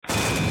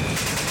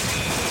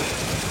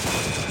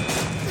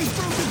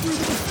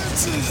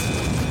senses!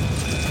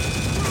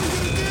 What are we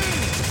gonna do?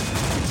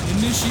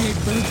 Initiate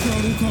bird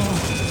protocol.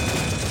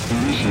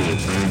 Initiate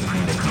bird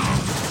protocol.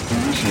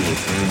 Initiate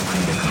bird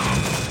protocol.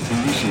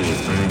 Initiate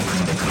bird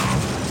protocol.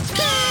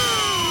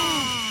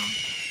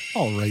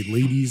 All right,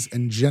 ladies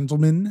and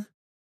gentlemen,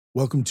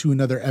 welcome to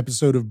another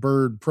episode of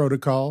Bird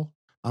Protocol.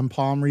 I'm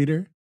Palm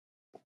Reader.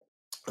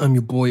 I'm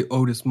your boy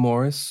Otis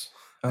Morris.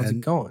 How's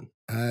it going?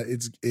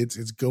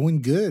 It's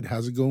going good.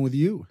 How's it going with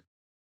you?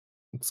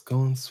 It's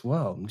going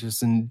swell. I'm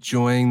just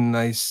enjoying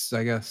nice,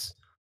 I guess,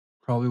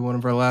 probably one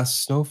of our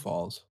last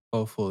snowfalls,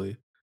 hopefully.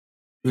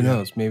 Who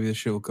knows? Maybe this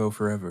shit will go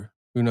forever.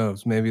 Who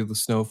knows? Maybe the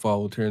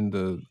snowfall will turn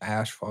to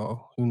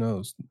ashfall. Who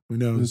knows? Who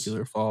knows?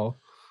 Nuclear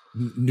fall.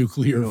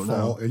 Nuclear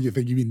fall. Know. You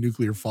think you mean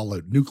nuclear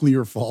fallout?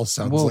 Nuclear fall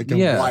sounds like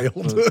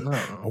a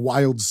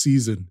wild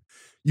season.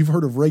 You've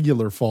heard of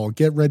regular fall.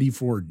 Get ready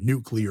for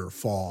nuclear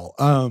fall.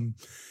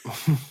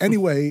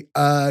 Anyway,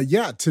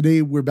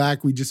 today we're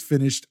back. We just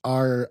finished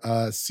our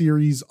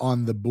series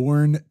on the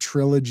Bourne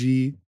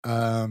trilogy.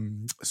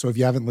 So if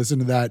you haven't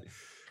listened to that,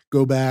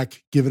 go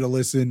back, give it a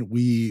listen.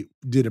 We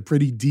did a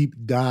pretty deep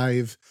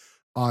dive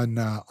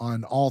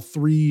on all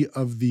three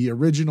of the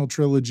original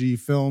trilogy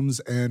films,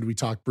 and we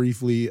talked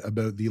briefly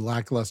about the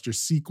lackluster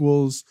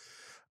sequels.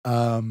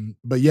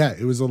 But yeah,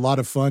 it was a lot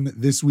of fun.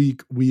 This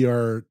week we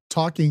are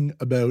talking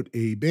about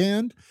a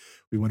band.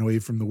 We went away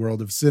from the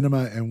world of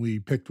cinema and we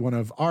picked one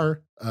of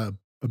our a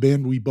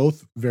band we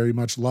both very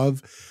much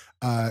love,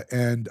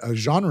 and a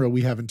genre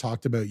we haven't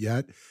talked about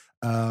yet.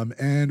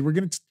 And we're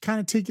gonna kind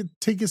of take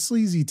it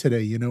sleazy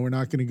today. You know, we're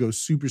not gonna go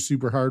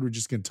super hard. We're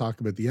just gonna talk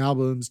about the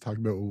albums, talk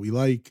about what we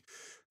like.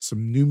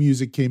 Some new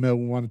music came out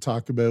we want to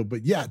talk about.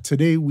 But yeah,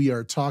 today we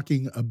are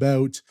talking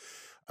about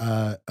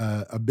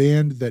a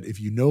band that, if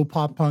you know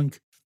pop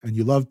punk and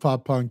you love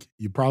pop punk,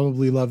 you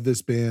probably love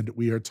this band.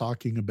 We are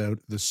talking about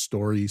The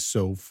Story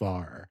So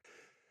Far.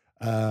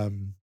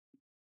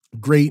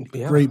 Great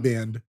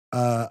band.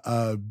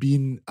 I've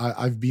been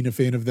a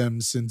fan of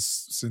them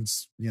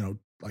since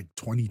like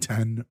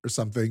 2010 or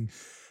something.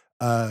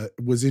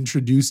 Was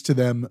introduced to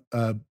them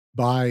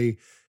by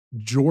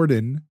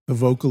Jordan, the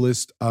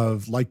vocalist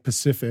of Like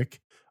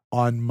Pacific,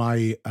 on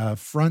my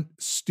front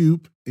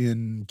stoop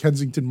in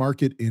Kensington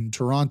Market in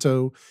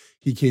Toronto.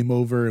 He came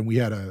over and we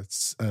had a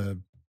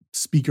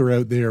speaker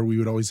out there. We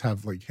would always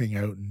have hang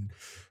out and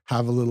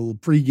have a little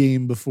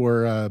pregame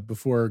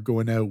before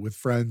going out with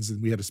friends.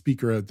 And we had a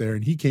speaker out there,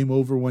 and he came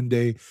over one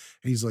day and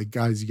he's like,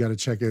 guys, you got to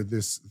check out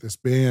this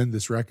band,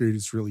 this record.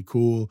 It's really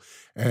cool.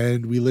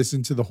 And we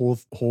listened to the whole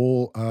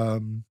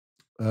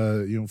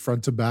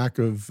front to back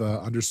of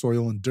Under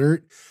Soil and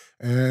Dirt,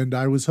 and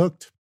I was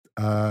hooked.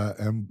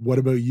 And what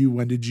about you?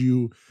 When did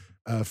you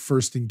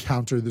first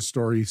encounter The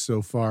Story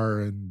So Far,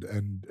 and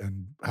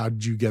how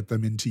did you get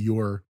them into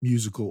your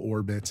musical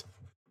orbit?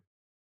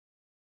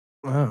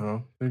 I don't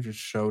know. They just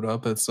showed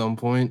up at some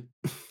point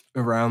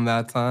around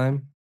that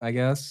time, I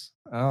guess.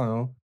 I don't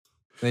know.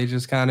 They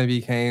just kind of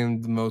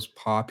became the most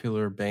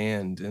popular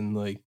band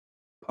in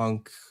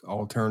punk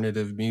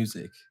alternative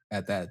music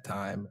at that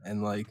time.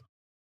 And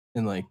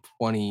in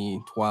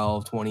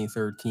 2012,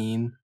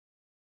 2013,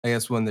 I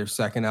guess when their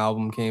second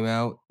album came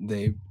out,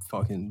 they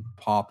fucking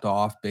popped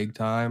off big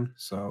time.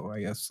 So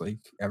I guess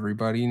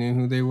everybody knew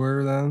who they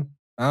were then.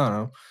 I don't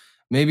know.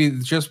 Maybe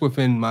just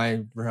within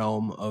my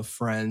realm of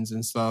friends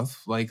and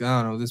stuff. I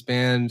don't know. This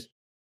band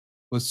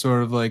was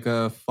sort of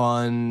a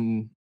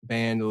fun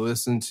band to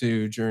listen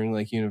to during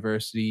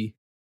university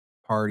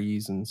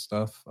parties and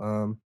stuff.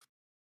 I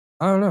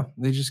don't know.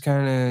 They just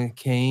kind of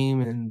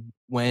came and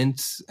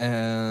went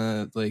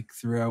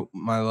throughout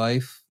my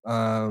life.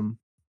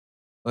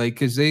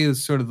 Because they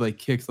sort of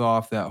kicked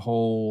off that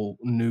whole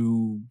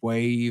new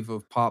wave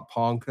of pop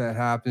punk that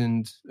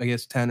happened, I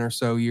guess, 10 or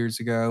so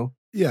years ago.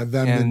 Yeah.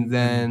 Then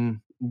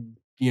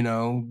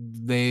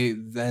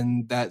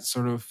that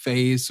sort of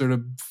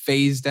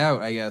phased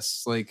out, I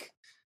guess. I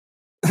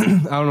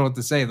don't know what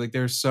to say.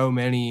 There's so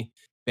many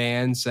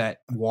bands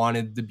that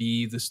wanted to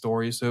be The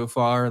Story So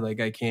Far. I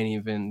can't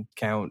even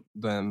count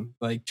them.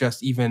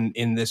 Just even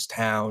in this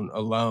town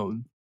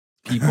alone,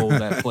 people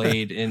that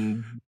played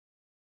in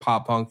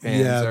pop punk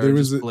bands are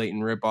just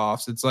blatant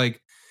ripoffs. It's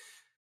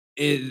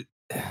it's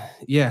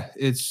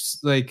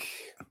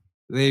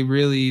they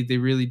really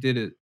did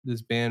it.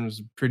 This band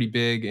was pretty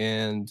big,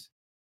 and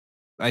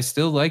I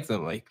still like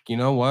them. You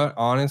know what?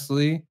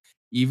 Honestly,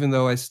 even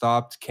though I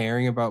stopped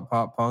caring about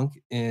pop punk,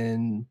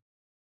 and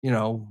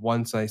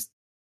once I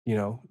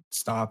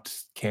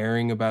stopped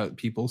caring about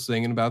people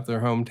singing about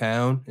their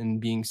hometown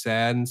and being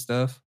sad and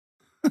stuff,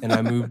 and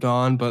I moved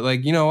on.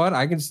 But you know what?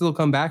 I can still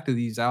come back to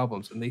these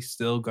albums, and they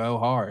still go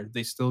hard.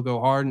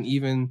 And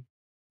even,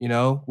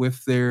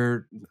 with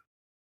their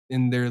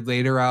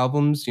later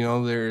albums,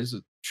 there's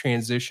a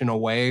transition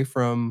away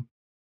from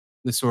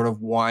the sort of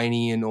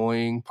whiny,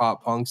 annoying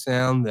pop punk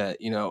sound that,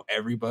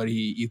 everybody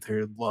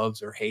either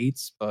loves or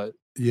hates. But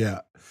yeah,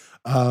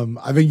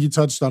 I think you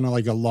touched on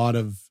a lot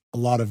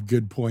of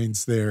good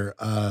points there.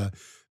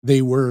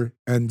 They were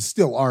and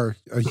still are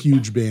a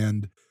huge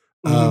band.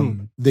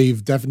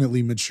 They've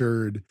definitely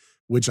matured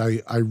which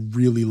I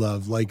really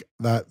love. Like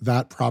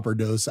that Proper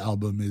Dose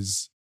album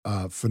is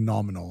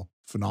phenomenal.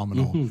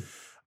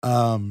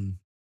 Mm-hmm.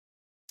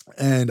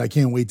 And I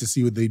can't wait to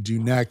see what they do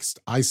next.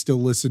 I still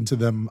listen to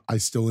them. I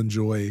still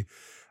enjoy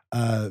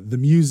the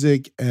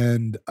music,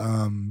 and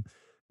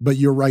but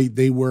you're right,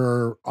 they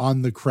were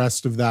on the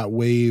crest of that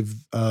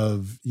wave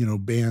of, you know,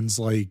 bands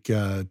like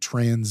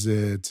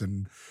Transit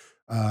and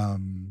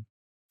the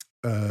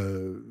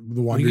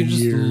Wonder You can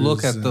just Years.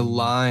 look at the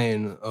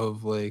line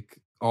of like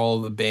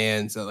all the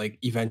bands that like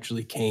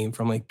eventually came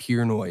from like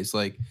Pure Noise,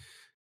 like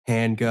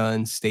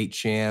Handgun, State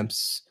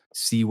Champs,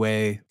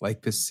 Seaway,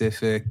 like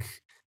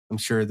Pacific. I'm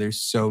sure there's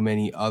so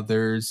many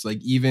others. Like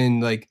even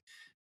like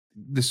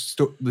the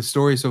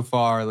story so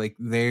far, like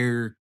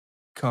they're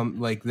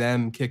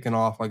them kicking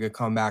off like a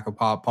comeback of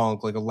pop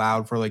punk, like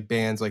allowed for like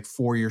bands like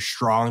 4 Year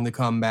Strong to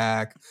come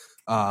back.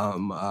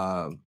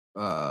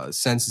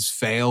 Senses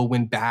Fail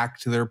went back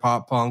to their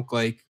pop punk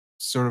like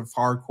sort of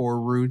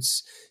hardcore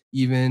roots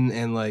even,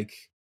 and like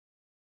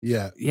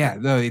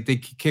no, they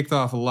kicked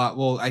off a lot.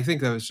 Well, I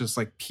think that was just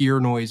like Pure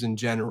Noise in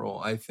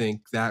general. I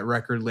think that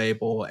record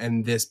label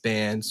and this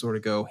band sort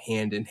of go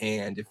hand in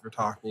hand if we're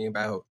talking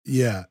about.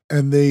 Yeah,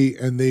 and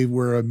they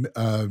were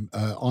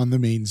on the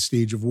main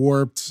stage of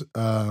Warped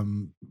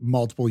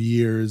multiple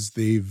years.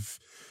 They're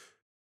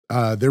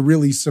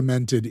really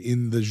cemented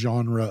in the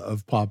genre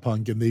of pop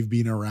punk, and they've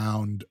been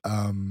around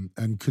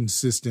and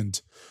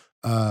consistent,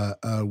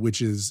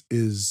 which is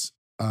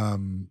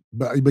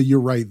but you're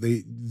right,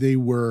 they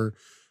were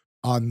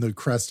on the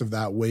crest of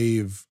that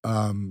wave,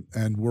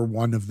 and were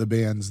one of the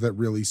bands that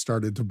really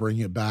started to bring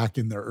it back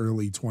in the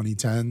early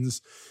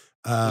 2010s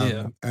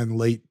and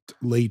late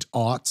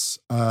aughts,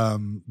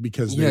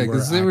 because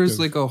there was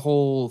like a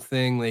whole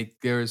thing, like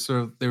there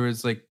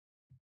was like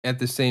at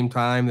the same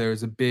time there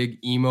was a big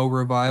emo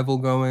revival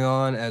going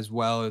on as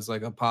well as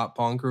like a pop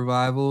punk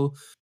revival,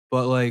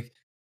 but like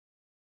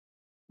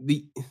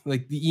the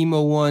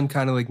emo one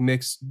kind of like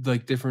mixed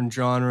like different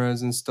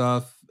genres and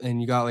stuff,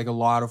 and you got like a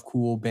lot of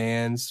cool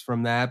bands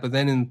from that. But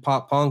then in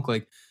pop punk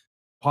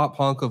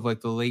of like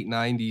the late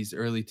 90s,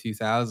 early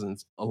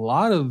 2000s, a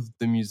lot of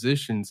the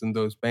musicians in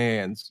those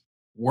bands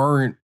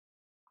weren't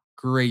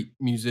great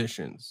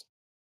musicians,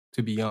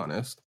 to be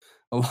honest.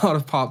 A lot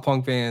of pop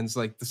punk bands,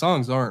 like the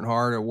songs aren't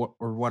hard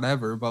or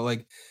whatever, but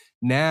like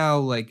now,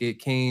 like it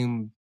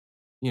came,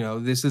 you know,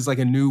 this is like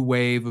a new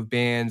wave of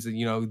bands that,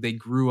 you know, they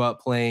grew up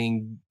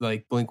playing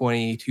like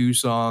Blink-182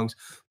 songs,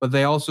 but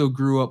they also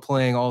grew up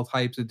playing all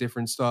types of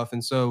different stuff.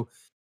 And so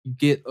you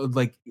get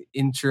like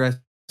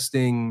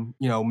interesting,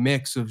 you know,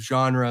 mix of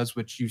genres,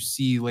 which you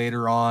see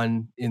later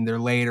on in their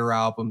later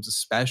albums,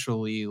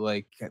 especially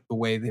like the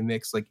way they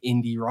mix like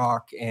indie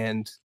rock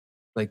and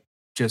like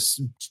just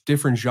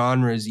different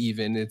genres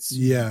even. It's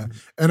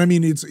and I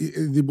mean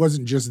it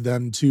wasn't just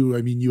them too.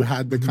 I mean, you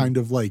had the kind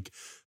of like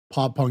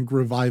pop punk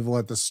revival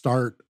at the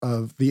start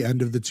of the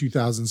end of the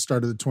 2000s,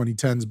 start of the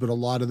 2010s, but a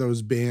lot of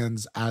those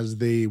bands as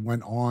they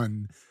went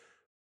on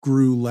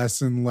grew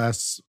less and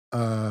less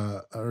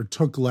or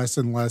took less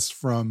and less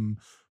from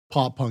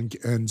pop punk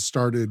and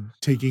started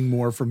taking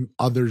more from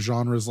other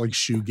genres like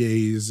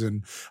shoegaze.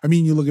 And I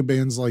mean, you look at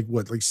bands like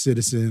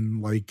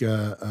Citizen, like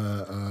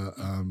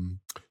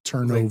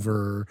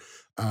Turnover,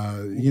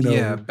 you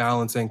know,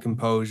 Balance and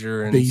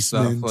Composure and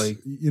Basement, stuff like,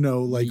 you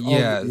know, like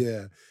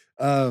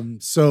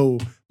so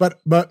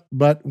but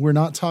we're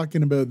not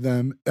talking about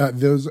them.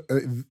 Those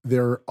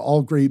they're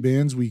all great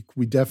bands. We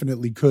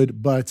definitely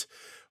could, but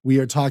we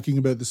are talking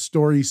about the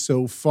story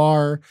so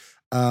far.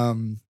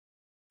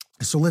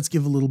 So let's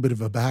give a little bit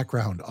of a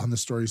background on the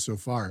story so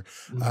far.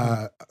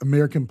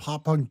 American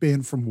pop punk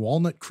band from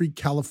Walnut Creek,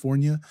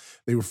 California.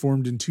 They were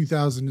formed in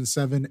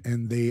 2007,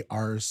 and they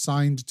are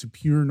signed to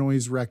Pure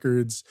Noise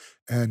Records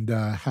and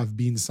have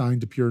been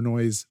signed to Pure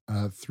Noise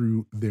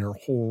through their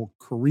whole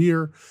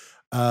career.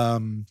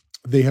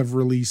 They have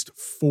released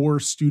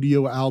 4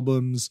 studio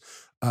albums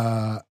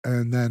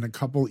and then a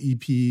couple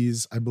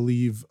EPs, I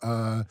believe.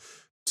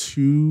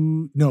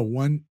 2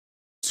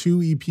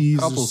 EPs,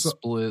 couple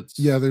splits.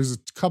 Yeah, there's a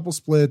couple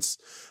splits,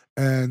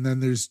 and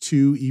then there's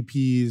 2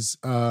 EPs.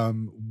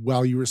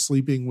 While You Were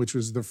Sleeping, which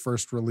was the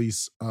first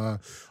release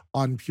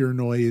on Pure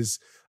Noise,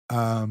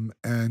 and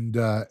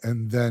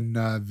then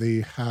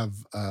they have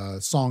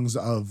Songs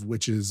Of,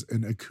 which is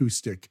an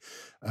acoustic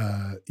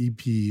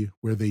EP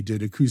where they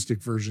did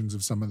acoustic versions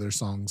of some of their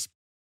songs.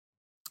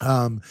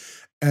 And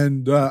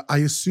I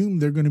assume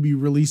they're going to be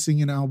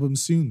releasing an album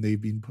soon.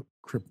 They've been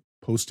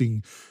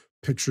posting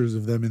pictures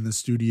of them in the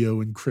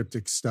studio and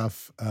cryptic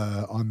stuff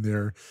on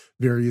their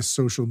various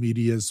social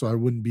medias. So I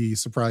wouldn't be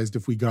surprised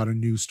if we got a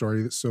new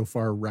Story That So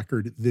Far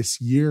record this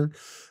year.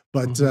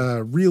 But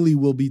really,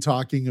 we'll be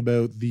talking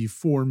about the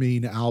 4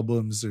 main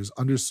albums. There's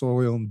Under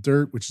Soil and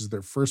Dirt, which is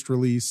their first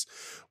release.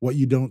 What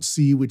You Don't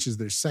See, which is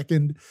their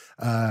second.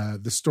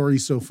 The Story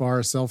So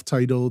Far,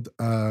 self-titled,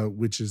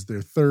 which is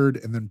their third.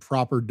 And then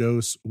Proper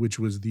Dose, which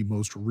was the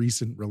most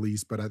recent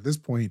release. But at this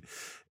point,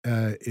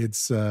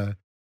 it's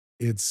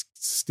it's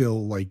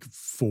still like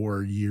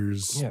 4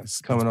 years. Yeah, it's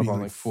coming up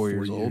on like 4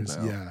 years old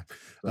now.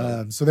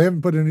 Yeah. So they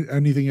haven't put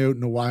anything out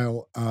in a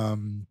while.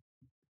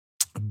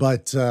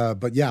 But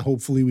yeah,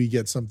 hopefully we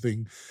get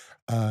something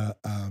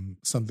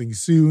something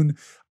soon.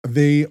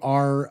 They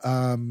are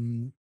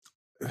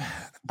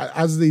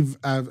as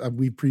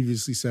we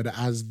previously said,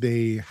 as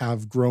they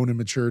have grown and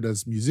matured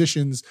as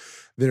musicians,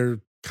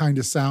 their kind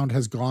of sound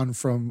has gone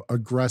from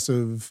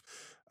aggressive,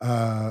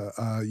 kind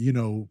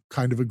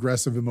of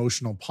aggressive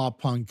emotional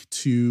pop punk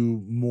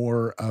to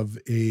more of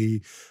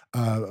a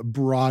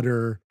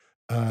broader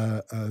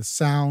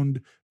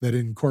sound that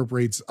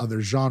incorporates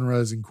other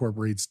genres,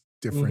 incorporates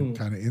different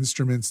kind of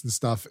instruments and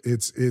stuff.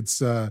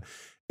 It's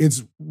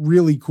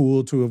really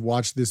cool to have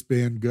watched this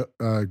band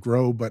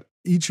grow, but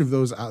each of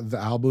those the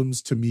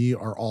albums to me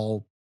are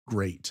all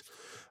great.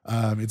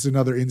 It's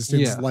another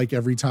instance like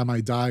Every Time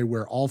I Die,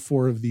 where all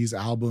 4 of these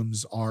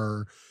albums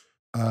are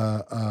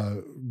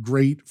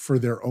great for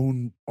their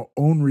own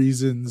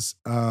reasons,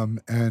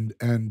 and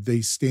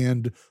they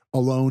stand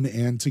alone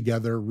and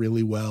together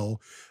really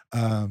well.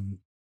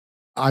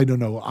 I don't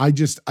know. I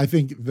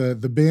think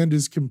the band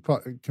is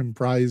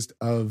comprised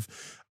of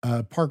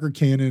Parker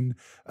Cannon,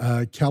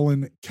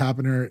 Kellen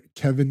Kapner,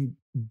 Kevin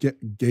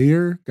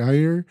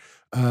Geyer,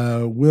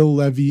 Will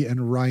Levy,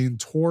 and Ryan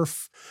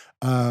Torf.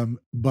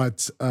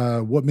 But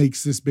what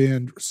makes this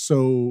band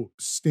so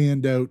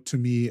stand out to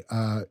me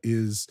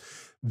is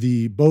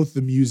both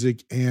the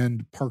music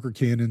and Parker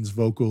Cannon's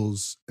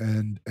vocals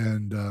and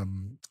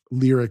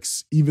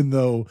lyrics, even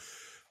though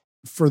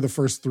for the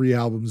first 3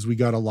 albums we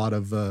got a lot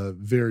of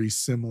very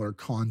similar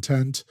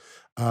content.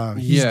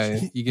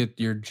 You get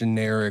your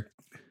generic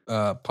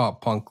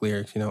pop punk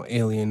lyrics,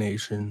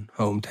 alienation,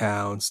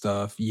 hometown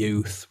stuff,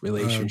 youth,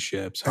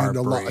 relationships,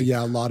 heartbreak,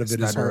 a lot of it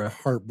is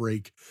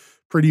heartbreak.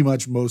 Pretty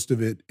much most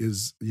of it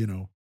is,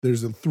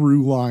 there's a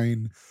through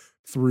line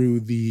through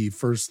the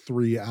first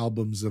 3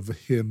 albums of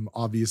him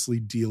obviously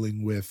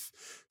dealing with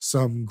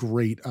some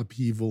great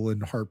upheaval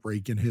and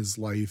heartbreak in his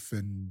life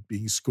and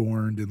being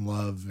scorned in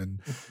love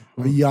and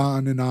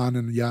on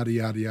and yada,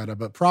 yada, yada.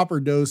 But Proper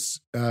Dose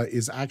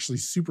is actually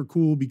super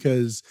cool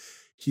because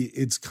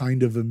it's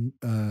kind of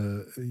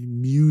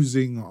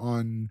musing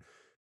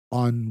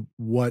on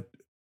what,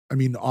 I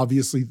mean,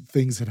 obviously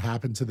things had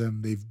happened to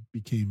them. They've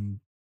became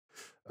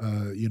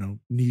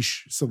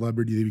niche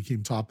celebrity. They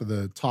became top of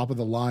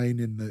the line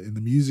in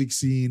the music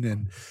scene,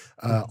 and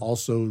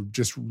also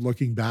just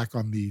looking back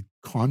on the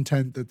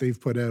content that they've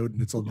put out,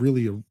 and it's a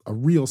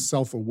real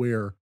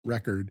self-aware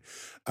record.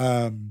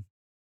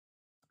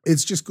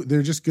 It's just,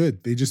 they're just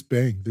good. They just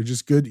bang. They're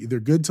just good.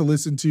 They're good to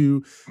listen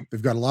to.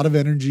 They've got a lot of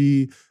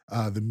energy.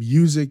 The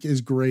music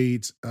is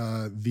great.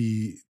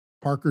 The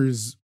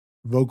Parker's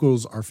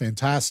vocals are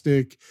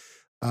fantastic.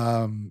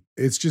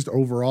 It's just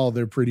overall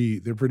they're pretty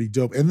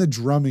dope, and the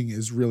drumming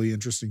is really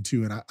interesting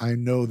too. And I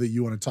know that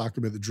you want to talk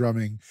about the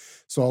drumming,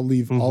 so I'll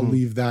leave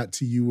that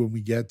to you when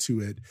we get to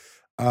it.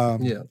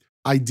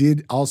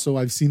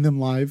 I've seen them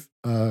live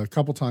a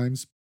couple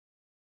times.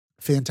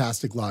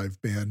 Fantastic live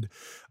band.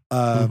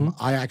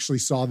 I actually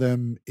saw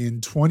them in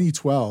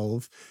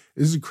 2012.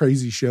 This is a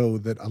crazy show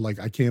that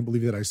I can't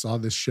believe that I saw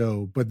this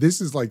show, but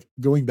this is like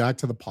going back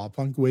to the pop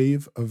punk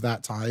wave of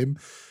that time.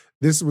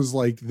 This was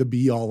like the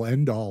be all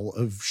end all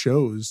of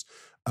shows.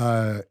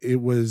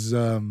 It was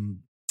Into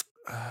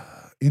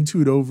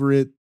It Over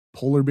It,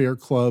 Polar Bear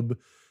Club,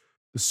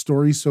 The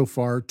Story So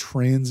Far,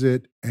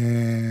 Transit,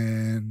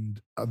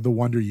 and The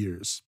Wonder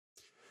Years.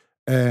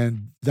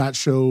 And that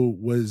show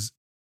was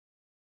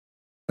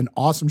an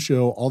awesome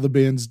show. All the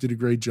bands did a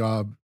great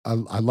job. I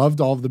loved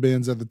all of the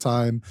bands at the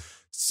time.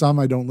 Some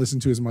I don't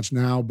listen to as much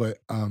now, but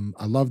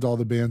I loved all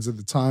the bands at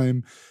the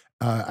time.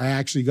 I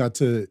actually got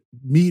to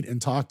meet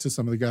and talk to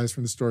some of the guys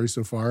from The Story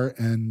So Far,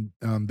 and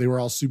they were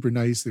all super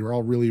nice. They were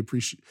all really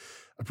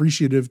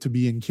appreciative to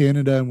be in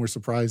Canada, and we're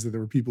surprised that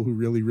there were people who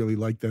really, really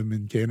liked them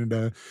in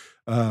Canada.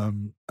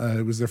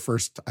 It was their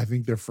first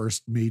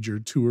major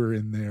tour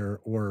in there,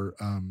 or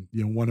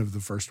one of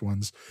the first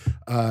ones.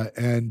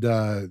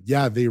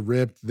 They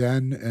ripped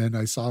then, and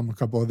I saw them a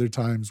couple other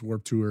times,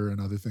 Warped Tour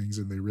and other things,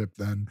 and they ripped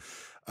then.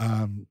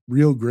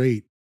 Real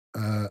great.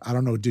 I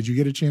don't know. Did you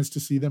get a chance to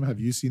see them? Have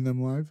you seen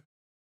them live?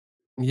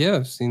 Yeah,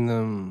 I've seen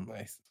them,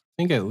 I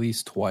think, at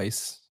least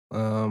twice.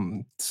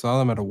 Saw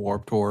them at a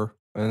Warped Tour,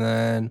 and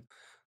then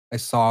I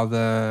saw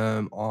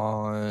them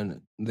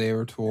they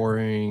were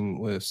touring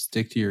with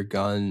Stick to Your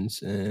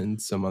Guns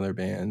and some other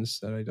bands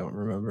that I don't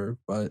remember.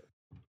 But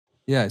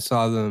yeah, I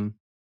saw them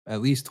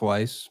at least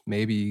twice,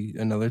 maybe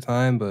another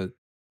time, but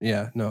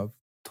yeah, no,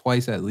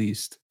 twice at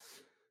least.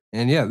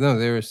 And yeah, no,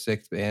 they were a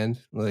sick band,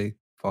 like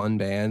fun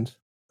band.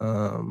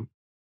 I'm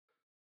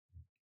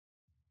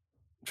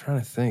trying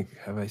to think,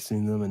 have I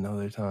seen them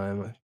another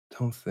time? I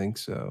don't think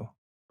so,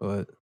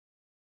 but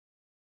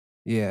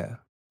yeah.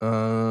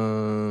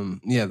 That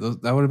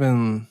would have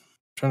been, I'm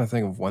trying to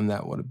think of when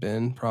that would have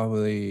been.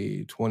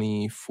 Probably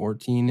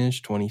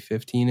 2014-ish,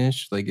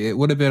 2015-ish. Like it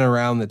would have been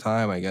around the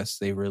time, I guess,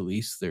 they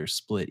released their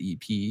split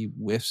EP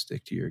with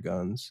Stick to Your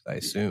Guns, I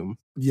assume.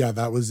 Yeah,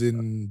 that was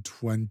in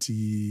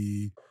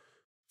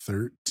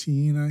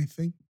 2013, I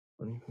think.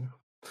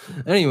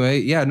 Anyway,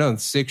 yeah, no,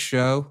 sick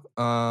show.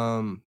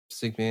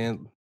 Sick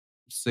band,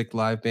 sick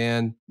live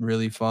band,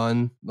 really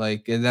fun.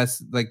 Like, and that's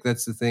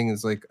the thing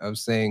is like I was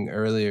saying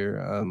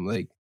earlier,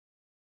 like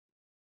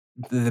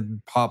the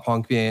pop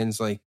punk bands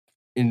like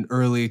in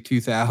early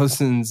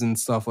 2000s and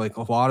stuff, like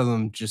a lot of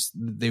them just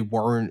they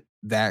weren't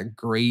that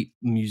great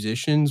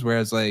musicians,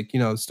 whereas like, you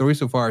know, Story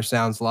So Far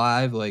sounds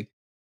live they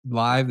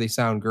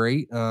sound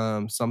great.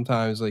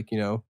 Sometimes like, you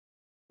know,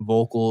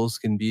 vocals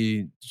can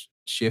be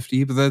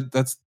shifty, but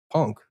that's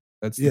punk.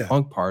 That's the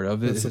punk part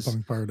of it. That's the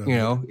punk part of it. You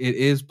know, it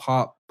is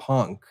pop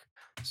punk.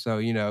 So,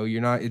 you know,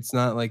 it's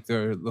not like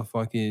they're the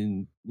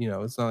fucking, you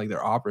know, it's not like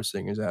they're opera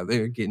singers out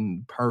there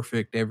getting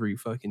perfect every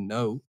fucking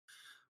note.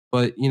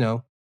 But, you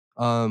know,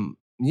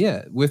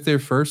 yeah, with their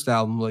first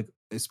album, like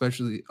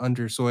especially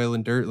Under Soil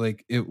and Dirt,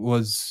 like it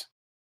was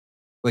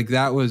like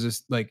that was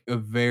just like a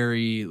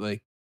very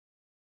like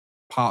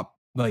pop,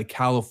 like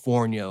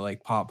California,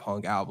 like pop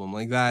punk album,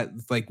 like that,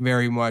 like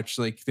very much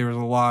like there was a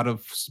lot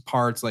of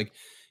parts like,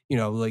 you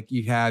know, like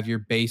you have your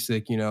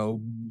basic, you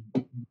know,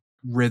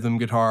 rhythm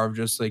guitar of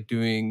just like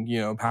doing, you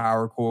know,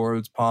 power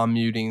chords, palm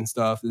muting and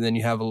stuff, and then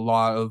you have a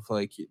lot of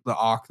like the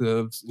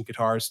octaves and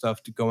guitar stuff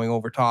going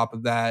over top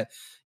of that.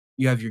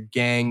 You have your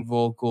gang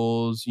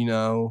vocals, you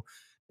know,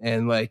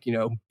 and like, you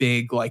know,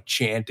 big like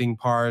chanting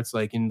parts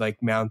like in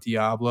like Mount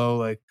Diablo,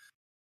 like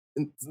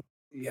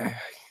yeah.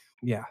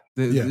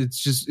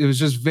 It was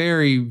just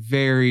very,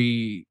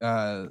 very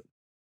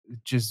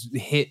just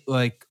hit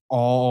like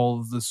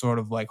all the sort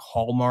of like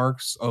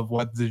hallmarks of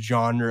what the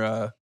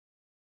genre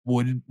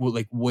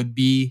would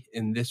be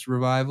in this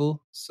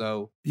revival.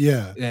 So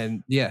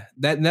and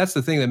that's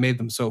the thing that made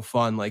them so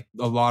fun. Like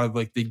a lot of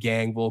like the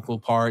gang vocal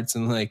parts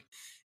and like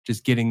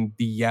just getting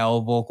the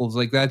yell vocals,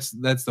 like that's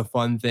the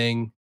fun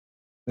thing.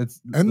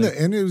 And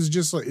it was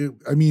just like,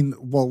 I mean,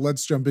 well,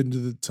 let's jump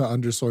into to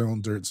Under Soil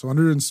and Dirt. So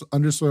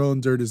Under Soil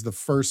and Dirt is the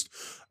first,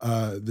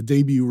 the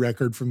debut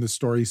record from the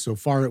Story So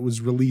Far. It was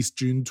released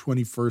June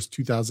 21st,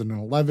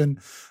 2011.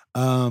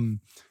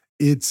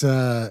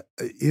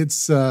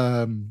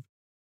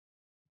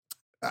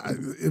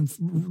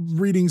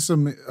 Reading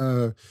some,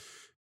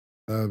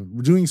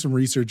 doing some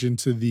research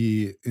into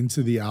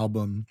the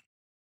album,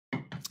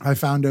 I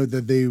found out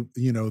that they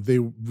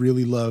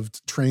really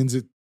loved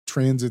Transit's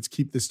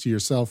Keep This to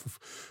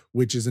Yourself,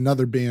 which is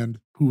another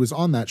band who was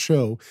on that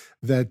show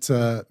that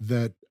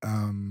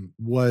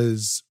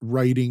was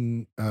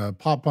writing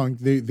pop punk.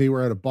 They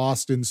were out of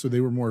Boston, so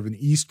they were more of an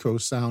East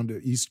Coast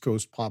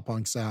pop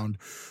punk sound.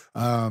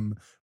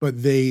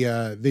 But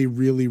they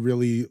really,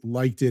 really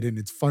liked it. And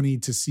it's funny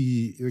to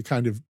see the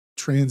kind of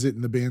Transit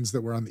and the bands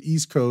that were on the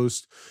East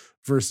Coast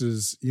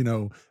versus, you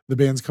know, the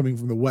bands coming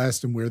from the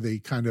West and where they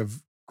kind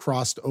of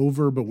crossed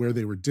over, but where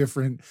they were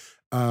different.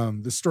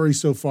 The Story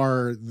So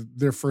Far,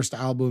 their first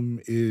album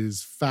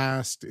is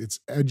fast,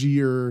 it's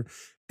edgier,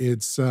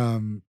 it's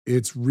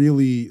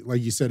really,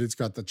 like you said, it's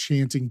got the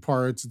chanting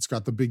parts, it's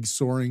got the big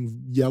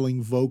soaring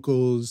yelling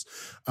vocals,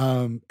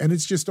 and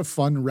it's just a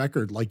fun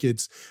record. Like,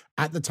 it's,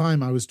 at the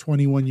time I was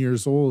 21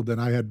 years old and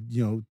I had,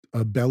 you know,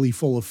 a belly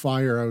full of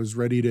fire. I was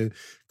ready to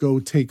go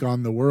take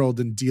on the world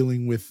and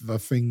dealing with the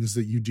things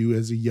that you do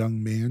as a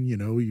young man, you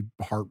know,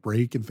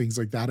 heartbreak and things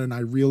like that. And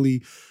it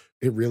really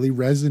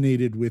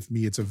resonated with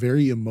me. It's a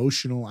very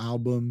emotional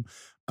album,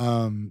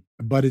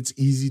 but it's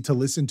easy to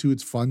listen to.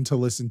 It's fun to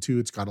listen to.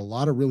 It's got a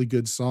lot of really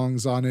good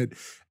songs on it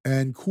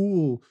and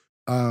cool,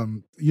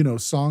 you know,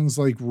 songs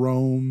like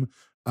Rome,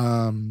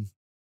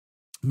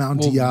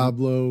 Mount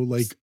Diablo,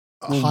 like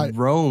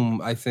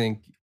Rome. I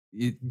think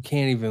you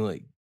can't even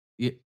like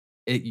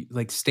it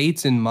like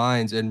States and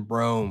Minds and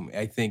Rome.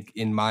 I think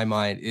in my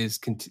mind is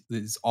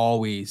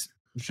always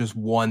just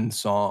one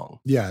song.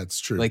 Yeah,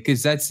 it's true. Like,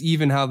 cause that's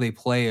even how they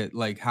play it,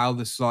 like how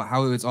the song,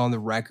 how it's on the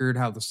record,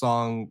 how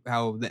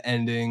the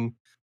ending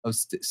of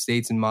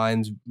States and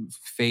Minds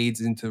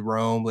fades into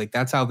Rome. Like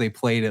that's how they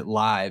played it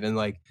live. And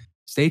like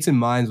States and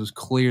Minds was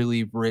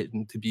clearly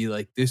written to be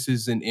like, this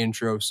is an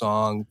intro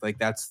song. Like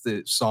that's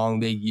the song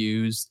they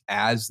used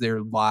as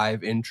their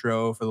live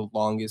intro for the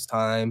longest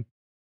time.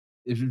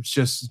 It's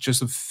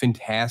just a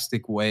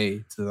fantastic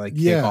way to like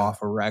kick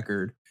off a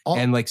record.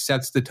 And like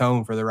sets the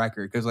tone for the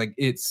record, because like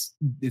it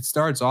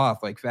starts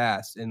off like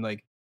fast and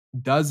like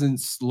doesn't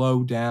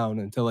slow down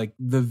until like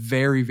the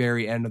very,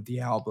 very end of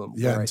the album.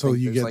 Yeah, until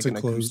you get like to an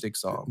acoustic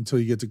song. Until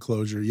you get to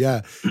closure.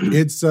 Yeah,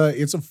 it's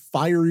a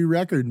fiery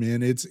record,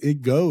 man.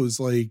 It goes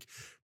like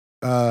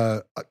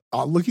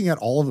looking at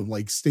all of them,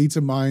 like States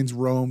of Minds,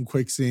 Rome,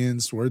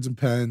 Quicksand, Swords and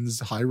Pens,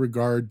 High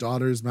Regard,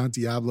 Daughters, Mount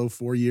Diablo,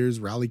 4 Years,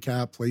 Rally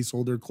Cap,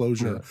 Placeholder,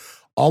 Closure. Yeah.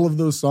 All of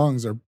those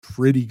songs are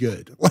pretty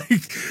good.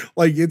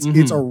 Like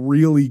it's a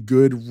really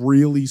good,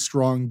 really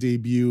strong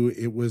debut.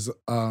 It was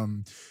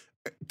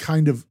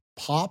kind of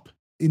pop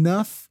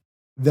enough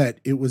that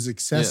it was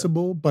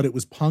accessible, but it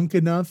was punk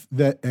enough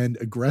and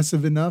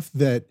aggressive enough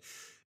that,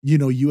 you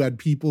know, you had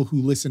people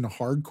who listened to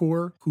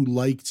hardcore who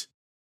liked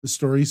the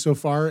story so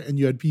far, and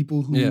you had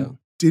people who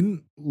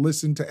didn't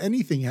listen to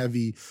anything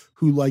heavy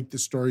who liked the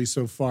story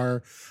so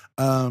far.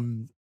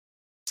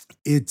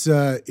 It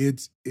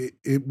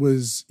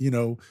was, you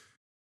know,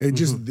 it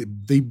just,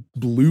 they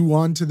blew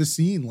onto the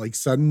scene. Like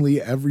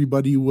suddenly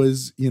everybody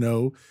was, you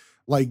know,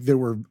 like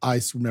I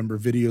remember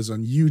videos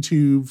on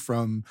YouTube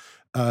from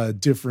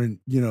different,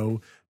 you know,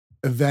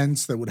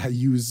 events that would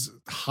use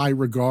High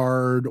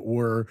Regard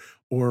or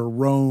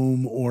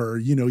Rome, or,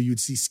 you know, you'd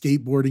see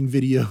skateboarding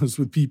videos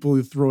with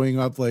people throwing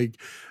up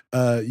like,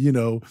 you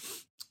know,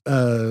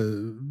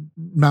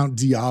 Mount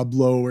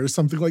Diablo or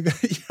something like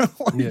that. You know,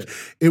 like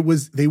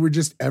they were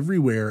just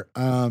everywhere.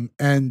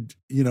 And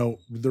you know,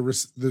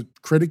 the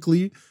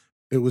critically,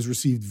 it was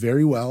received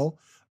very well.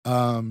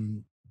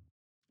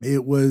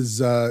 It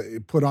was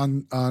put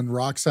on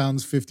Rock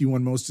Sound's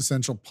 51 most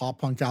essential pop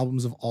punk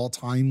albums of all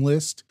time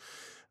list.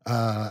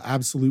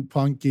 Absolute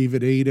Punk gave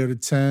it 8 out of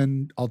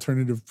 10.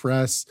 Alternative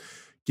Press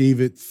gave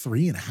it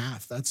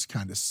 3.5. That's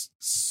kind of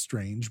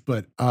strange,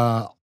 but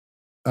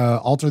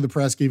Alter the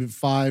Press gave it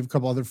 5. A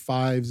couple other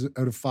 5s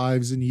out of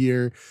 5s in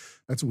here.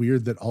 That's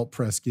weird that Alt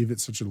Press gave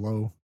it such a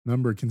low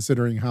number,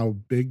 considering how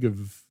big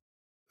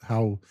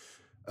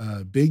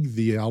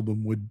the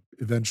album would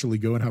eventually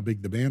go and how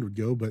big the band would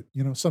go. But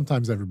you know,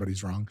 sometimes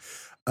everybody's wrong.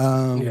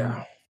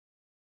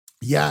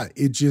 Yeah,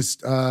 it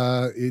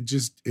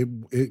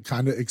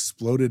kind of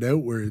exploded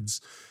outwards.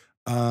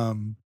 I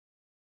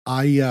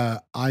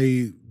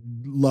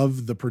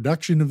love the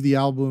production of the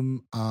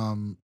album.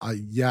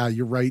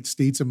 You're right.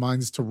 States of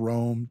Minds to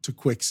Rome to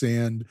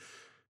Quicksand,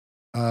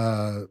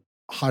 High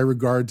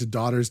Regard to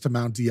Daughters to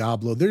Mount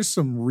Diablo. There's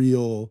some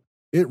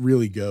it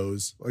really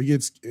goes. Like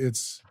it's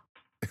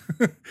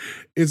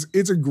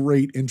it's a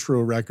great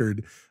intro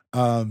record.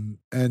 And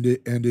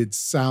it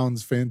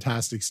sounds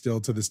fantastic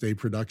still to this day,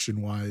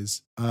 production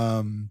wise.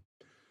 I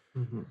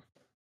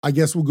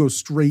guess we'll go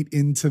straight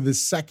into the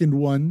second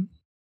one.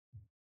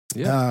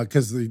 Yeah,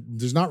 because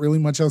there's not really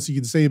much else you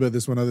can say about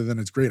this one other than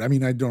it's great. I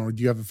mean, I don't know.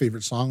 Do you have a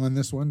favorite song on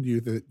this one?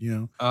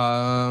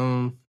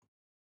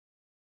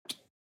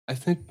 I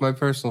think my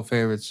personal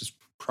favorite is just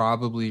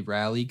probably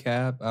Rally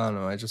Cap. I don't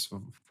know. I just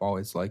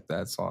always liked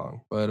that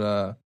song.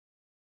 But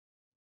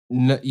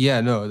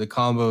the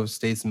combo of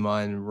States of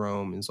Mind and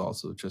Rome is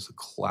also just a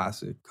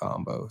classic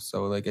combo.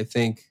 So like I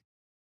think,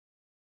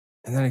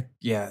 and then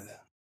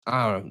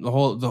I don't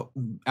know. The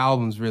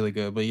album's really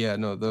good, but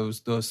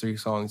those 3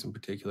 songs in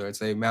particular. I'd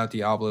say Mount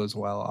Diablo as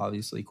well,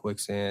 obviously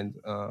Quicksand.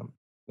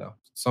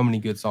 So many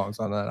good songs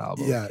on that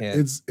album. Yeah,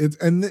 it's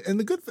and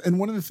the good, and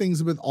one of the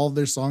things with all of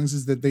their songs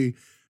is that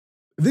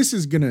this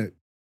is gonna.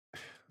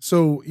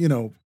 So you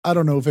know, I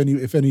don't know if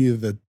any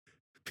of the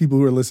people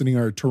who are listening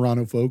are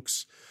Toronto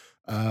folks.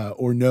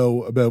 Or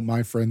know about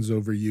My Friends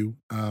Over You,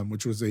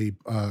 which was a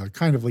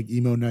kind of like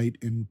emo night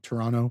in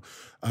Toronto.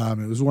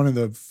 It was one of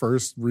the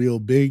first real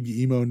big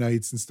emo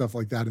nights and stuff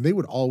like that. And they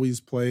would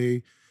always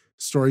play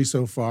Story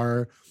So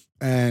Far.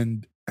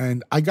 And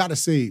I gotta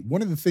say,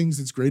 one of the things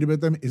that's great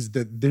about them is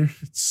that they're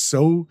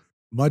so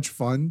much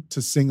fun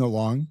to sing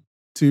along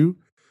to.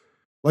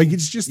 Like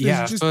it's just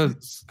that's what I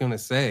was gonna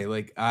say.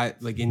 Like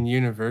in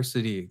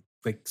university,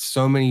 like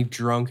so many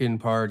drunken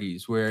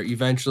parties where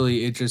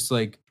eventually it just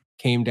like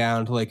came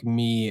down to like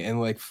me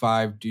and like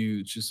 5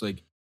 dudes just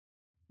like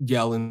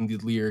yelling the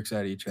lyrics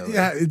at each other.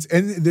 Yeah,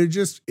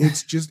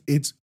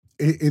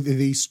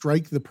 they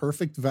strike the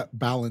perfect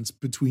balance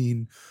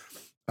between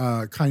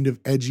kind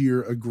of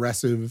edgier,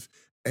 aggressive,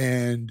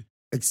 and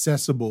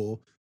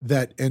accessible.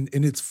 That and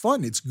it's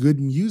fun. It's good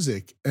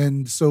music,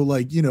 and so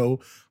like you know,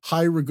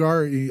 High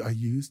Regard.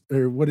 Used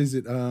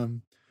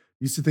to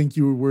think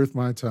you were worth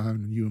my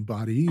time, and you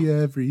embody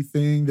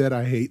everything that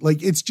I hate.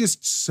 Like it's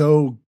just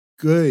so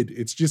good.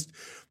 It's just,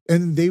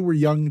 and they were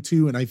young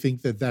too, and I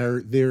think that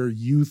their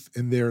youth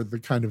and the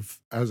kind of,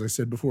 as I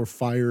said before,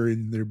 fire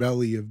in their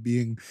belly of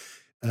being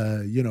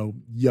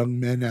young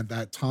men at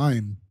that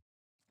time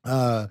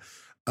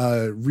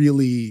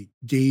really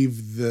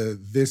gave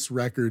this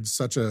record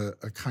such a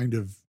kind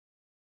of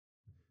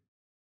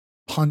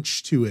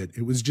punch to it.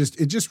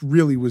 It just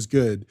really was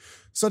good.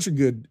 Such a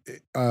good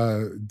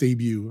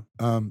debut.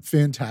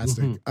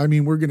 Fantastic. I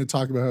mean, we're going to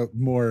talk about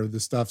more of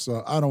the stuff,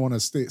 so I don't want to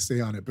stay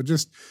on it, but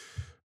just,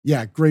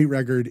 yeah, great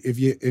record. If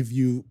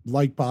you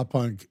like pop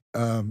punk,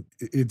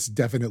 it's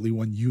definitely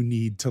one you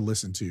need to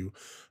listen to,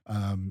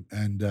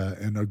 and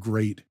a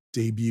great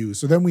debut.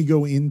 So then we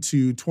go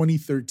into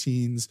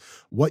 2013's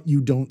What You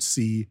Don't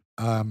See.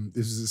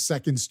 This is a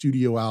second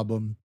studio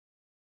album.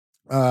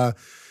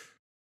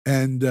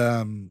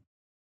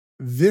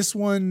 This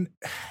one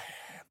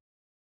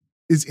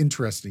is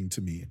interesting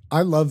to me.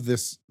 I love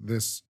this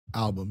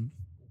album.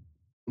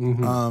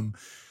 Same.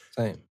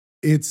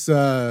 It's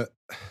a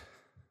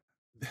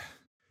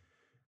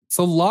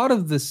lot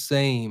of the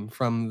same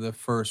from the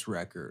first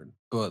record,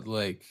 but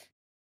like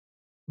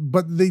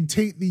but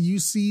you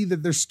see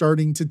that they're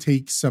starting to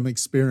take some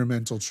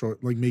experimental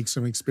make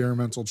some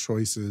experimental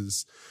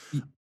choices.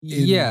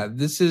 Yeah,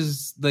 this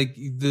is like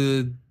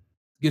the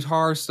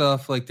guitar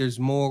stuff. Like there's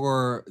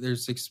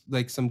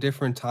like some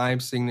different time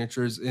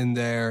signatures in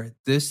there.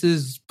 This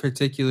is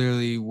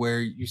particularly where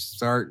you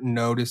start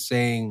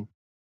noticing.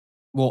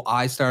 Well,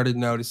 I started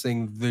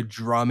noticing the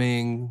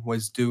drumming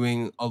was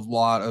doing a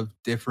lot of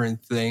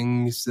different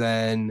things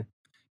than,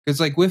 because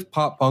like with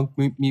pop punk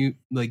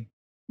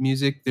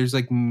music, there's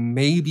like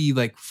maybe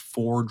like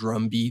 4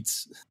 drum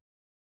beats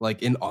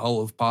like in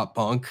all of pop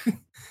punk.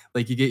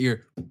 Like you get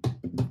your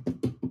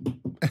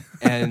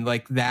and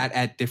like that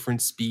at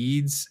different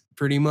speeds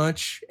pretty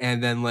much,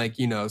 and then like,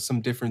 you know,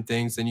 some different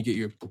things, then you get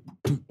your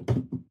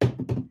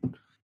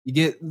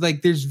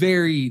like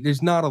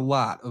there's not a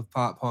lot of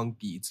pop punk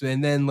beats,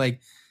 and then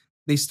like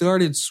they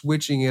started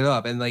switching it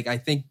up, and like I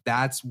think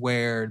that's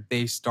where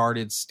they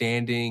started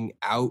standing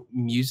out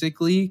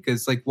musically,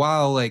 because like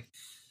while like,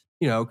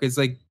 you know, because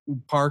like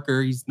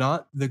Parker, he's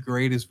not the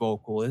greatest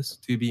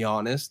vocalist, to be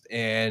honest,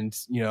 and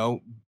you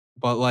know,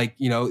 but like,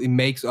 you know, it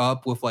makes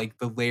up with like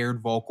the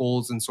layered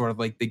vocals and sort of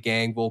like the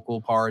gang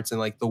vocal parts and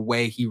like the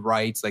way he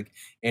writes, like,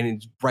 and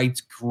it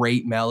writes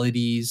great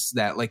melodies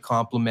that like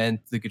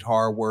complement the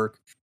guitar work.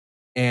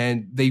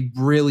 And they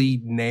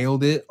really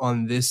nailed it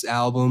on this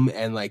album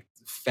and like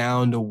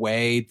found a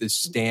way to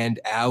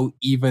stand out,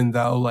 even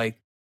though like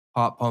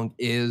pop punk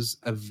is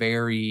a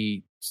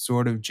very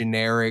sort of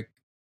generic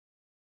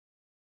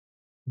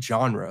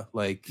genre.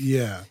 Like,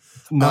 yeah,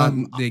 not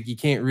like you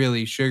can't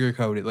really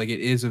sugarcoat it. Like it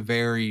is a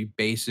very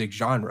basic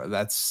genre.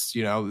 That's,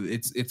 you know,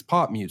 it's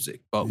pop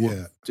music, but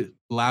with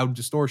loud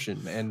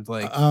distortion. And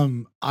like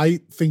I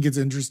think it's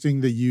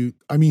interesting that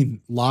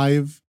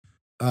live,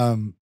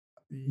 live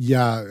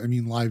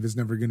is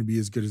never going to be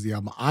as good as the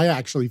album. I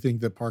actually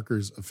think that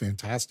Parker's a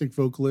fantastic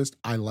vocalist.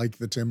 I like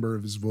the timbre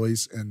of his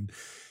voice and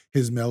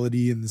his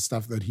melody and the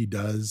stuff that he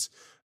does.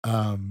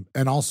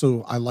 And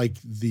also I like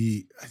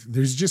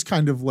there's just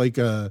kind of like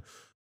a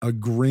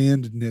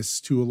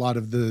grandness to a lot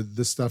of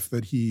the stuff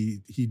that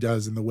he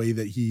does, and the way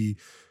that he,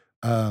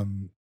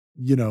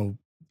 you know,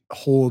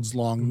 holds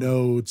long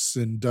notes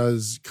and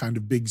does kind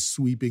of big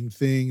sweeping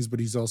things, but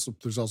there's also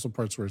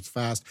parts where it's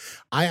fast.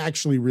 I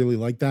actually really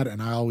like that,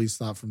 and I always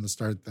thought from the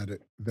start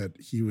that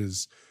he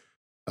was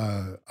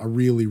a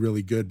really,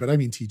 really good, but I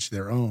mean, teach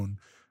their own.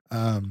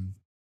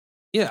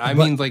 Yeah, I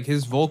mean, like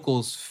his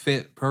vocals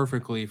fit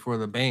perfectly for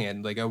the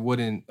band. Like I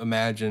wouldn't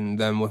imagine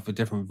them with a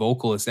different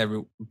vocalist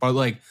but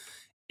like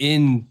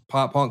in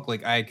pop punk,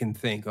 like I can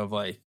think of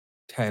like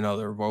 10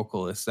 other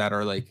vocalists that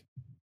are like,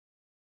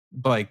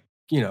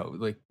 you know,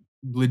 like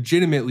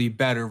legitimately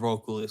better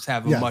vocalists,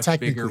 have a much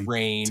bigger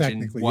range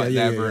and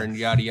whatever and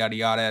yada yada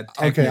yada.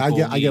 Okay, I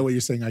get what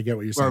you're saying.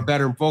 Or a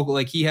better vocal,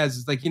 like he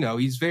has, like, you know,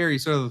 he's very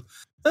sort of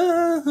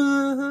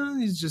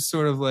he's just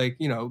sort of like,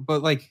 you know,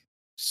 but like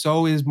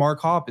so is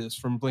Mark Hoppus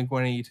from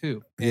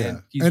Blink-182,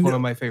 and he's one of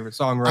my favorite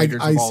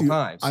songwriters of all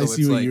time. So I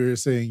see what you're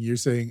saying. You're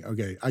saying,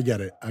 okay, I get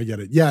it.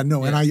 Yeah,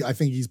 no, and I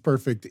think he's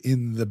perfect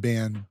in the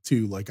band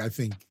too. Like I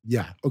think,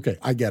 yeah, okay,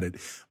 I get it.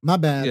 My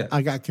bad. Yeah.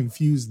 I got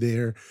confused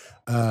there,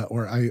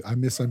 or I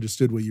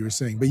misunderstood what you were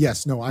saying. But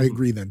yes, no, I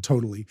agree then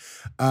totally.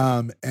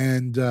 And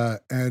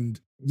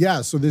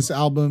yeah, so this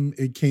album,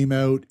 it came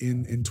out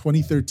in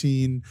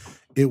 2013.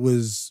 It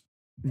was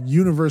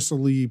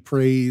universally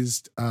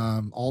praised.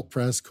 Alt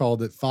press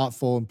called it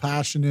thoughtful and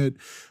passionate,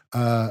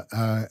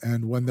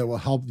 and one that will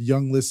help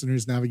young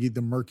listeners navigate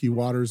the murky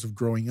waters of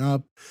growing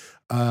up.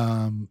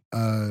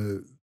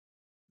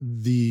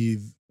 The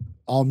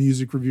All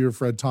Music reviewer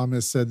Fred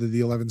Thomas said that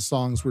the 11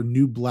 songs were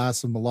new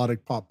blasts of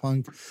melodic pop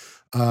punk,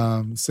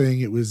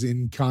 saying it was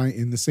in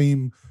the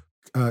same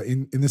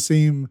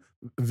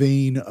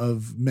vein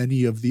of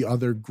many of the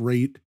other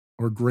great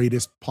or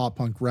greatest pop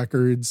punk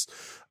records.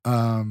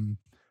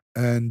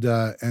 And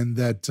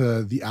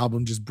that the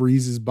album just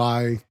breezes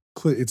by.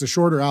 It's a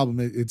shorter album.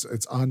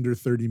 It's under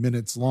 30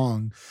 minutes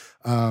long.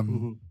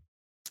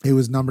 It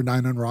was number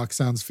 9 on Rock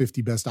Sound's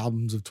 50 Best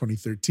Albums of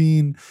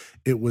 2013.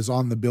 It was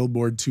on the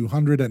Billboard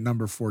 200 at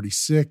number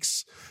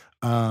 46.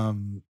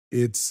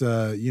 It's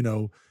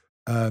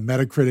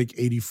Metacritic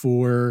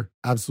 84,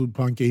 Absolute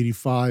Punk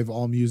 85,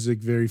 All Music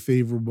very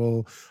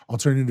favorable,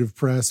 Alternative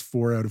Press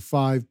 4 out of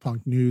 5,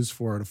 Punk News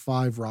 4 out of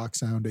 5, Rock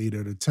Sound 8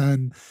 out of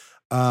 10.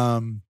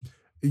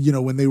 You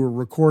know, when they were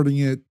recording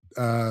it,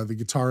 the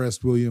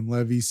guitarist William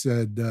Levy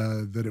said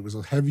that it was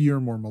heavier,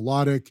 more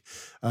melodic,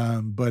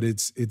 but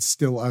it's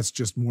still us,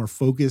 just more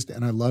focused.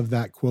 And I love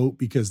that quote,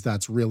 because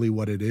that's really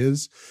what it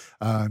is.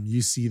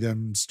 You see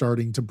them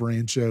starting to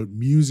branch out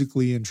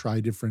musically and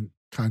try different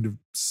kind of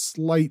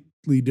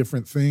slightly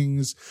different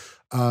things,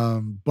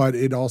 but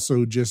it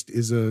also just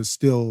is it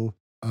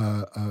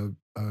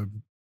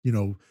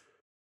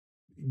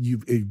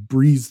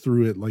breeze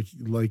through it like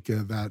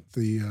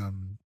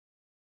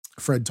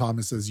Fred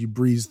Thomas says, you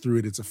breeze through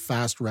it. It's a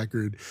fast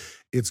record.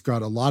 It's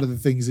got a lot of the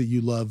things that you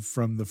love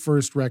from the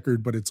first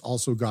record, but it's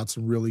also got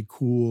some really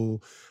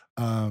cool,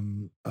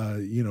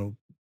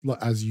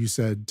 as you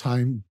said,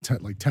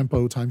 like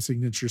tempo, time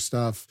signature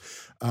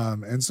stuff,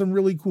 and some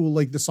really cool,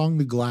 like the song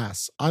 "The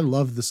Glass." I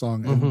love the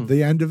song, and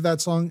the end of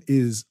that song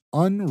is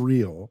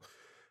unreal.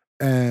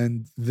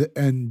 And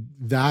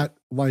that,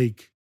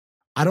 like,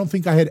 I don't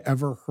think I had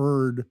ever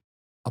heard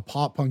a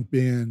pop punk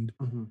band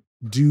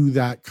do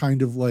that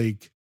kind of,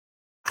 like,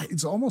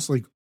 it's almost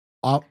like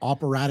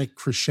operatic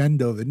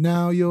crescendo that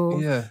now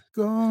you're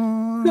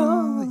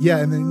gone. Yeah,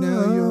 and then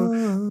now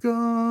you're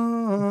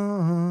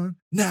gone.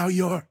 Now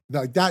you're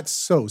like, that's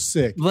so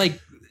sick.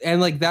 Like, and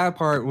like that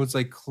part was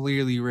like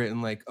clearly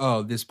written like,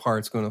 oh, this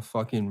part's gonna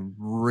fucking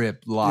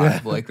rip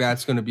live. Yeah. Like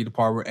that's gonna be the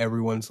part where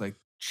everyone's like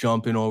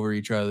jumping over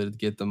each other to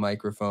get the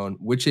microphone,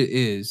 which it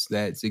is.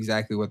 That's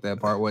exactly what that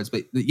part was.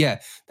 But yeah,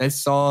 that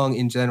song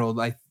in general,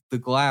 like The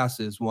Glass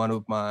is one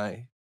of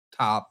my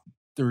top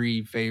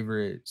 3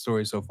 favorite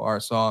Story So Far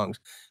songs,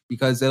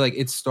 because they like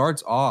it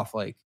starts off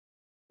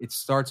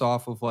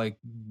of like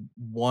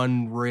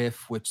one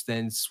riff, which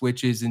then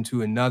switches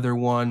into another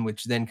one,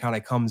 which then kind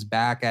of comes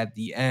back at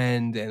the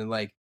end. And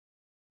like,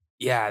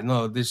 yeah,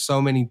 no, there's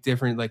so many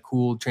different like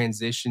cool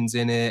transitions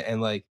in it. And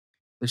like,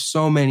 there's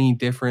so many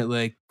different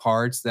like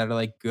parts that are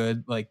like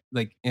good, like,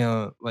 like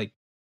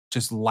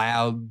just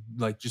loud,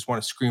 like just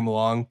want to scream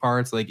along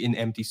parts, like in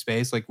empty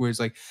space, like where it's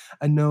like,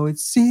 I know it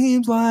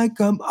seems like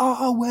I'm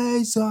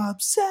always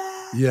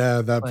upset.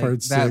 Yeah, that like,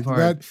 part's that sick.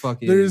 Part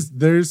fucking,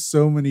 there's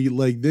so many,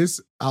 like this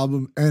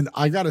album, and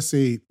I gotta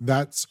say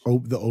that's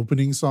the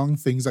opening song,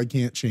 Things I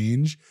Can't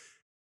Change,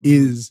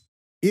 is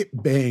it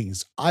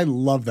bangs. I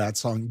love that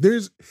song.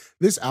 This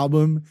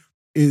album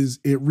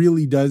it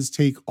really does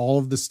take all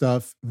of the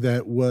stuff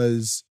that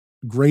was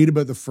great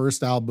about the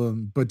first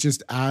album, but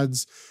just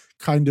adds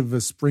kind of a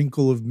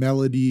sprinkle of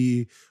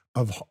melody,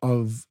 of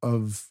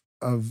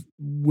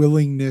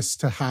willingness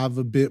to have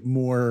a bit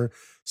more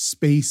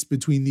space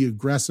between the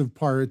aggressive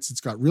parts.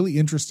 It's got really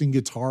interesting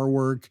guitar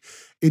work.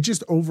 It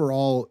just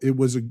overall, it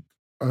was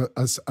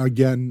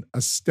again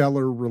a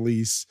stellar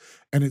release,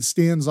 and it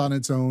stands on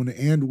its own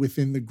and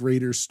within the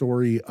greater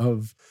story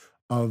of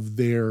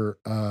their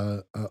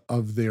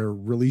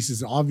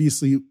releases.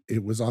 Obviously,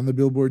 it was on the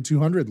Billboard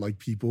 200. Like,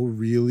 people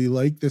really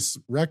like this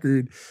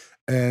record,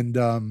 and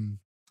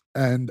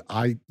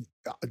I,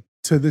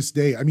 to this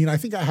day, I mean, I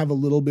think I have a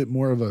little bit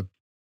more of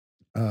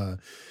a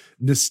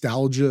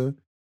nostalgia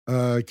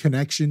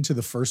connection to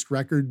the first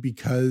record,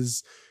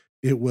 because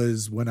it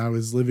was when I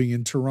was living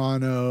in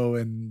Toronto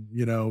and,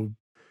 you know,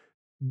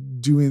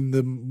 doing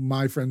the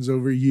My Friends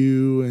Over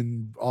You,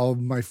 and all of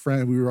my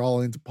friends, we were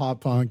all into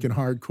pop punk and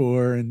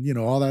hardcore and, you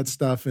know, all that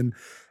stuff. And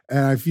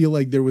I feel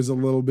like there was a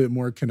little bit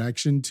more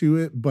connection to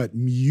it, but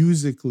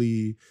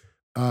musically,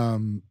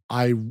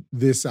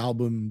 this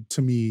album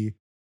to me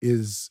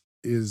is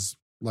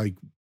like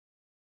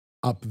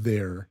up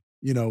there.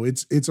 You know,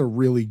 it's a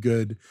really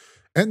good,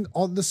 and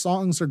all the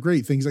songs are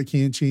great. Things I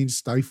Can't Change,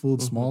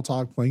 Stifled, Small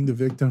Talk, Playing the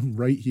Victim,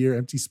 Right Here,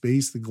 Empty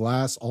Space, The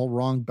Glass, All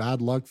Wrong,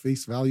 Bad Luck,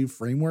 Face Value,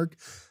 Framework.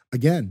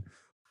 Again,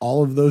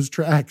 all of those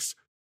tracks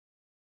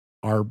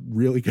are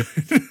really good.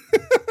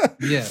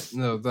 Yeah,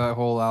 no, that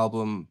whole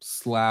album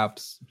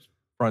slaps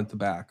front to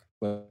back.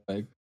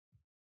 Like,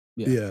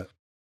 yeah.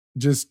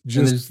 Just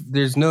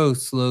there's no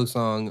slow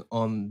song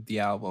on the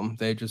album.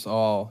 They just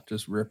all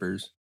just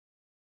rippers.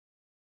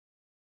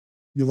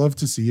 You love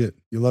to see it.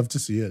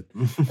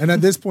 And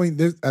at this point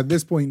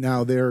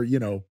now, they're, you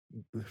know,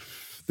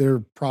 they're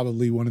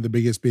probably one of the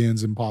biggest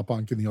bands in pop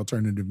punk and the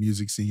alternative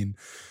music scene.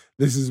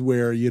 This is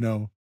where, you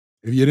know,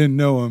 if you didn't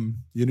know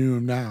them, you knew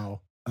them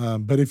now.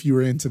 But if you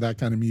were into that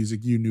kind of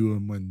music, you knew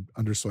them when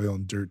Under Soil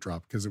and Dirt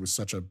dropped, because it was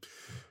such a,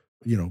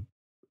 you know,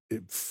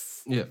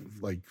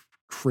 like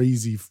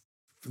crazy.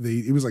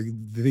 It was like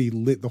they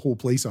lit the whole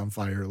place on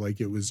fire. Like,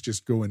 it was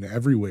just going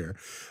everywhere.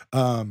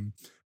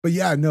 But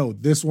yeah, no,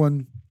 this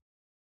one,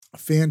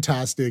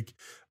 fantastic.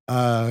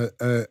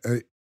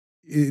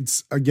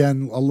 It's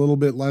again a little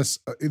bit less.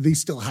 They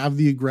still have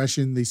the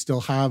aggression. They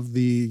still have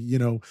the, you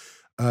know,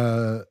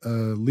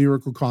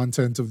 lyrical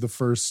content of the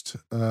first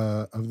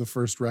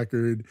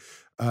record.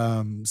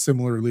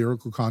 Similar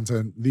lyrical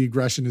content. The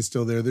aggression is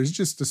still there. There's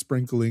just a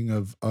sprinkling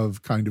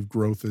of kind of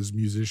growth as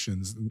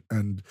musicians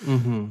and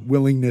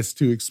willingness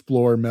to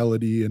explore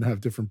melody and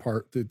have different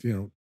that, you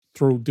know,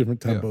 throw different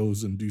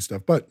tempos and do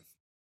stuff. But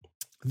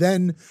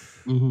then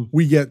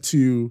we get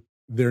to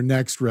their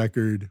next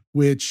record,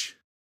 which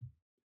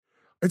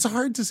it's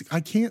hard to,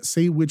 I can't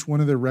say which one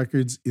of their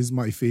records is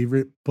my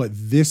favorite, but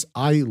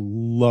I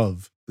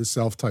love the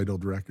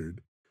self-titled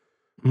record.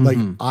 Like,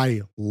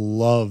 I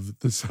love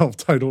the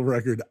self-titled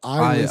record.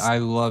 I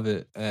love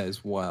it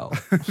as well.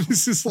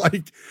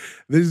 I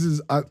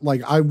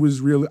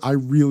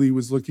really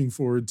was looking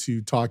forward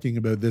to talking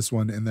about this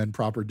one and then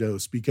Proper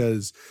Dose,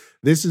 because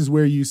this is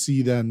where you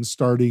see them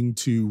starting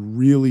to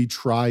really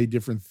try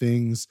different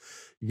things.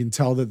 You can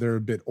tell that they're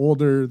a bit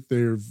older.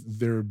 They're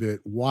a bit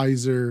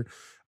wiser.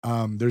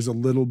 There's a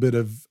little bit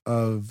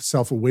of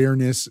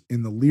self-awareness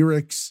in the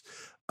lyrics.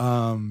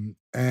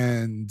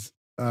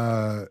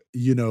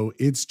 You know,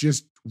 it's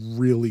just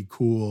really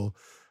cool.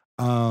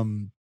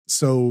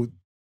 So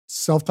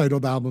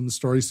self-titled album, The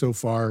Story So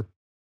Far,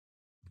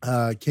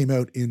 came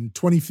out in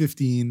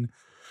 2015.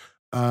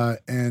 Yeah,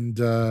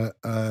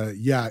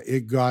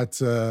 it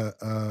got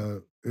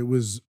it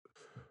was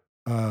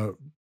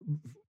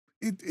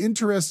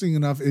interesting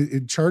enough.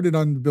 It charted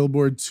on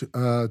Billboard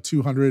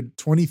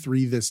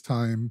 223 this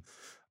time.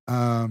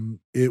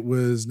 It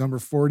was number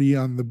 40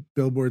 on the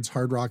Billboard's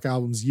Hard Rock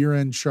Albums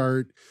year-end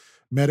chart.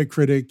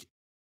 Metacritic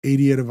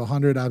 80 out of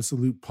 100.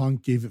 Absolute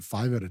Punk gave it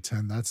 5 out of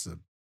 10. That's a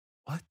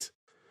what?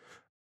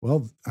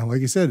 Well,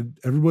 like I said,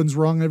 everyone's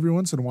wrong every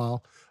once in a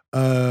while.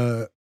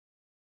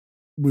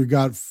 We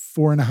got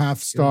 4.5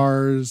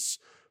 stars,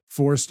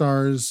 4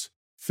 stars,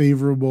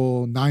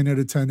 favorable, 9 out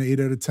of 10, 8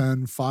 out of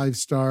 10, 5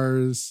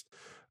 stars,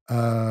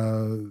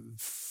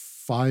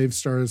 5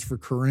 stars for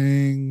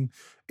Kerrang,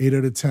 8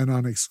 out of 10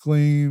 on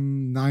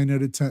Exclaim, 9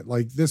 out of 10.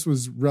 Like, this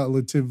was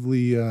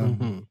relatively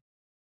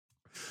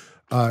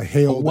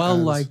hailed,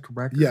 well-liked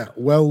record. Yeah,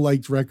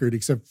 well-liked record,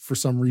 except for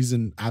some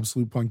reason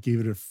Absolute Punk gave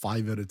it a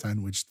 5 out of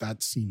 10, which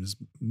that seems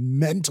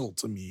mental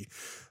to me.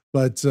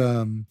 But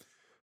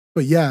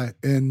yeah,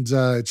 and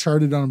it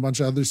charted on a bunch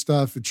of other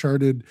stuff. It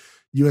charted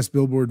US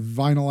Billboard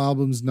vinyl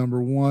albums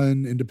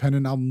 #1,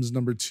 independent albums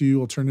 #2,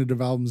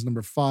 alternative albums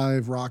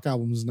 #5, rock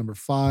albums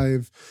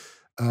 #5.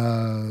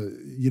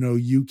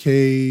 UK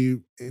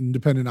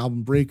independent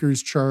album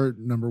breakers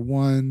chart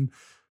 #1,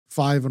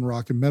 5 on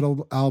rock and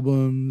metal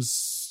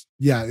albums.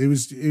 Yeah,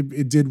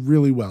 it did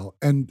really well.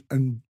 And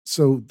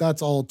so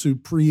that's all to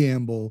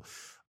preamble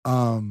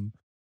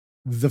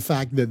the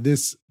fact that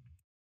this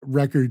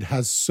record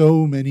has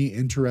so many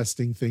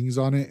interesting things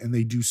on it, and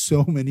they do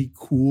so many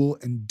cool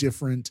and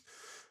different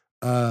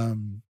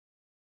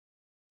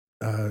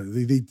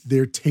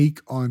their take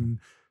on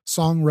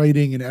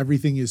songwriting and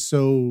everything is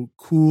so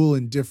cool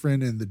and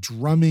different, and the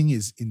drumming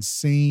is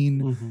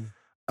insane.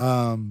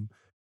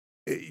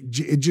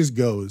 It just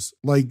goes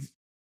like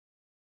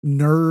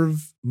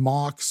Nerve,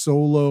 Mock,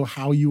 Solo,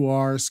 How You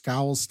Are,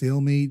 Scowl,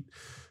 Stalemate,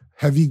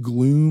 Heavy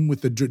Gloom with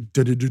the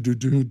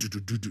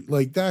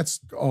like, that's,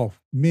 oh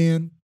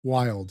man,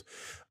 wild.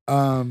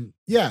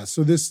 Yeah,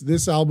 so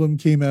this album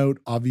came out,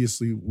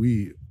 obviously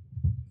we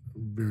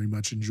very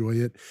much enjoy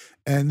it,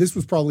 and this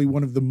was probably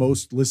one of the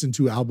most listened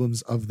to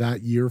albums of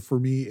that year for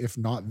me, if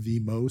not the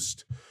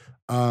most.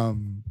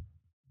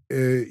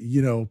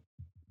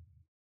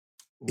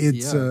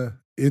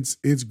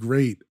 It's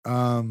great.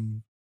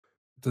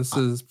 This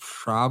is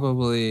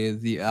probably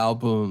the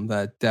album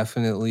that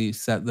definitely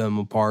set them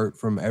apart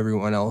from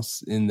everyone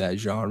else in that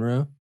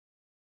genre.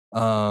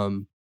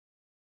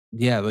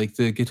 Yeah, like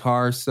the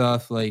guitar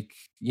stuff, like,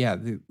 yeah,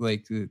 they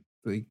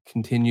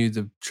continued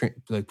the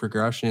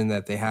progression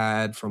that they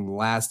had from the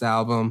last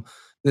album.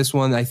 This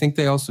one, I think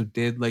they also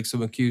did like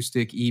some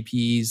acoustic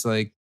EPs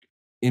like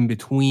in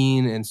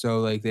between, and so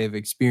like they've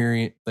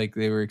experienced, like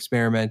they were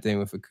experimenting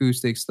with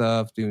acoustic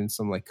stuff, doing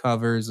some like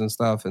covers and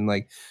stuff, and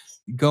like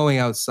going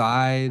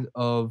outside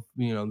of,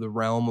 the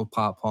realm of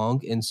pop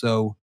punk. And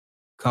so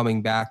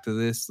coming back to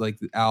this like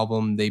the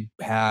album, they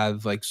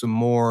have like some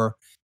more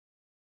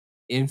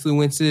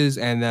influences,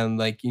 and then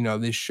like,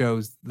 this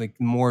shows like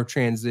more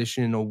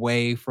transition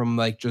away from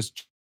like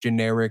just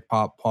generic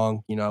pop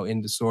punk,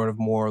 into sort of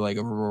more like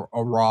a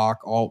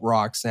rock, alt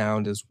rock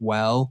sound as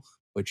well,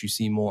 which you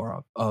see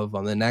more of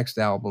on the next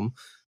album.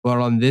 But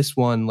on this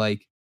one,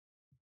 like,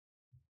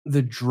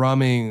 the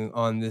drumming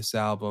on this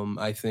album,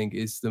 I think,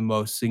 is the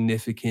most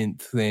significant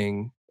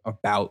thing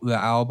about the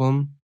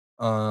album.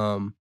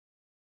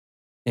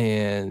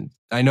 And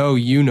I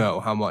know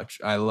how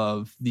much I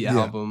love the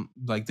album,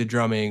 like the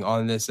drumming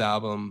on this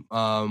album.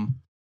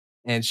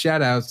 And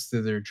shout outs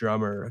to their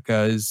drummer,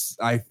 because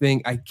I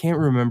can't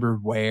remember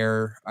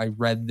where I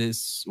read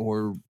this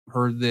or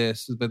heard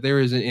this, but there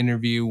was an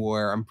interview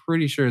where I'm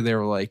pretty sure they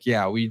were like,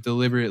 yeah, we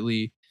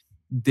deliberately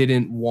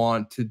didn't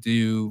want to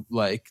do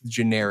like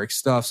generic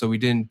stuff, so we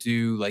didn't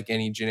do like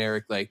any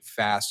generic like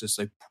fast, just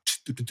like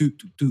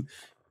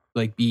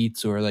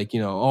beats, or like,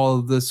 all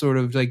of the sort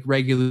of like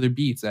regular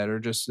beats that are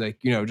just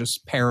like,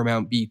 just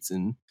Paramount beats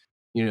and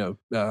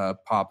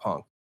pop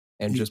punk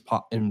and just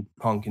pop and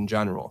punk in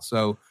general.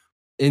 So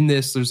in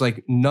this, there's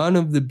like none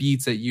of the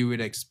beats that you would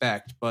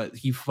expect, but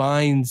he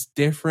finds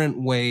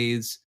different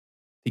ways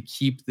to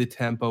keep the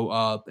tempo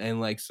up,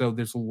 and like, so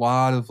there's a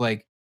lot of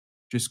like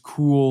just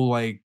cool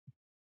like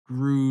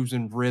grooves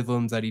and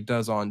rhythms that he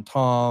does on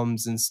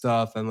toms and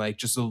stuff, and like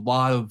just a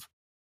lot of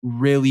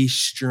really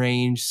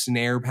strange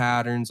snare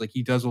patterns. Like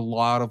he does a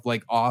lot of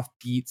like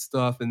offbeat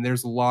stuff, and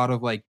there's a lot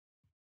of like,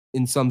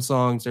 in some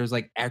songs there's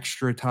like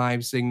extra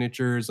time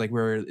signatures, like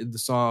where the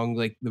song,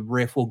 like the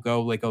riff will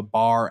go like a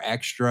bar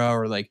extra,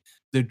 or like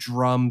the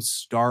drums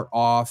start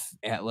off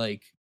at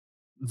like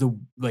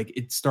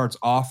it starts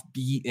off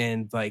beat,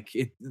 and like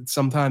it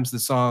sometimes the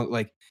song,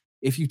 like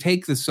if you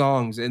take the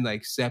songs and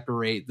like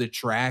separate the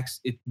tracks,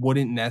 it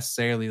wouldn't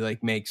necessarily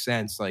like make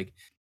sense. Like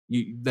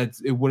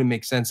it wouldn't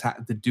make sense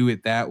to do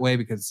it that way,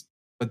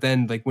 but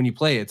then like when you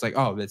play it, it's like,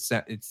 oh,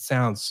 it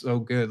sounds so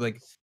good.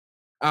 Like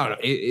I don't know.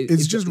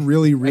 It's just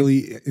really,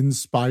 really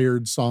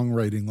inspired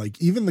songwriting. Like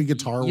even the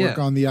guitar work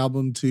on the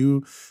album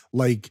too,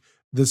 like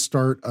the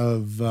start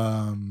of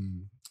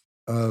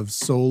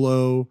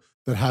Solo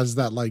that has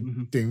that like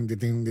ding, ding,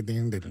 ding, ding,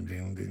 ding, ding,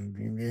 ding,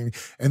 ding, ding,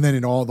 and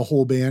then the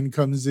whole band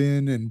comes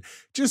in and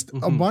just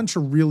a bunch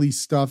of really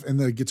stuff. And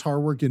the guitar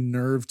work in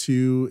Nerve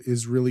too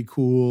is really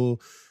cool.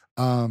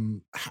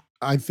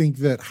 I think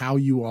that How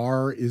You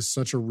Are is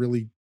such a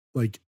really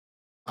like,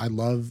 I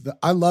love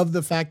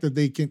the fact that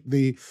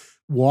they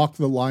walk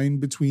the line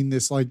between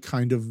this like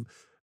kind of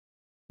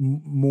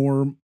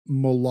more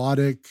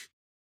melodic,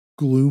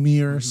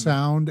 gloomier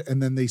sound,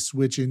 and then they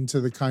switch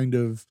into the kind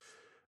of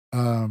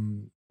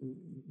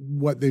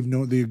what they've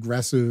known, the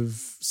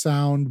aggressive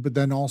sound. But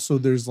then also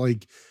there's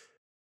like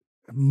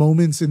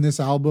moments in this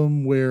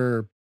album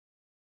where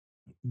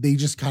they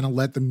just kind of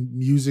let the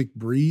music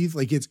breathe.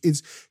 Like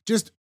it's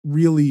just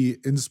really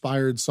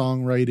inspired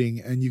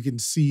songwriting. And you can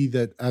see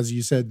that, as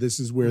you said, this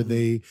is where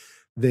they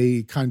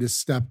kind of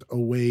stepped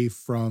away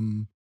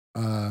from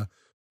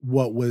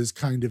what was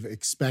kind of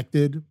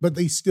expected, but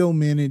they still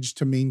managed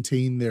to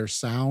maintain their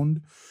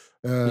sound.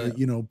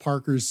 You know,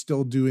 Parker's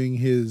still doing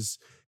his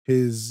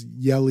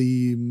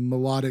yelly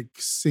melodic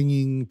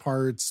singing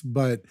parts,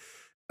 but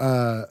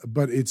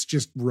it's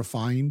just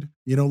refined,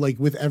 you know, like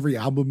with every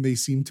album, they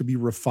seem to be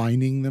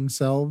refining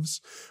themselves,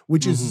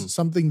 which is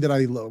something that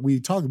I love. We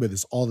talk about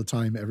this all the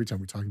time. Every time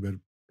we talk about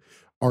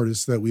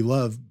artists that we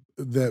love,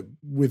 that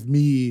with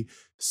me,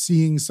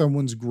 seeing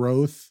someone's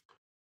growth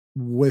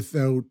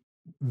without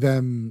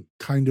them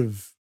kind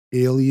of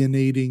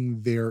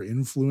alienating their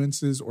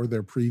influences or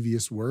their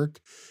previous work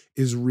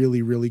is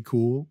really, really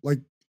cool.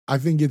 Like, I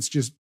think it's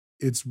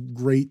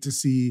great to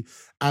see,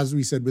 as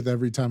we said with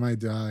Every Time I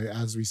Die,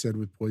 as we said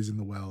with Poison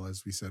the Well,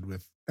 as we said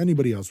with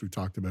anybody else we've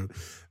talked about,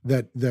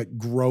 that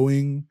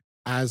growing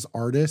as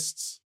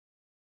artists,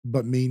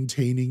 but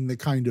maintaining the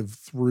kind of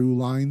through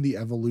line, the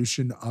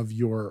evolution of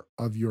your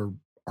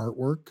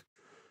artwork,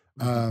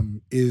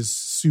 is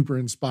super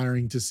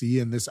inspiring to see.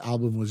 And this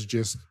album was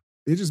just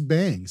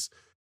bangs.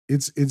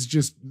 It's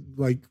just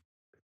like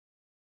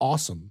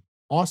awesome.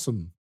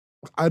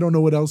 I don't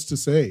know what else to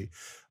say.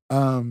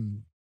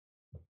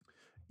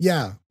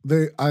 Yeah,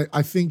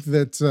 I think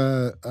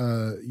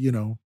that you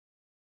know,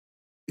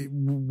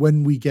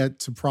 when we get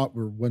to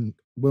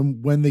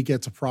when they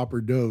get to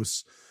Proper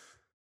Dose,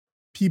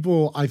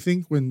 people, I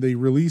think when they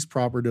released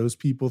Proper Dose,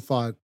 people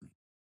thought,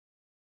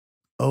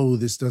 oh,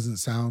 this doesn't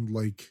sound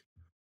like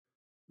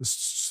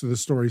the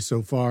story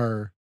so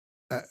far,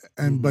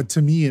 but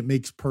to me it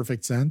makes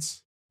perfect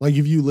sense. Like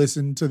if you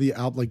listen to the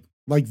album,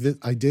 like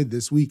I did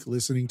this week,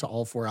 listening to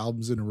all 4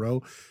 albums in a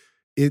row,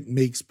 it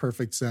makes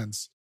perfect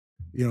sense.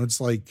 You know,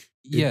 it's like,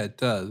 it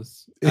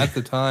does. At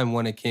the time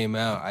when it came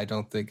out, I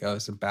don't think I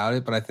was about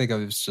it, but I think I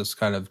was just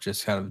kind of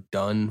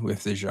done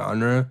with the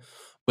genre.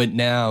 But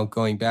now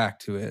going back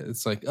to it,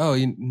 it's like, oh,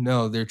 you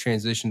know, their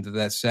transition to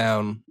that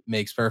sound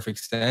makes perfect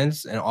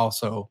sense. And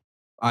also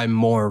I'm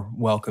more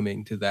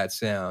welcoming to that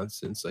sound,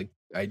 since like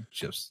I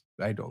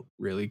don't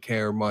really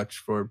care much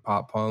for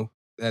pop punk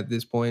at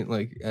this point,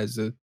 like as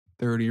a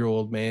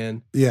 30-year-old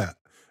man. Yeah.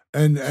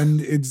 And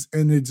it's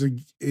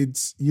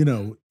you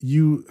know,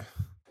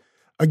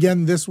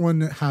 again, this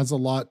one has a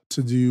lot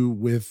to do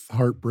with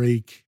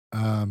heartbreak.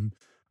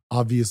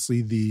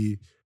 Obviously the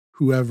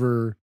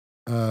whoever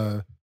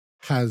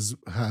has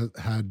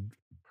had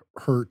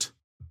hurt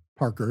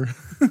Parker.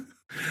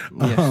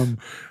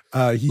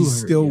 He's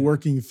still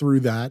working through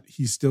that.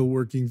 He's still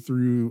working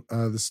through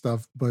the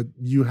stuff, but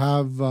you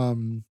have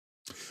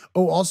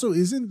also,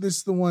 isn't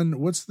this the one,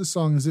 what's the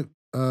song? Is it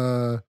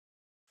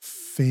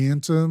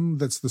Phantom?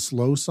 That's the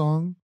slow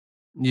song.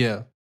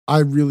 Yeah. I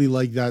really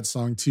like that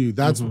song too.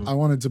 That's I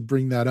wanted to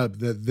bring that up,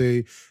 that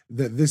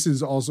this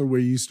is also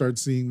where you start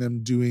seeing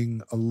them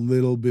doing a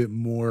little bit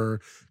more,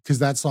 because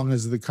that song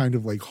has the kind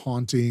of like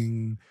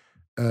haunting,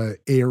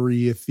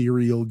 airy,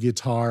 ethereal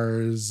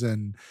guitars,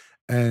 and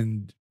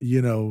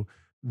you know,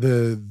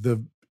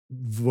 the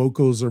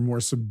vocals are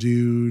more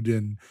subdued,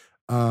 and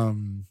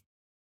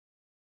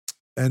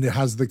it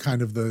has the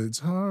kind of it's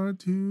hard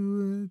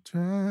to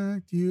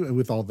attract you, and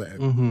with all the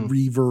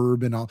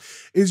reverb and all.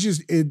 It's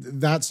just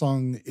that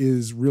song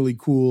is really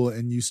cool,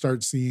 and you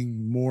start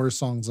seeing more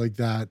songs like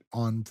that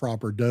on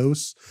Proper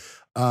Dose.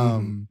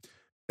 And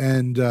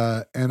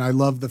I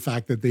love the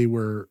fact that they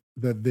were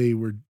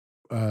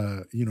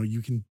you know,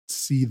 you can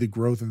see the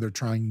growth and they're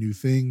trying new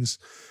things.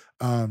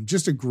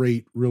 Just a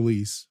great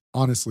release,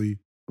 honestly.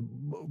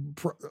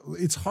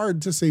 It's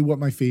hard to say what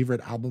my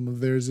favorite album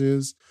of theirs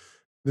is.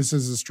 This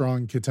is a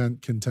strong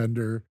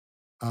contender,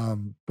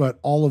 but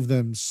all of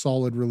them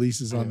solid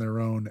releases on their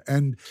own.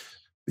 And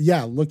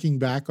yeah, looking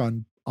back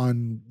on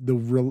the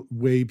real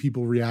way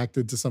people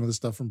reacted to some of the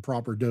stuff from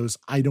Proper Dose,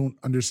 I don't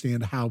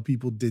understand how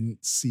people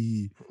didn't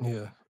see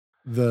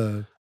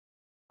the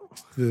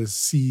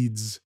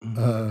seeds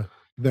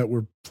that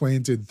were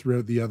planted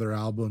throughout the other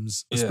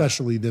albums,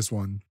 especially this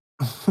one.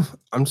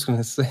 I'm just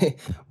gonna say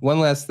one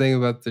last thing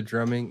about the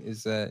drumming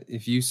is that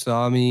if you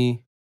saw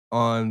me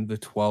on the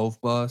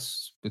 12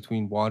 bus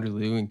between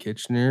Waterloo and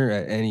Kitchener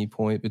at any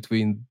point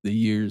between the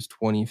years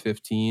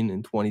 2015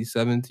 and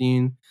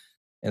 2017,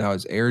 and I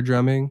was air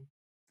drumming,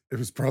 it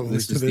was probably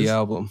this is the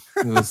album.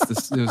 It was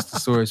the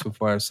Source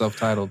before our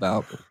self-titled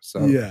album.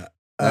 So yeah,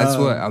 that's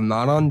what I'm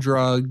not on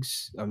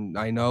drugs.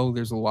 I know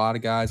there's a lot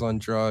of guys on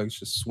drugs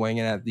just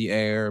swinging at the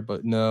air,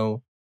 but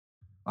no,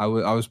 I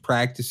was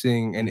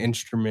practicing an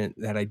instrument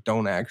that I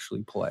don't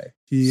actually play.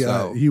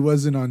 He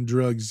wasn't on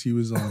drugs. He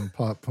was on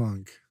pop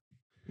punk.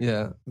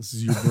 Yeah, this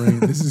is your brain.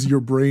 This is your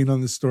brain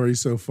on the story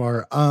so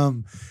far.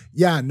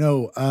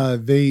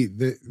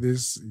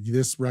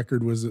 This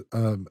record was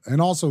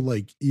and also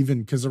like even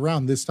because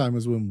around this time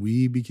was when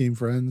we became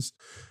friends,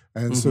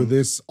 and so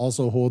this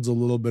also holds a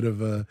little bit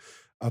of a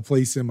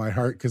place in my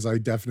heart because I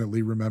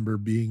definitely remember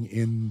being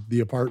in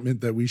the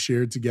apartment that we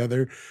shared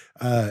together,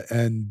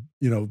 and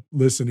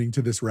listening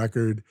to this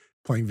record,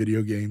 playing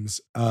video games.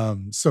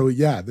 So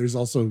yeah, there's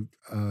also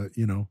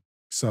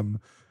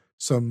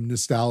some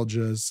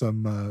nostalgia,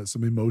 some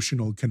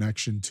emotional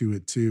connection to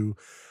it too.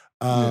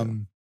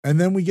 And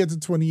then we get to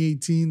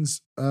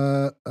 2018's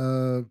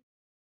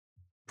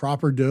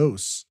Proper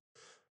Dose,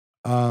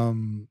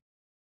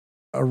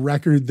 a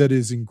record that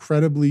is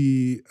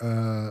incredibly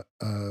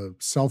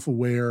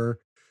self-aware.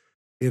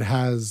 It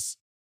has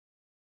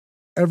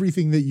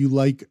everything that you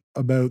like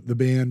about the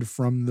band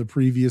from the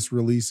previous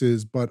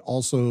releases, but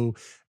also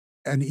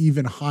an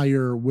even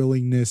higher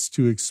willingness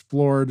to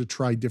explore, to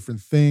try different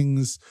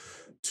things,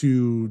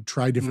 to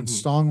try different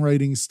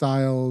songwriting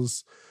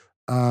styles.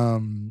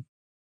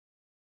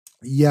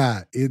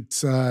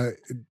 It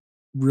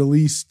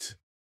released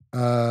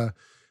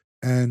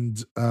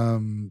and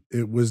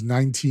it was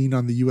 19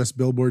 on the US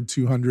Billboard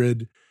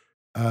 200.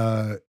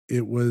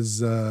 It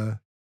was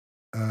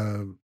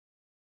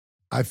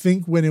I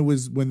think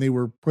when they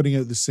were putting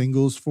out the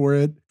singles for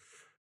it,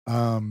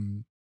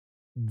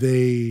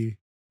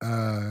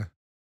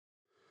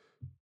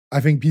 I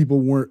think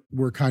people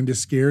were kind of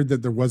scared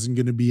that there wasn't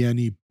going to be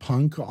any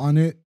punk on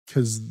it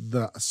because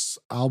the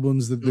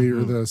albums that they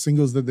or the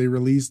singles that they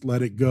released,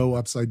 Let It Go,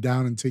 Upside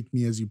Down, and Take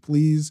Me As You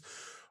Please,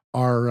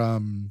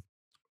 are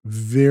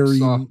very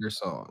softer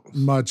songs,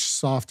 much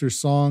softer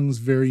songs,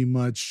 very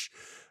much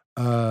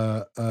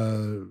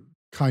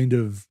kind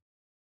of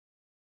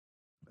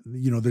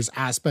there's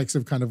aspects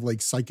of kind of like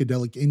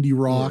psychedelic indie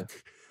rock.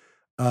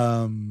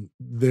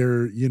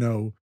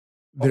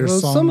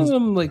 There's songs, some of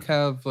them like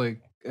have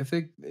like I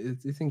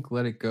think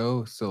Let It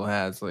Go still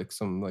has like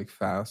some like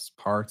fast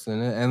parts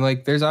in it, and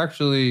like there's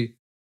actually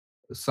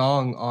a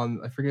song on,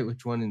 I forget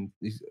which one in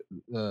these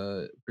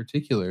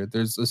particular.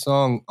 There's a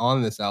song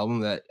on this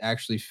album that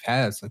actually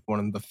has like one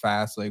of the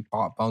fast like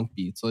pop punk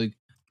beats. Like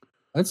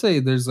I'd say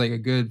there's like a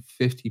good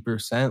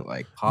 50%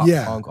 like pop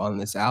punk on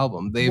this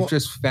album. They've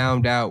just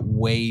found out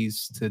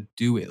ways to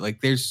do it.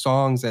 Like there's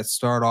songs that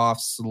start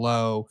off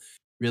slow,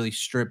 really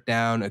stripped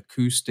down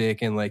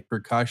acoustic and like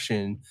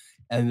percussion.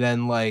 And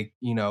then like,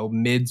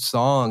 mid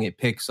song, it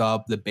picks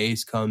up, the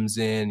bass comes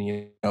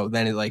in,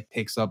 then it like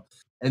picks up.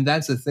 And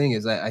that's the thing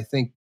is I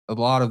think a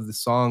lot of the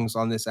songs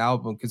on this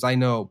album, because I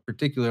know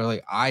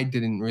particularly I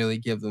didn't really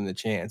give them the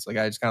chance. Like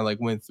I just kind of like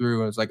went through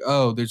and was like,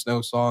 oh, there's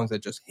no songs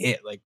that just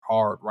hit like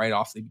hard right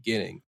off the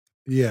beginning.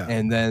 Yeah.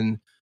 And then,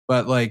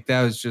 but like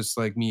that was just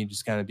like me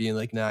just kind of being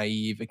like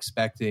naive,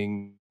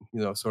 expecting,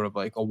 sort of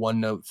like a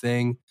one note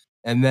thing.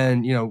 And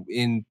then,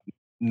 in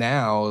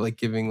now like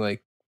giving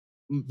like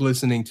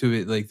listening to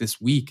it like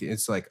this week,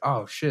 it's like,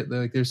 oh shit,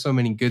 like there's so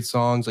many good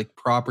songs, like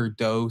Proper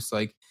Dose,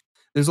 like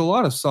there's a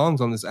lot of songs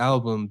on this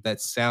album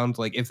that sound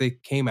like if they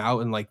came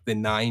out in like the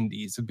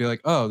 90s, it'd be like,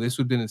 oh, this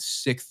would have been a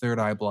sick Third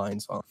Eye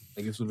Blind song.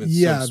 Like this would have been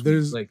so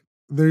sweet.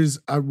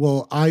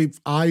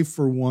 I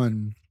for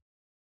one,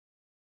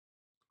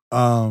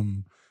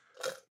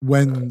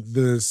 when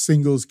the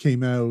singles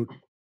came out,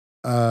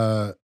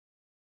 I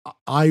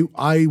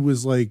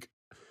was like,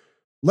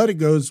 Let It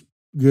Go's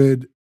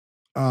good.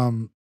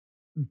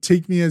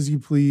 Take Me As You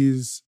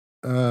Please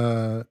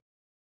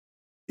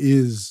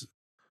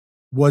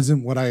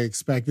wasn't what I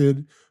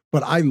expected,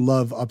 but I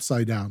love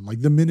Upside Down.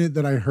 Like the minute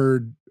that I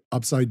heard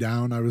Upside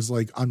Down, I was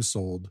like, I'm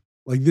sold.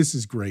 Like this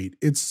is great.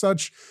 It's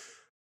such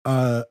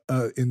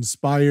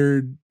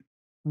inspired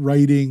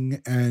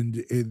writing and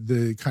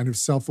the kind of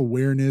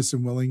self-awareness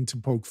and willing to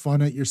poke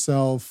fun at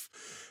yourself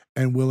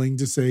and willing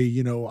to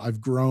say, I've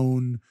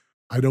grown.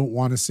 I don't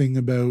want to sing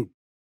about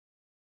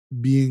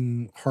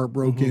being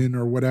heartbroken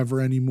or whatever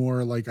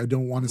anymore. Like I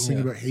don't want to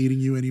sing about hating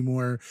you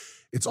anymore.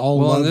 It's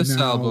all love on this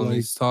now. album, like,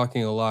 he's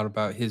talking a lot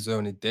about his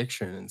own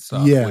addiction and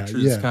stuff. Which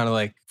is kind of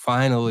like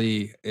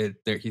finally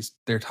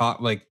they're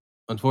taught like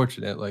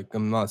unfortunate. Like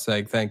I'm not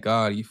saying thank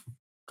God he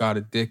got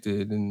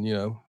addicted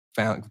and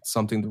found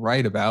something to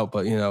write about,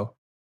 but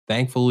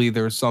thankfully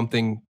there's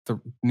something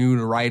new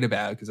to write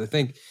about. Because I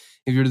think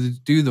if you were to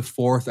do the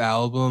fourth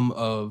album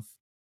of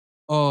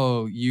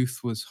youth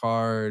was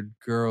hard,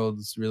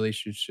 girls'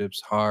 relationships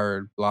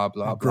hard, blah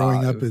blah blah.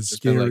 Growing up is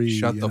scary.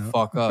 Shut the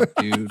fuck up,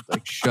 dude.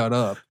 Like shut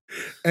up.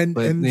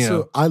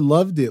 So I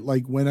loved it,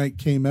 like when it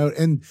came out.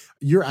 And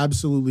you're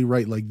absolutely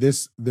right. Like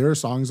there are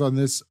songs on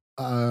this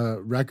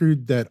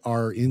record that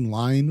are in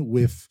line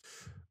with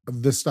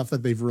the stuff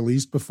that they've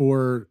released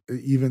before.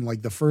 Even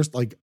like the first,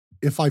 like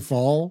If I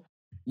Fall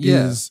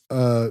is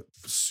a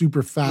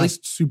super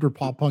fast, super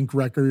pop punk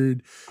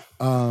record.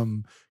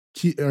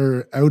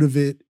 Or Out of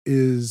It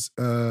is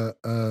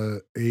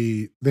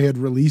they had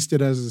released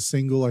it as a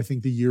single, I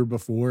think the year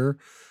before.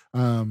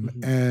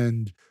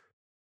 And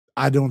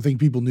I don't think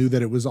people knew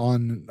that it was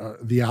on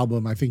the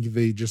album. I think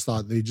they just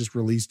thought they just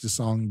released a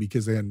song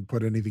because they hadn't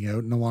put anything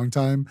out in a long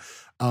time.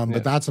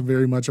 But that's a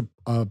very much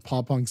a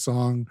pop punk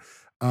song.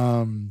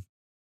 But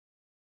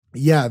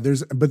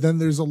then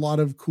there's a lot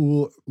of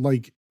cool,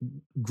 like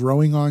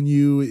Growing on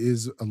You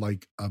is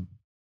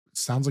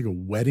sounds like a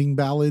wedding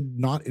ballad,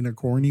 not in a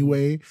corny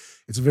way.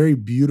 It's a very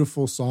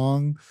beautiful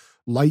song.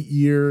 Light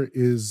Year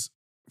is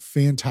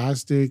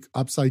fantastic.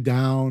 Upside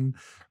Down,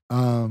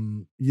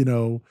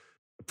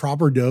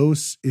 Proper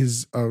Dose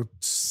is a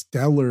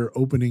stellar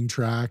opening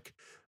track.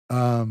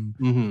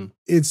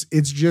 It's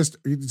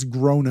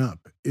grown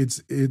up.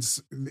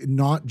 It's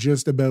not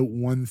just about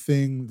one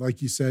thing.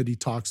 Like you said, he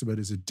talks about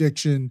his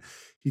addiction.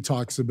 He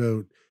talks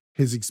about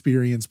his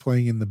experience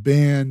playing in the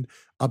band.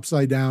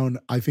 Upside Down,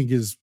 I think,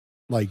 is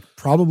like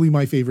probably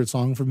my favorite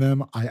song from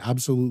them. I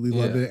absolutely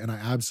love it. And I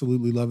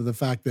absolutely love the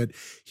fact that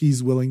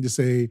he's willing to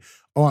say,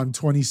 oh, I'm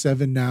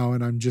 27 now.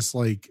 And I'm just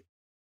like,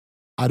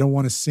 I don't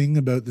want to sing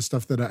about the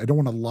stuff that I don't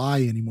want to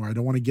lie anymore. I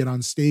don't want to get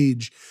on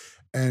stage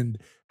and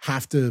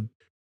have to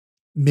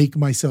make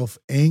myself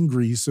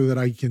angry so that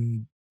I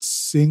can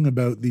sing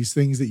about these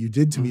things that you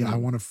did to me. I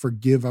want to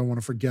forgive. I want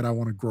to forget. I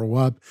want to grow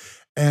up.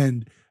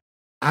 And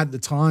at the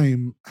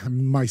time,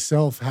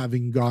 myself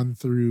having gone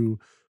through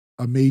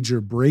a major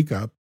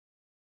breakup,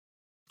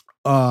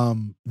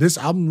 this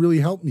album really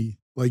helped me.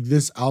 Like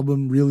this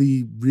album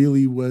really,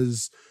 really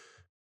was,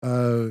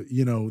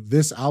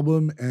 this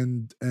album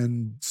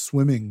and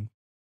Swimming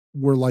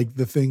were like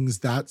the things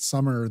that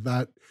summer,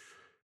 that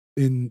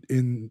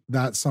in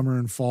that summer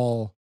and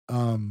fall,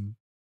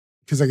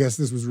 because I guess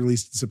this was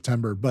released in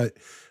September, but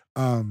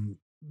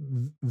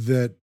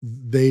that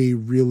they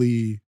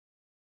really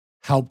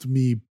helped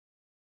me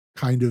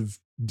kind of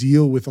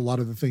deal with a lot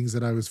of the things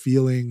that I was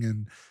feeling.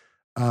 And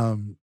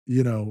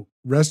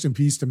rest in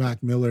peace to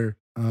Mac Miller.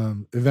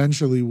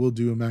 Eventually we'll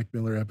do a Mac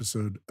Miller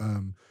episode.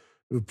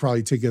 It would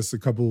probably take us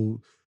we'll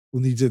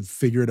need to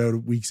figure it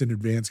out weeks in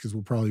advance because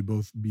we'll probably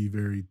both be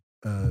very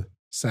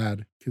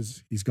sad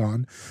because he's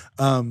gone.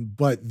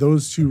 But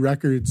those two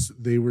records,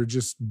 they were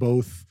just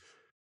both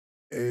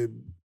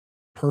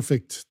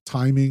perfect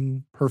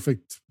timing,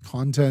 perfect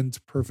content,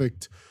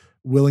 perfect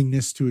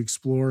willingness to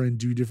explore and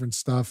do different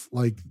stuff.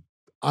 Like,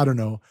 I don't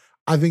know.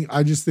 I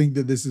just think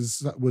that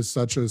this was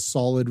such a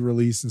solid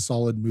release and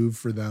solid move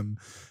for them.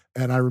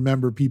 And I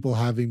remember people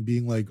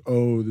being like,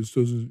 oh, this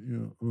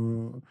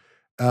doesn't,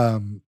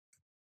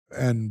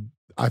 and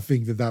I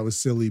think that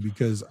was silly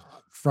because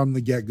from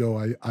the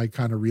get-go, I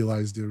kind of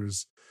realized there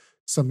was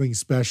something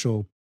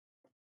special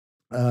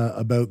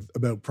about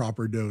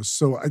Proper Dose.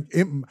 So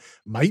it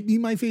might be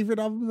my favorite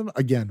album of them.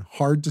 Again,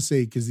 hard to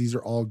say because these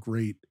are all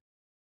great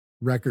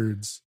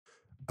records.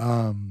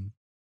 I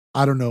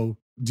don't know.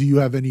 Do you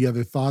have any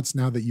other thoughts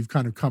now that you've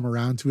kind of come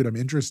around to it? I'm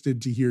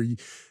interested to hear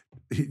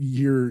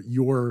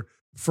your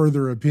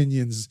further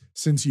opinions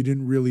since you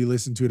didn't really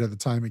listen to it at the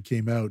time it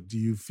came out. Do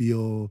you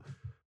feel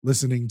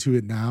listening to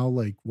it now?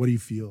 Like, what do you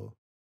feel?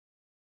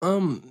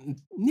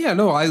 Yeah,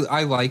 no,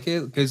 I like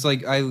it because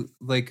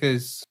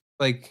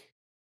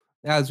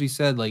as we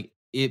said, like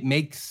it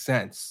makes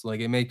sense. Like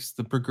it makes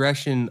the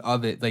progression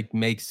of it like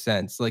makes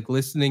sense. Like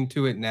listening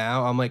to it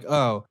now, I'm like,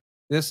 oh,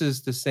 this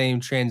is the same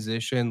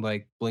transition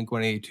like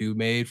Blink-182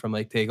 made from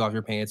like Take Off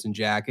Your Pants and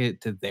Jacket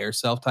to their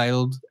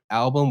self-titled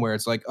album, where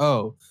it's like,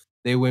 oh,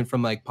 they went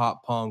from like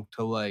pop punk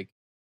to like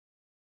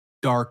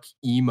dark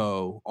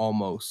emo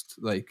almost,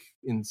 like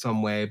in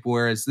some way.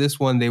 Whereas this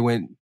one,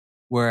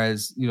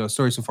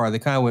 Story So Far, they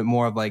kind of went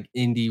more of like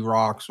indie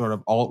rock, sort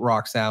of alt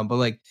rock sound. But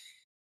like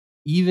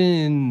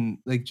even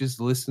like just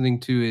listening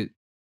to it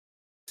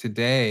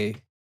today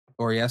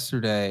or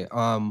yesterday,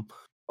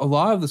 a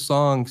lot of the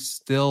songs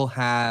still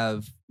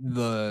have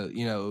the,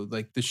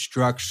 like the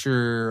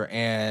structure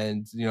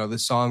and, the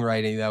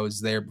songwriting that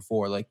was there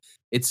before. Like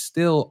it's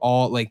still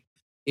all like,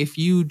 if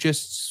you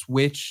just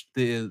switch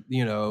the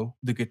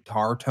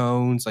guitar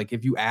tones, like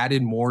if you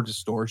added more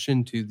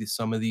distortion to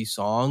some of these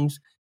songs,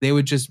 they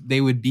would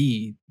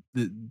be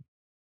they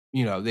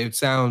would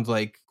sound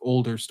like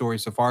older Story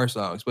So Far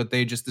songs, but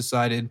they just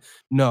decided,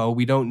 no,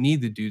 we don't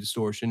need to do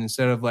distortion.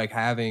 Instead of like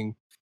having,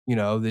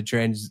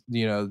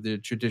 the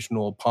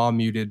traditional palm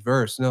muted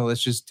verse, no,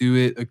 let's just do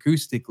it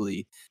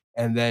acoustically.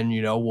 And then,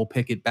 we'll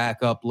pick it back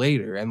up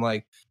later. And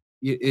like,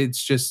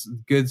 it's just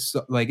good.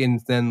 Like,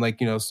 and then like,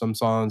 some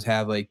songs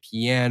have like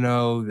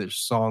piano, there's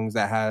songs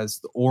that has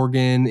the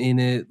organ in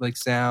it, like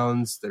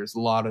sounds. There's a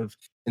lot of,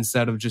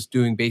 instead of just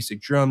doing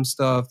basic drum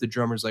stuff, the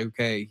drummer's like,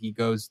 okay,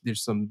 there's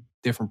some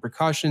different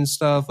percussion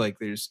stuff. Like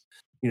there's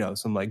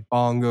some like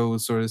bongo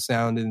sort of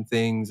sounding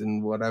things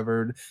and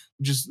whatever.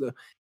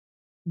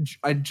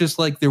 I just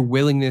like their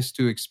willingness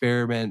to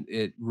experiment.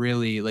 It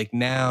really, like,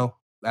 now,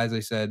 as I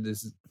said,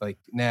 this is like,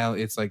 now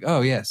it's like,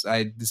 oh yes,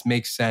 this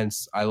makes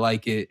sense. I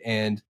like it.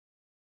 And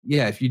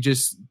yeah, if you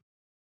just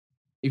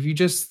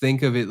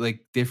think of it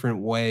like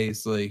different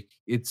ways, like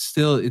it's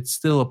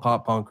still a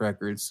pop punk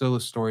record. It's still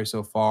a story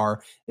so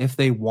far. If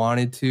they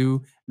wanted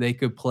to, they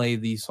could play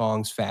these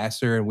songs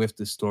faster and with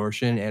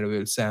distortion, and it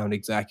would sound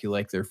exactly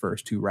like their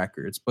first two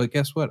records. But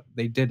guess what?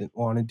 They didn't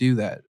want to do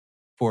that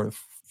for the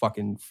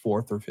fucking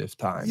fourth or fifth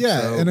time.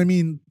 Yeah, and I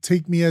mean,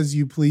 Take Me As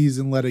You Please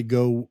and Let It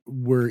Go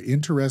were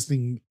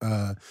interesting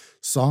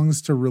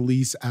songs to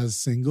release as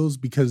singles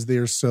because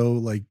they're so,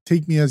 like,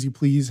 Take Me As You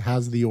Please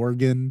has the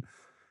organ.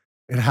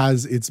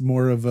 It's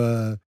more of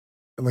a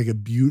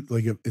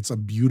it's a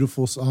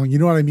beautiful song. You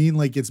know what I mean?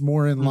 Like, it's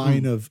more in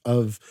line of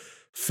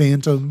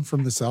Phantom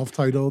from the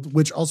self-titled,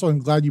 which also I'm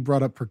glad you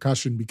brought up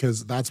percussion,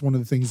 because that's one of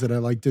the things that I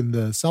liked in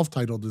the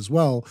self-titled as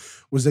well,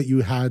 was that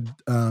you had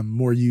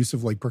more use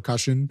of like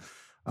percussion.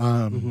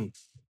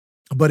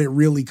 But it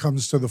really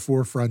comes to the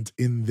forefront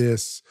in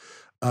this.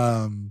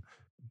 Yeah,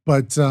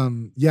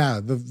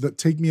 the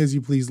Take Me As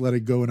You Please, Let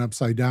It Go, and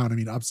Upside Down. I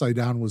mean, Upside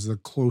Down was the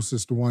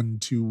closest one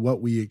to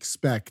what we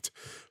expect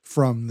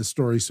from the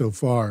story so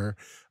far.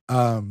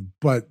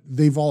 But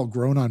they've all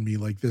grown on me.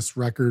 Like, this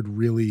record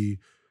really,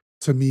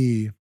 to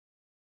me,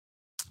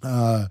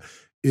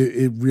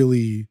 it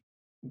really,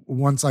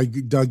 once I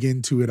dug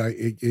into it,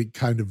 it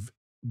kind of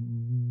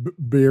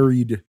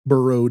burrowed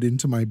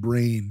into my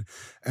brain,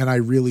 and I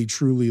really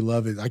truly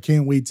love it. I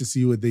can't wait to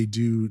see what they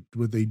do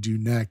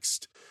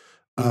next.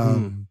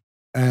 And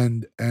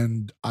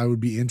I would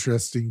be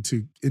interested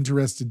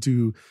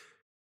to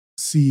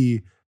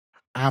see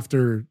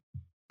after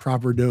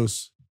Proper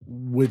Dose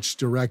which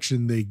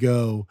direction they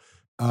go.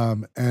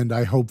 And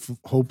I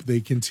hope they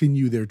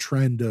continue their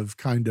trend of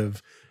kind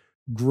of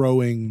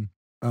growing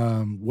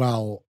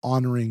while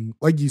honoring,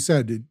 like you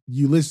said,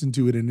 you listen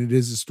to it and it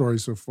is a Story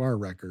So Far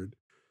record.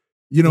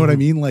 You know what I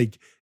mean? Like,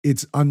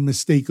 it's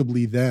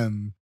unmistakably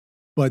them,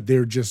 but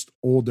they're just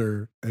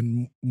older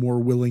and more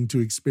willing to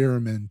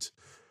experiment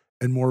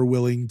and more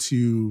willing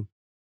to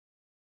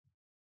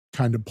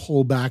kind of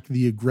pull back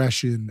the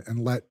aggression and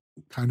let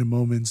kind of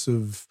moments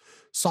of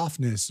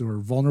softness or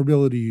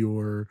vulnerability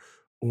or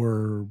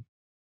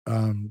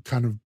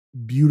kind of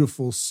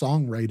beautiful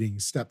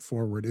songwriting step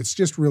forward. It's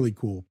just really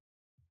cool.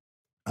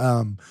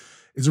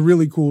 It's a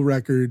really cool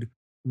record,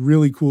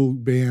 really cool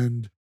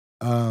band.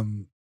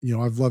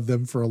 I've loved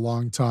them for a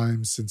long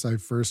time, since I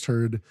first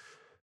heard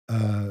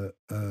the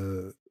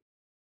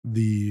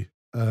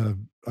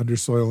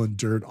Undersoil and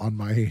Dirt on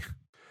my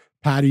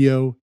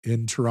patio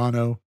in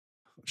Toronto.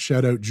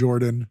 Shout out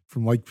Jordan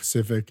from Lake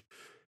Pacific.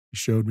 He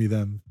showed me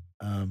them.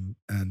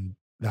 And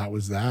that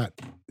was that.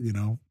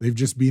 They've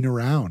just been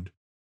around.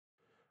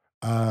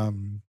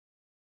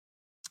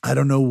 I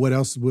don't know what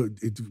else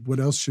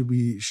should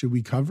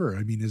we cover?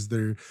 I mean,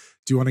 do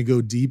you want to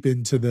go deep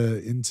into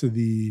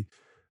the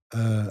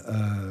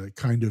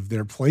kind of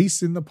their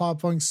place in the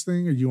pop punks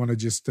thing, or you want to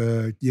just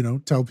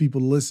tell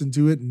people to listen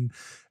to it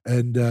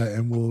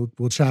and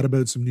we'll chat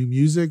about some new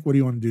music? What do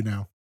you want to do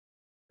now?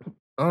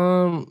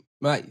 I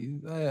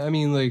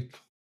mean, like,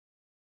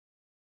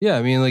 yeah,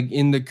 I mean, like,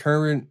 in the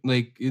current,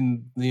 like,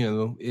 in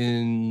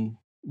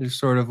there's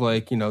sort of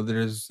like,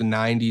 there's the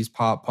 90s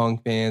pop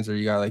punk bands, or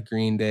you got like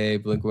Green Day,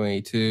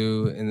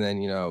 Blink-182, and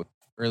then,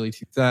 early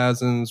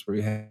 2000s where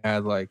you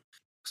had like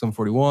Sum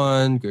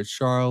 41, Good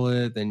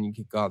Charlotte, then you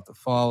got the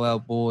Fall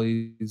Out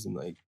Boys and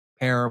like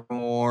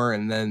Paramore,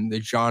 and then the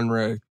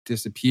genre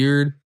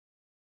disappeared.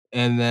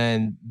 And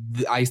then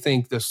I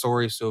think The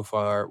Story So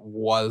Far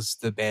was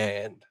the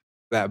band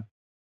that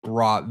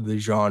brought the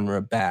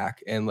genre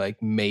back and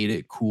like made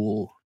it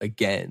cool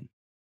again.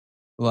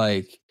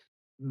 Like,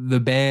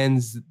 the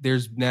bands,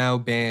 there's now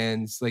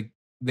bands, like,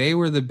 they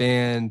were the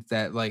band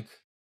that like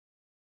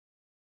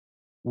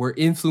were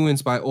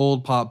influenced by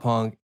old pop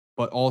punk,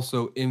 but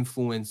also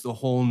influenced the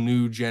whole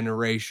new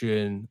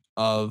generation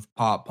of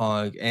pop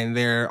punk. And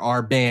there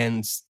are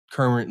bands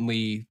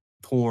currently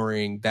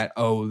touring that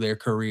owe their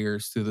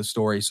careers to The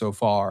Story So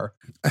Far.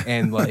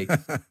 And like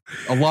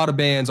a lot of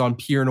bands on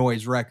Pure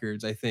Noise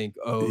Records, I think,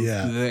 owe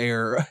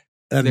their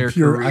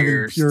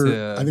careers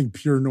to I think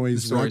Pure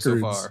Noise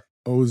Records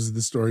owes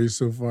The Story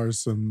So Far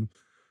some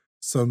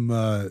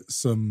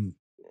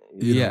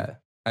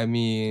I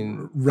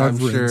mean,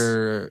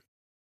 reverence.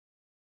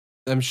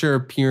 I'm sure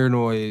Pure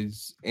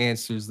Noise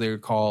answers their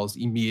calls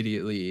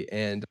immediately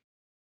and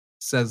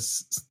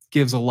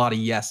gives a lot of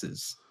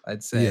yeses.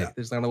 I'd say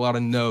there's not a lot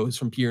of no's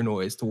from Pure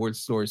Noise towards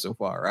Story So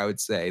Far. I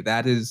would say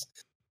that is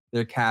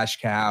their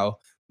cash cow.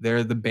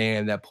 They're the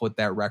band that put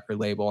that record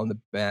label on the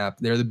map.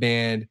 They're the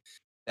band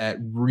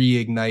that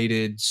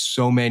reignited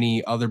so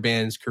many other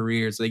bands'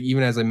 careers. Like,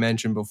 even as I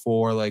mentioned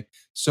before, like,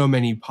 so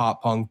many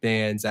pop punk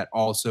bands that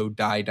also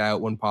died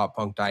out when pop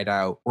punk died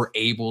out were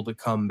able to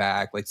come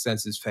back. Like,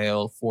 Senses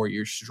Fail, 4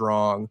 Years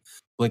Strong,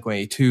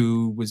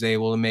 Blink-182 was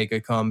able to make a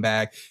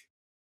comeback.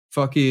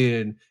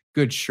 Fucking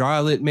Good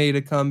Charlotte made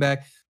a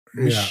comeback.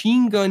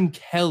 Machine Gun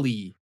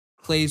Kelly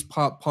plays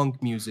pop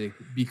punk music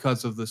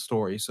because of the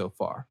story so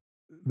far.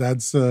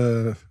 That's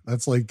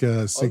like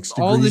 6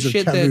 all degrees the of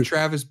shit Kevin. that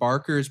Travis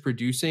Barker is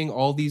producing,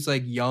 all these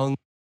like young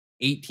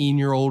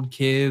 18-year-old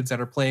kids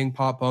that are playing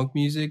pop punk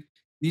music.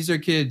 These are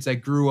kids that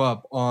grew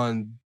up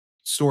on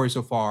Story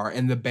So Far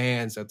and the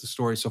bands that the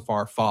Story So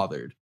Far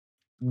fathered,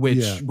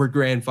 which were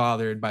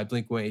grandfathered by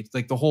Blink-182.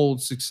 Like the whole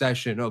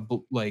succession of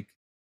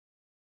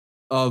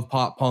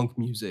pop punk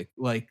music.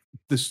 Like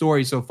the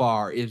Story So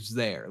Far is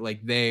there.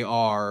 Like they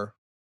are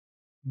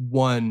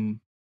one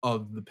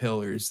of the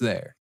pillars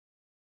there.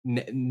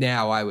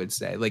 Now I would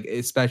say, like,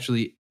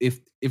 especially if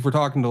we're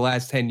talking the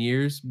last 10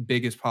 years,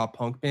 biggest pop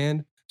punk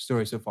band,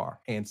 Story So Far,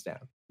 hands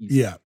down. Easy.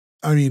 Yeah.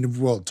 I mean,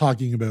 well,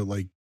 talking about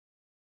like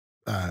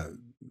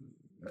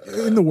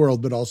in the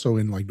world, but also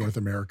in like North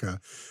America.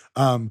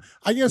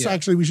 I guess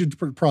actually we should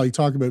probably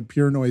talk about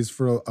Pure Noise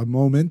for a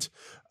moment.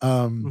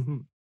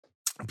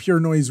 Pure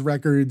Noise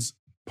Records,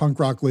 punk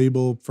rock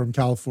label from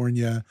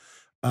California.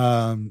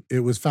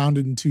 It was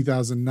founded in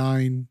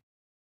 2009.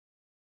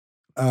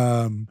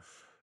 And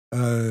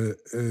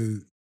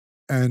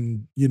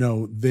you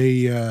know,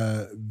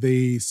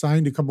 they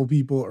signed a couple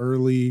people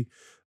early.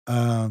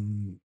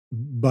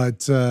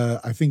 But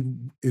I think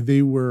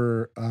they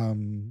were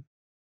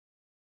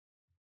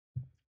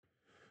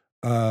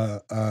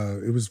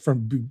it was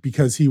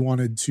because he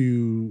wanted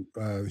to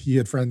he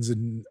had friends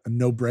in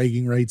No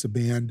Bragging Rights, a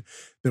band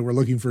that were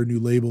looking for a new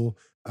label.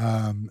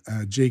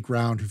 Jake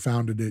Round, who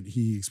founded it,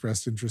 he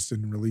expressed interest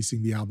in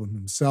releasing the album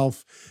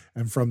himself,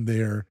 and from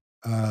there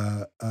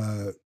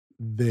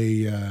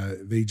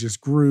they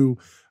just grew.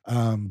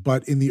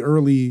 But in the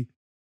early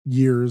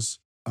years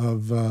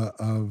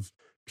of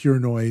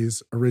Pure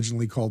Noise,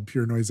 originally called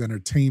Pure Noise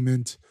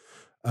Entertainment,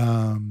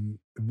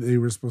 they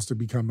were supposed to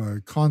become a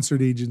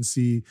concert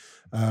agency.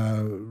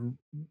 Round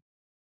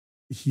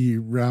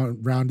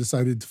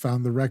decided to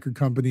found the record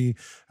company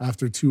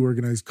after 2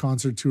 organized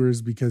concert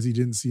tours because he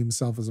didn't see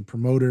himself as a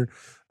promoter.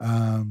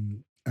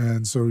 And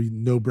so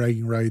No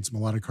Bragging Rights,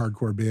 melodic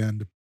hardcore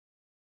band,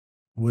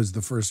 was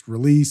the first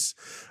release.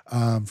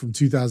 From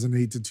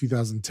 2008 to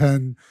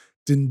 2010,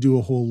 didn't do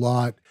a whole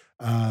lot.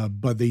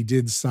 But they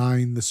did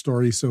sign The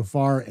Story So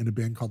Far and a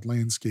band called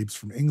Landscapes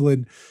from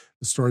England.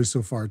 The Story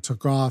So Far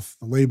took off.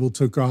 The label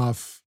took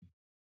off.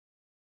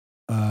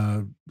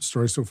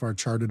 Story So Far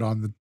charted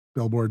on the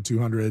Billboard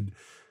 200,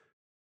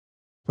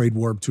 played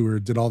Warped Tour,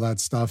 did all that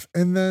stuff.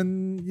 And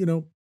then, you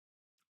know,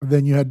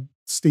 then you had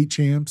State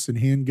Champs and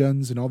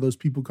Handguns and all those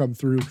people come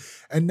through.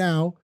 And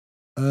now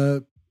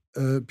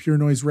Pure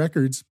Noise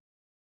Records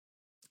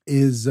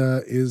is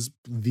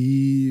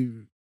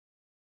the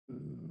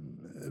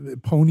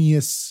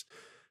Eponius,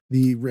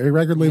 the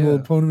record label.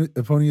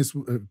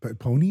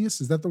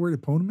 Eponius, is that the word?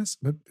 Eponymous?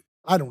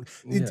 I don't.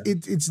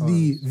 It's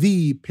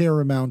the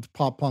Paramount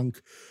pop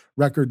punk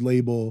record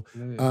label,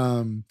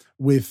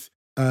 with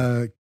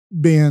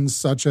bands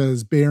such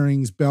as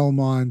Bearings,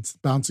 Belmont,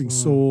 Bouncing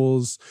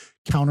Souls,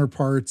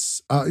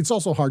 Counterparts. It's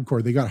also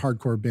hardcore. They got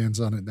hardcore bands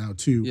on it now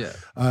too.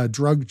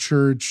 Drug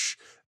Church.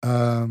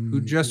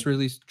 Who just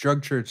released?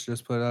 Drug Church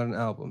just put out an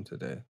album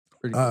today.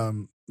 Pretty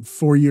cool.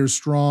 4 Years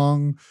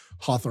Strong,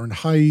 Hawthorne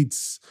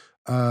Heights,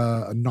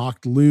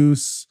 Knocked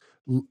Loose,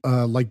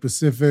 Like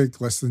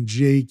Pacific, Less Than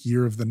Jake,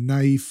 Year of the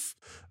Knife.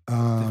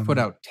 They put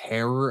out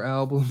terror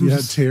albums. Yeah,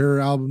 terror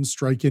albums.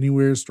 Strike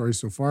Anywhere, Story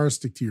So Far,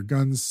 Stick to Your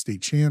Guns,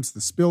 State Champs,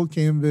 The Spill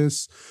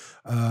Canvas,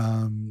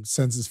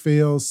 Senses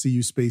Fail, See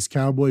You Space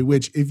Cowboy,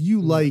 which if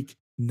you like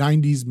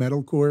 90s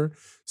metalcore,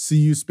 See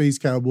You Space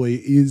Cowboy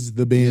is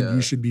the band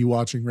you should be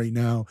watching right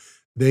now.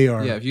 They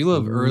are. Yeah, if you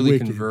love early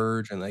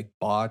Converge and like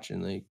Botch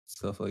and like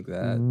stuff like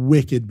that.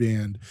 Wicked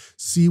band.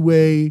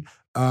 Seaway,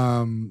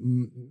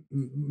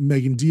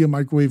 Megan Dia,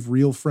 Microwave,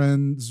 Real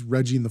Friends,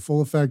 Reggie and the Full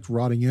Effect,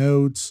 Rotting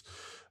Out,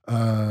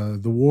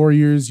 The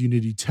Warriors,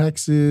 Unity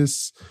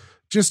Texas.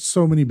 Just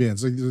so many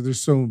bands. Like there's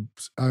so,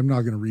 I'm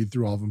not going to read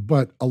through all of them,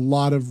 but a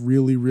lot of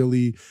really,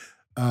 really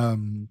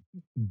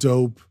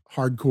dope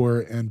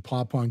hardcore and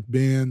pop punk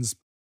bands.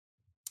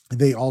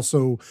 They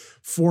also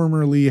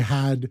formerly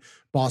had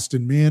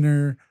Boston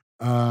Manor,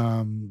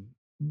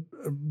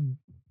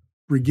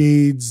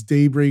 Brigades,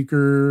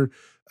 Daybreaker,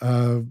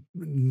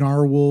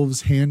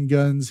 Narwolves,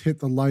 Handguns, Hit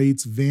the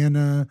Lights,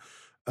 Vanna,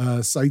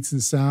 Sights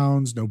and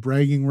Sounds, No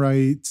Bragging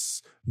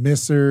Rights,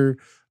 Misser,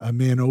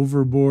 Man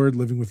Overboard,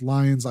 Living with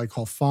Lions, I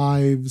Call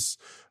Fives,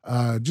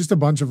 just a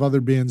bunch of other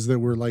bands that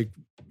were like,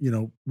 you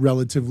know,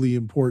 relatively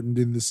important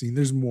in the scene.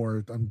 There's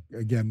more. I'm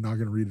again not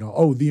going to read it all.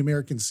 Oh, The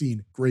American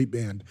Scene, great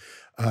band.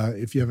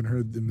 If you haven't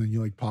heard them and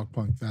you like pop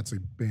punk, that's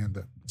a band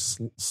that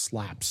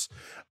slaps.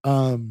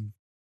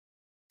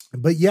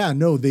 But yeah,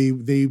 no,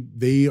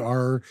 they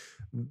are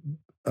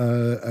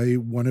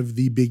one of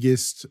the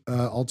biggest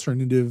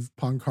alternative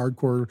punk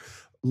hardcore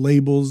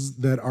labels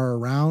that are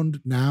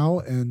around now.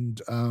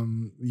 And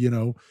you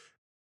know,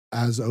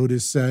 as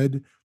Otis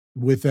said,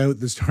 without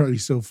The Story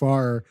So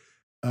Far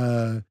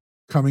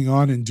coming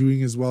on and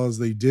doing as well as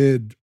they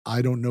did,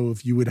 I don't know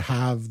if you would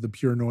have the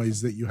Pure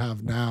Noise that you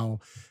have now.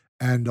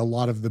 and a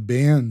lot of the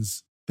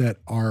bands that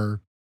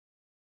are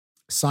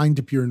signed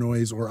to Pure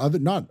Noise or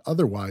not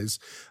otherwise,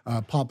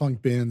 pop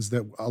punk bands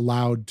that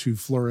allowed to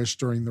flourish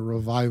during the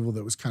revival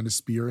that was kind of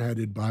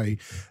spearheaded by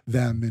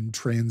them and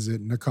Transit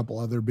and a couple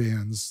other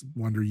bands,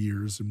 Wonder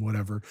Years and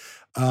whatever.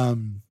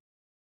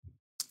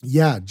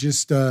 Yeah,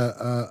 just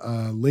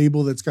a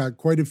label that's got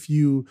quite a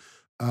few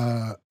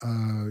kind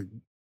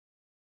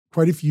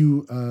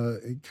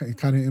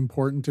of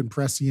important and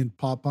prescient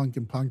pop punk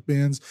and punk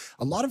bands.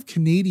 A lot of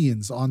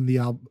Canadians on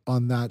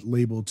that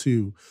label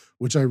too,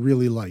 which I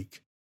really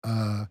like.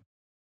 I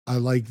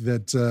like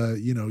that,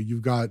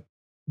 you've got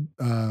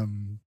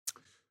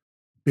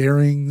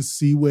Bearings,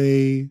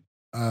 Seaway,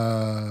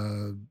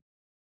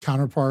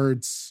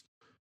 Counterparts,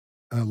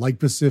 Like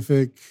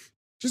Pacific,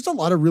 just a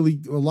lot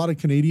of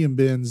Canadian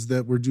bands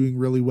that were doing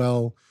really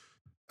well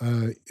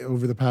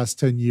over the past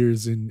 10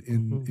 years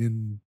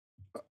in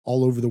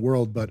all over the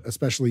world, but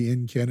especially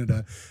in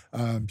Canada.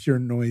 Pure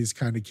Noise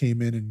kind of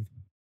came in and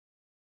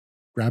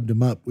grabbed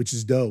them up, which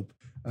is dope.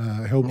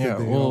 I hope that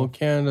they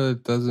Canada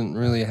doesn't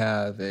really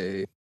have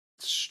a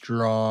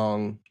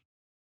strong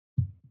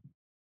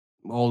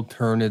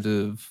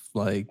alternative,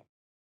 like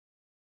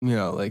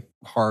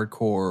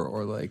hardcore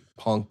or like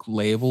punk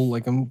label.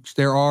 Like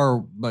there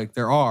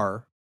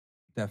are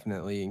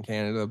definitely in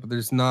Canada, but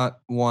there's not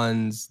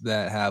ones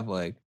that have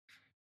like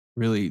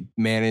really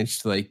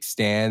managed to like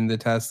stand the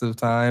test of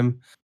time.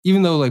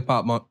 Even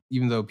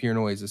though Pure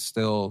Noise is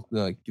still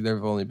like,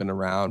 they've only been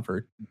around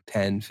for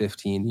 10,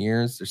 15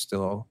 years, they're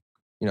still,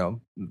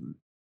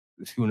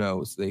 who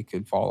knows, they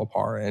could fall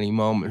apart at any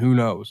moment. Who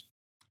knows?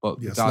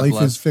 But yes,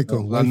 life is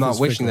fickle. I'm not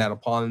wishing that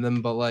upon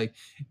them, but like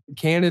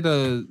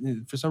Canada,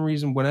 for some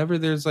reason, whenever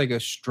there's like a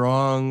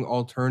strong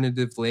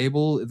alternative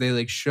label, they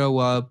like show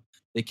up,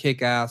 they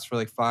kick ass for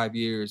like 5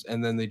 years,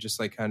 and then they just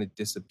like kind of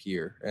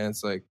disappear. And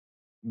it's like,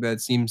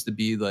 that seems to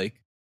be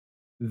like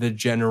the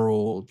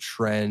general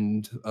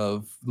trend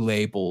of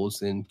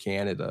labels in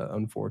Canada,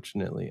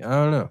 unfortunately. I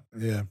don't know.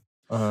 Yeah.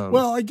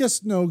 Well, I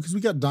guess no, because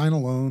we got Dine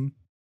Alone,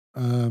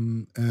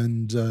 and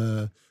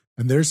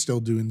they're still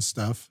doing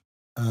stuff.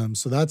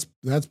 So that's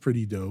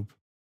pretty dope.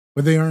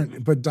 But they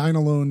aren't. But Dine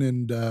Alone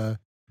and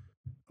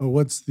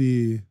what's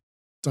the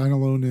Dine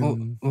Alone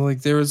and well,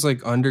 like there was like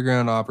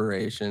Underground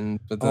Operation,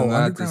 but then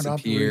that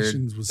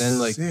disappeared. Was then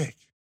like sick.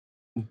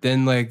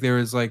 Then like there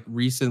was like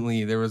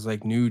recently there was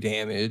like New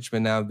Damage,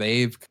 but now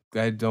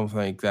I don't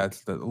think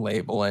that's the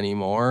label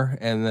anymore.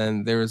 And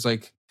then there was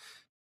like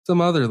some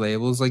other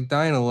labels like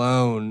Dine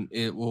Alone.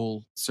 It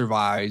will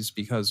survive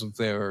because of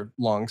their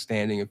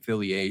long-standing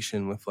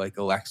affiliation with like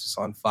Alexis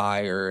on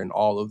Fire and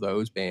all of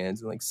those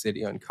bands and like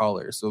City on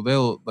Color. So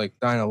they'll like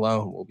Dine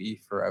Alone will be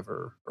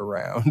forever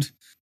around.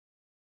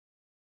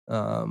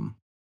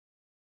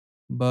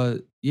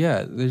 But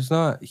yeah, there's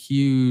not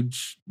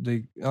huge.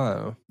 I don't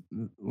know.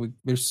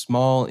 There's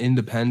small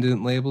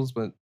independent labels,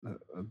 but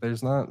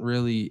there's not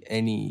really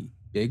any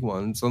big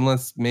ones,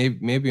 unless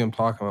maybe I'm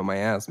talking about my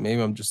ass.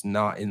 Maybe I'm just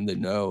not in the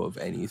know of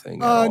anything.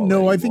 No,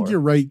 anymore. I think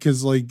you're right,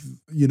 because like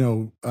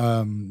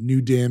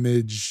New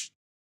Damage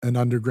and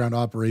Underground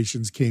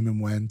Operations came and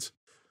went,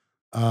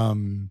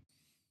 and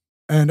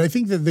I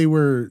think that they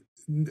were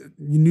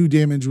New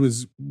Damage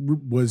was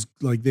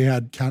like they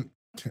had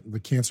the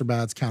Cancer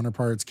Bats,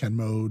 Counterparts, Ken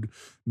Mode,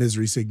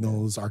 Misery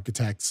Signals,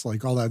 Architects,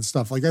 like all that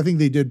stuff. Like I think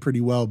they did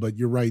pretty well, but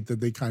you're right that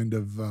they kind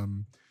of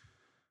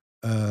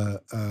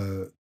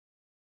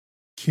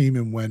came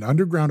and went.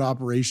 Underground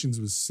Operations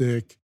was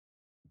sick.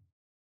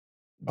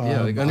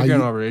 Yeah, like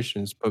Underground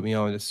Operations put me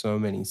on to so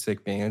many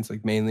sick bands,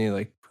 like mainly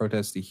like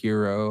Protest the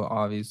Hero,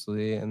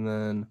 obviously, and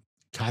then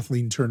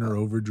Kathleen Turner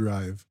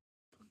Overdrive.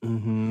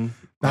 Mm-hmm.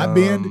 That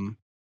band,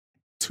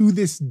 to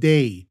this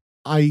day,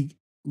 I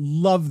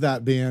love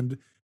that band.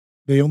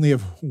 They only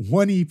have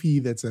one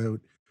EP that's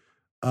out,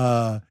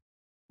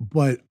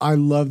 but I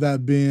love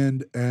that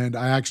band, and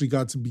I actually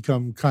got to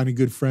become kind of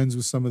good friends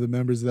with some of the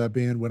members of that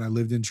band when I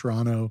lived in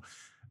Toronto.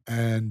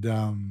 And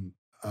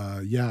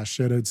yeah,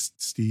 shout out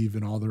Steve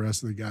and all the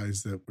rest of the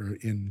guys that were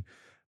in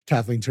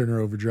Kathleen Turner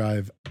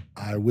Overdrive.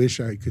 I wish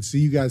I could see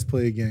you guys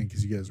play again,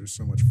 because you guys were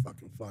so much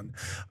fucking fun.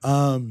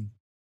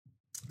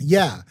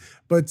 Yeah,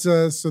 but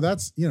so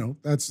that's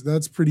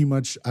that's pretty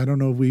much. I don't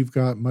know if we've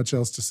got much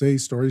else to say.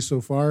 Story so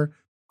far,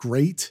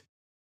 great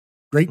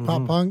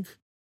pop punk.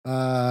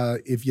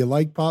 If you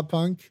like pop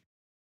punk,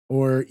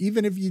 or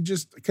even if you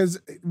just, because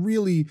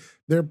really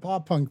they're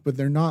pop punk, but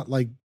they're not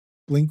like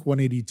Blink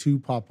 182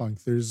 pop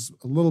punk. There's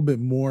a little bit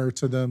more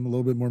to them, a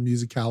little bit more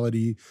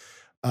musicality,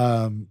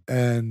 and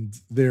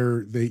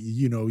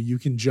you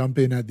can jump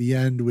in at the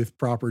end with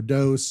Proper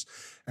Dose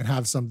and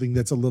have something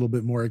that's a little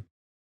bit more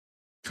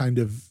kind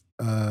of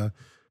a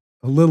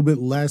little bit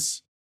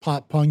less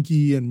pop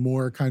punky and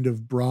more kind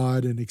of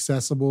broad and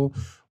accessible.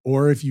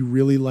 Or if you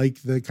really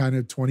like the kind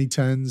of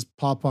 2010s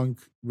pop punk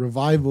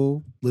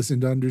revival, listen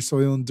to Under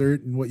Soil and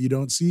Dirt and What You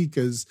Don't See,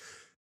 because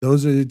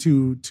those are the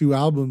two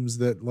albums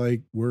that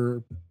like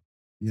were,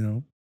 they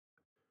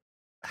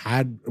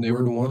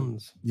were the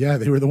ones. Yeah,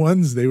 they were the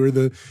ones. They were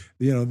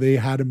they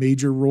had a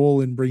major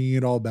role in bringing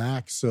it all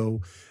back. So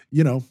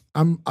you know,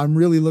 I'm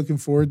really looking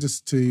forward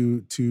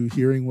to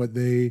hearing what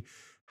they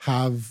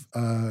have,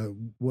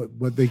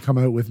 what they come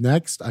out with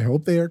next. I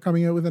hope they are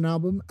coming out with an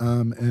album,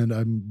 and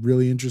I'm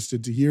really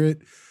interested to hear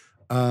it.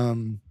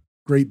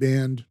 Great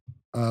band,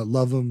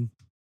 love them.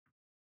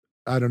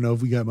 I don't know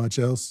if we got much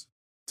else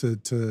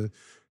to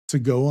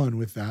go on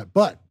with that,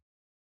 but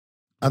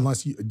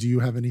unless do you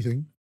have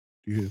anything?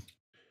 Do you?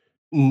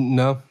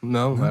 No, I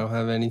don't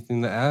have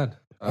anything to add.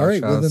 All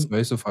right, shout outs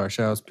Story So Far.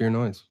 Shout outs Pure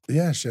Noise.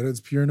 Yeah, shout outs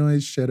Pure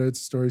Noise. Shout outs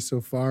Story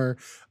So Far.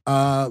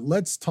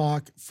 Let's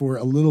talk for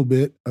a little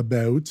bit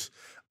about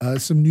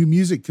some new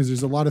music, because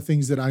there's a lot of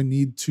things that I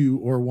need to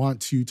or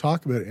want to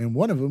talk about, and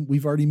one of them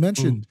we've already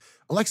mentioned.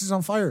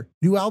 Alexisonfire,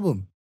 new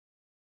album.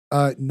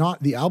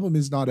 Not the album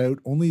is not out,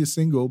 only a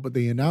single, but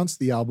they announced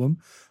the album,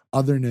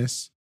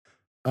 Otherness,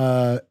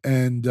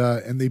 and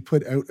they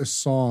put out a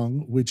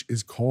song which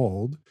is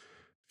called.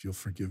 If you'll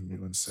forgive me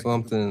 1 second.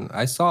 Something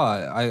I saw.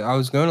 I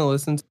was going to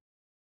listen to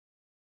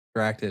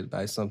distracted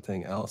by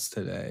something else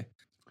today.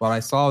 But I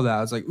saw that. I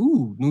was like,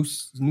 ooh,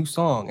 new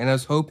song. And I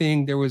was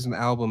hoping there was an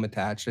album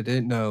attached. I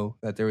didn't know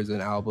that there was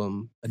an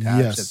album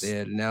attached that they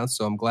had announced.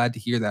 So I'm glad to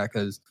hear that,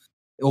 because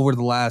over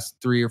the last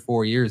 3 or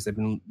 4 years, they've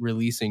been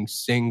releasing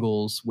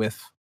singles with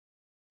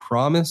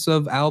promise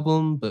of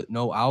album, but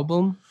no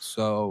album.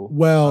 So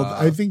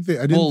I think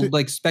that I didn't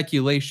like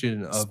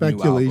speculation of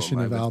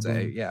album.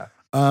 Say. Yeah.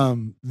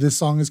 This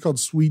song is called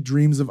Sweet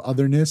Dreams of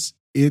Otherness.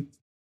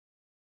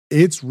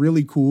 It's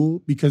really cool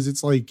because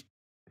it's like,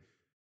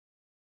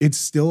 it's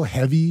still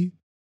heavy,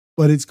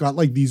 but it's got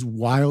like these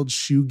wild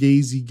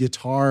shoegazy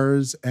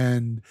guitars,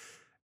 and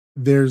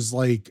there's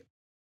like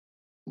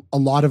a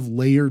lot of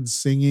layered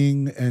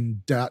singing,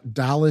 and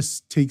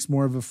Dallas takes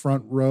more of a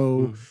front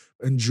row,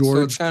 and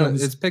George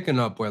it's picking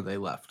up where they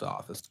left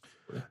off.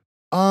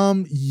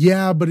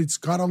 Yeah, but it's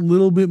got a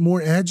little bit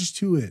more edge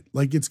to it.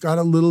 Like it's got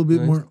a little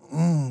bit more,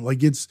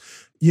 like it's,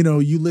 you know,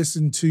 you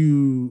listen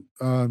to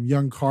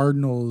Young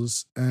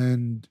Cardinals,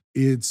 and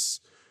it's,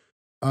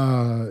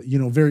 you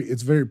know,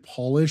 it's very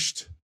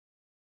polished,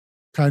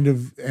 kind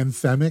of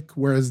anthemic,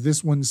 whereas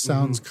this one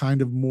sounds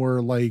kind of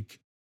more like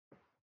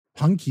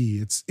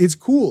punky. It's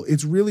cool.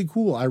 It's really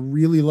cool. I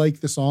really like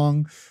the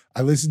song.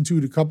 I listened to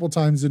it a couple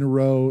times in a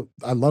row.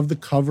 I love the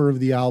cover of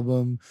the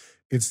album.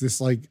 It's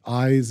this like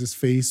this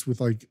face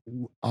with like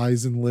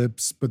eyes and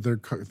lips, but they're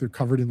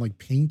covered in like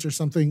paint or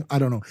something. I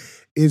don't know.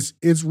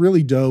 It's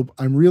really dope.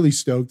 I'm really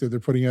stoked that they're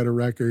putting out a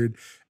record,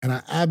 and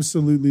I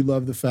absolutely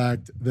love the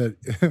fact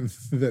that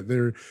that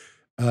they're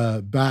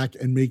back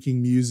and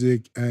making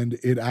music, and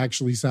it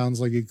actually sounds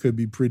like it could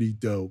be pretty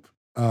dope.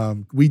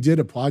 We did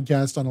a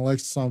podcast on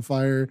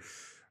Alexisonfire.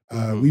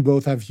 We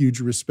both have huge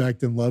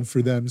respect and love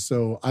for them,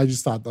 so I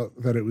just thought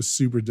that it was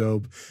super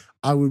dope.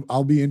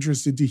 I'll be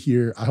interested to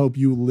hear. I hope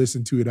you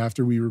listen to it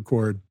after we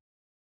record.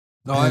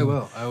 No, I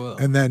will.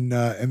 And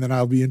then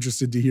I'll be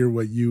interested to hear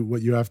what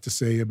you have to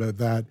say about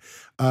that.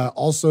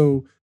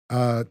 Also,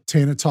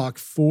 Tana Talk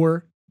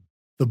 4,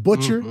 The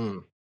Butcher.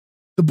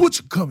 The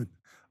Butcher coming.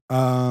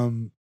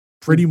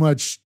 Pretty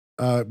much,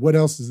 what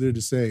else is there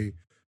to say?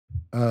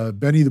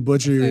 Benny the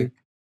Butcher.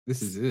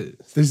 This is it.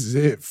 This is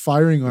it.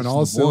 Firing on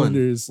all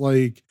cylinders.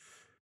 Like,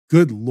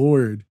 good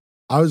Lord.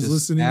 I was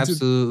listening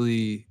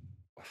absolutely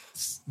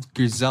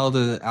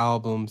Griselda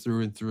album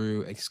through and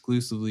through,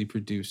 exclusively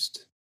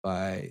produced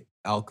by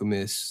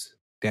Alchemist,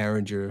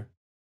 Derringer,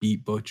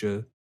 Beat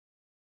Butcher.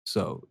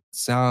 So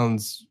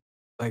sounds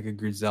like a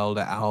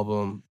Griselda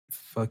album.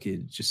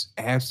 Fucking just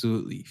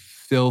absolutely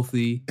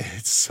filthy.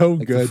 It's so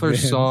like good. The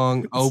first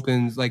song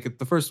opens like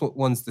the first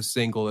one's the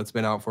single that's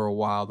been out for a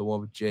while, the one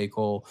with J.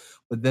 Cole.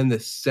 But then the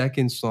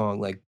second song,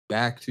 like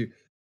back to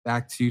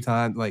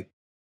time, like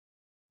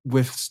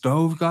with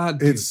Stove God,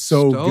 dude, it's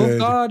so Stove good.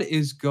 God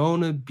is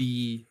gonna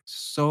be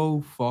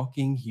so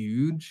fucking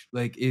huge.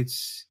 Like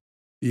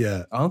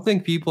I don't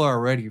think people are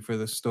ready for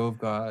the Stove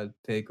God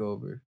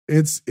takeover.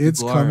 It's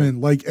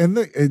coming. Like, and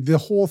the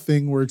whole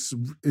thing works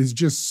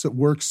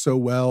so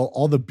well.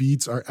 All the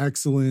beats are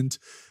excellent.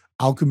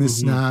 Alchemist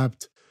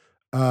snapped.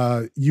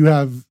 You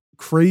have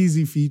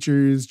crazy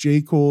features.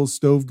 J. Cole,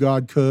 Stove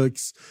God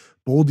Cooks,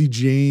 Boldy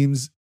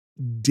James,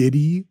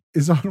 Diddy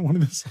is on one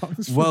of the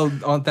songs. Well,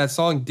 on that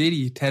song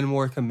Diddy, 10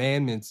 More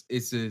Commandments,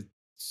 it's a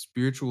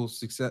spiritual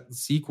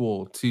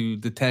sequel to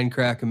the 10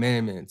 Crack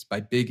Commandments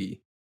by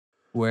Biggie.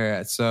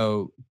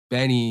 So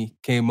Benny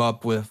came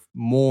up with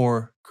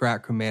more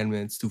crack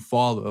commandments to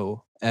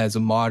follow as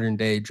a modern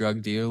day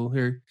drug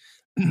dealer.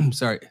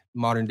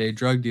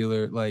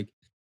 Like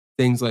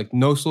things like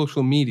no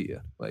social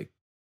media. Like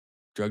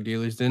drug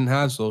dealers didn't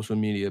have social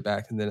media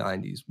back in the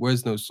 90s.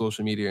 Where's no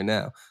social media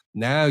now?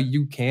 Now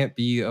you can't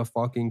be a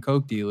fucking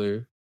coke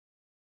dealer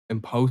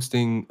and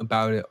posting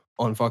about it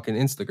on fucking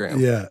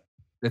Instagram. Yeah.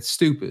 That's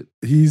stupid.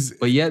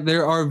 But yet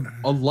there are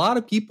a lot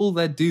of people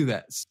that do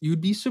that.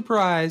 You'd be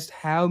surprised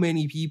how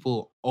many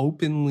people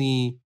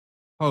openly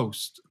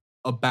post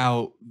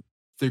about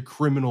their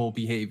criminal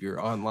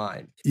behavior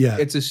online. Yeah.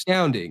 It's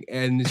astounding.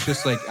 And it's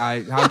just like,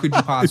 how could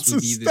you possibly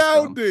be this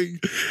dumb?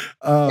 It's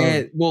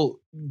astounding. And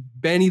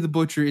Benny the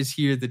Butcher is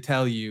here to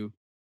tell you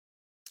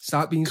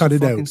Stop being so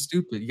fucking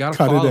stupid. You gotta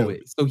follow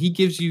it. So he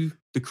gives you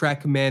the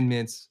Crack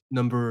Commandments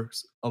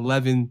numbers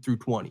 11 through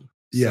 20.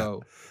 Yeah.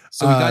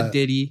 So we got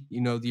Diddy,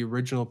 the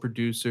original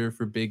producer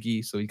for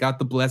Biggie. So he got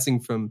the blessing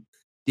from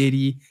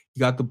Diddy. He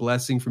got the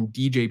blessing from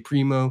DJ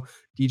Primo,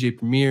 DJ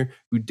Premier,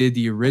 who did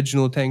the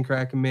original 10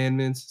 Crack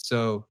Commandments.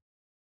 So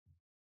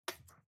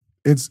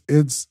it's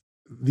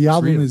the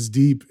album real. Is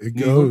deep. It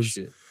goes.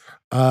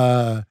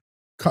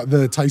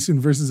 The Tyson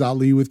versus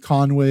Ali with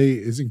Conway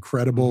is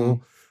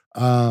incredible.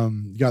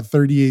 You got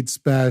 38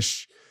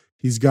 Special.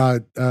 He's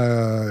got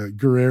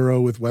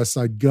Guerrero with West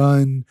Side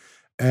Gun,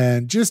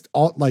 and just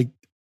all like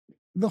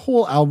the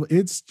whole album.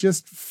 It's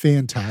just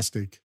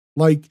fantastic.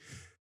 Like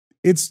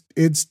it's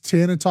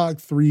Tana Talk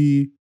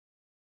 3,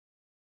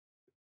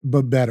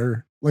 but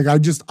better. Like I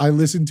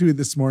listened to it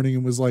this morning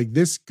and was like,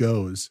 this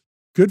goes.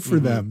 Good for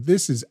them.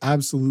 This is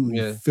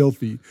absolutely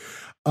filthy.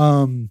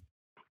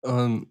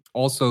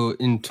 Also,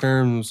 in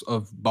terms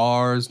of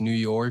bars, New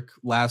York,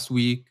 last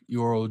week,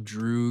 Your Old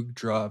Droog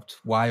dropped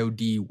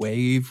YOD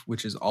Wave,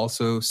 which is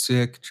also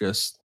sick.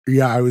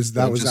 That was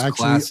actually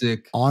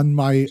classic. on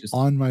my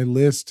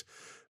list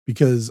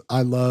because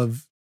I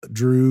love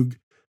Droog,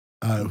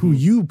 who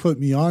you put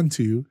me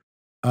onto.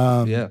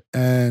 And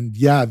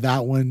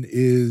that one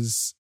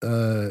is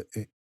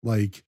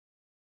like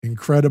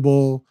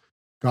incredible.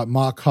 Got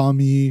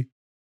Makami,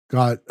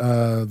 got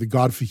the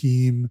God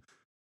Fahim.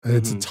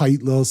 It's a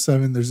tight little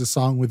 7. There's a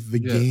song with The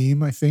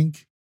Game, I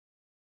think.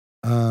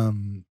 I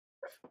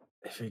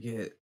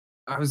forget.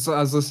 I was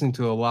listening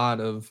to a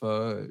lot of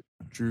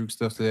Droog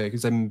stuff today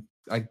because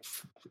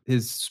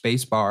his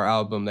Spacebar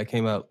album that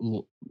came out,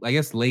 I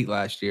guess, late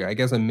last year. I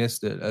guess I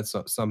missed it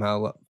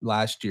somehow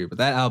last year, but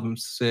that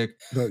album's sick.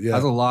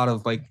 Has a lot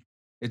of like.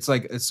 It's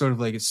sort of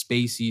like a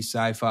spacey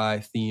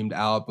sci-fi themed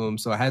album.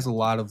 So it has a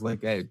lot of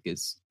like, I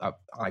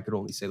could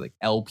only say like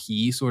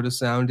LP sort of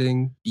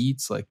sounding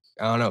beats. Like,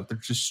 I don't know. They're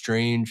just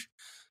strange.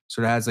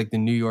 Sort of has like the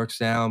New York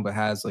sound, but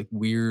has like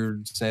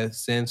weird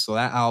synths. So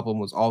that album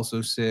was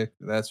also sick.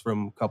 That's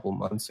from a couple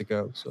months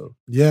ago. So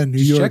New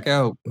York. Check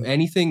out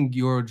anything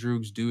Your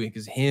Droog's doing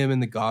because him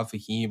and the God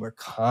Fahim are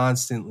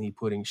constantly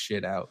putting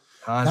shit out.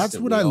 That's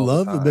what I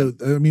love about,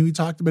 I mean, we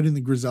talked about it in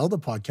the Griselda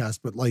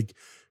podcast, but like,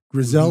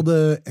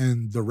 Griselda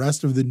and the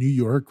rest of the New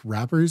York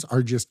rappers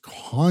are just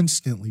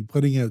constantly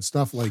putting out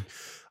stuff like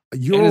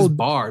your old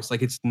bars.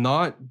 Like it's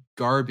not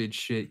garbage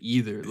shit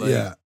either.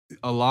 Like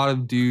a lot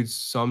of dudes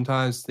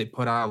sometimes they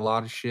put out a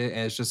lot of shit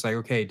and it's just like,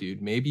 okay,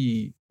 dude,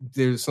 maybe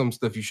there's some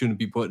stuff you shouldn't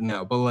be putting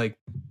out. But like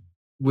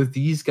with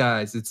these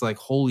guys, it's like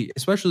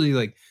especially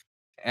like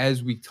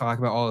as we talk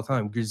about all the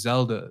time,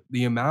 Griselda,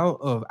 the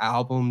amount of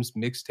albums,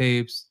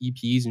 mixtapes,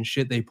 EPs, and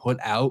shit they put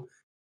out.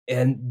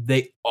 And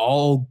they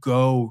all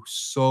go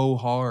so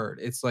hard.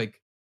 It's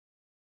like,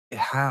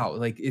 how?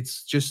 Like,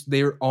 it's just,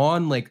 they're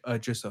on like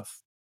just a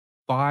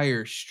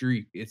fire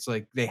streak. It's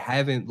like they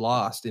haven't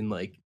lost in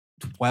like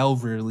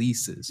 12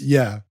 releases.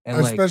 Yeah. And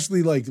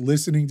especially like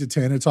listening to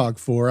Tana Talk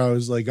 4, I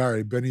was like, all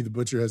right, Benny the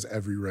Butcher has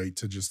every right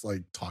to just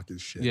like talk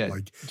his shit. Yeah.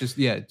 Like, just,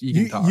 you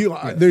can talk.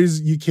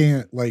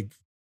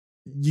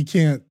 You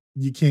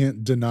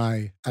can't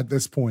deny at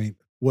this point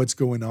what's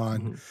going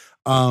on.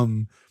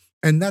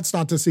 And that's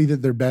not to say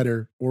that they're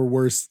better or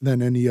worse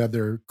than any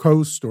other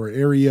coast or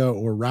area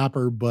or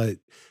rapper, but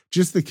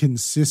just the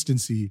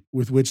consistency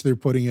with which they're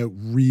putting out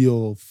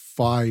real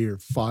fire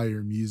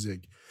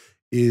music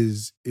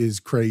is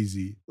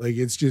crazy. Like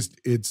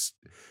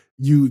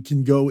you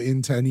can go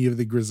into any of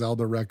the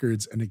Griselda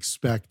records and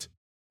expect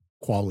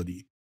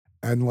quality.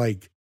 And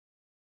like,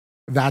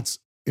 that's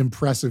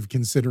impressive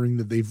considering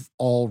that they've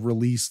all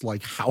released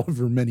like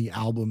however many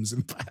albums in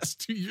the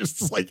past 2 years.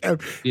 It's like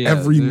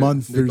every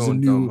month there's a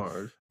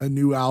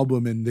new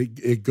album and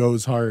it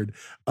goes hard.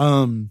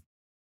 I'm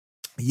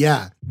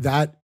glad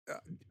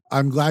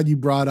you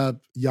brought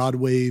up Yod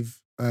Wave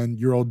and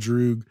Your Old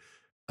Droog.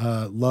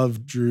 Love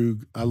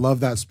Droog. I love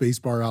that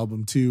Spacebar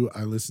album too.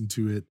 I listened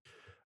to it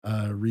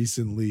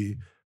recently.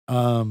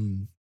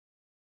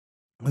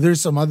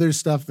 There's some other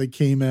stuff that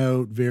came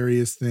out,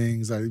 various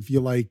things. I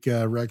feel like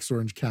Rex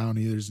Orange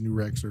County, there's a new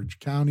Rex Orange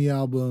County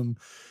album.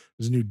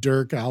 There's a new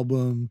Dirk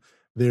album.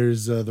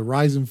 There's the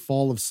Rise and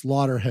Fall of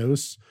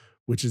Slaughterhouse,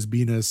 which has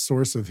been a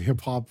source of hip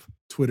hop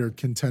Twitter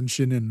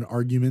contention and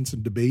arguments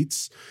and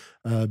debates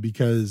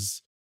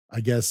because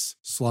I guess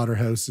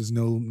Slaughterhouse is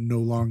no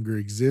longer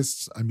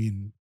exists. I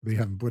mean, they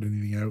haven't put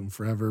anything out in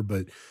forever,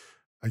 but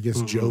I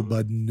guess Joe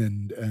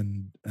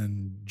Budden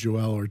and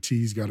Joel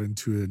Ortiz got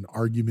into an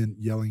argument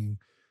yelling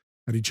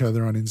at each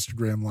other on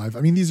Instagram Live.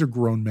 I mean, these are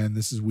grown men.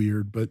 This is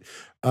weird, but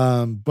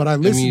I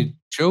listen. I mean,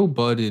 Joe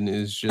Budden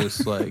is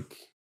just like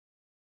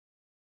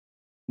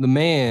the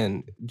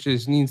man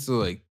just needs to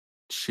like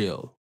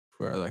chill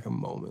for like a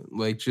moment.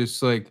 Like,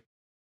 just like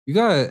you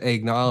gotta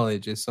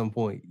acknowledge at some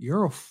point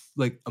you're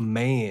a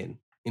man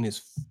in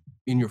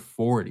your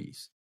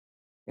 40s,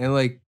 and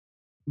like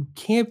you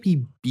can't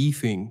be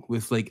beefing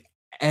with like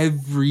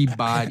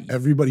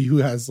everybody who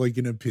has like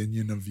an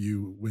opinion of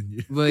you when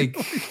you like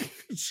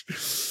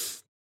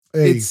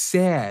it's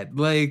sad.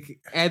 Like,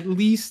 at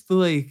least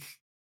like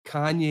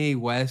Kanye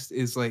West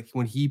is like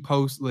when he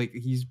posts, like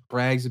he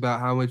brags about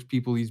how much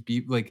people he's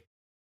beat, like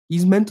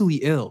he's mentally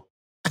ill.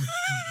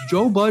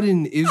 Joe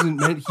Budden isn't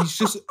meant. He's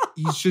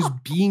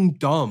just being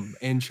dumb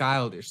and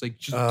childish. Like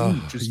just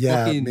dude, just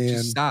fucking man.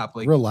 Just stop.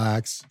 Like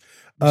relax.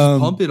 Just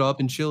pump it up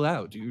and chill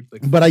out, dude.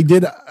 Like, but I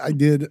did.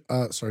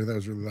 Sorry, that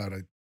was really loud.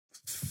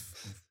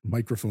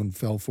 Microphone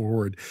fell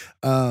forward.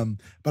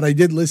 But I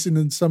did listen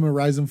to some of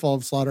Rise and Fall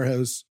of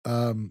Slaughterhouse.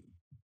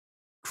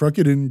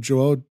 Crooked and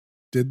Joel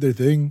did their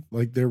thing.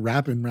 Like they're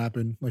rapping.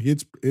 Like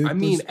I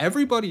mean,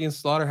 everybody in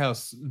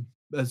Slaughterhouse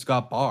has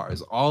got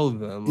bars, all of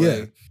them.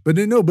 Yeah,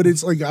 like, but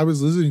it's like I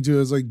was listening to it. I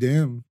was like,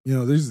 damn,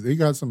 they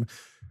got some.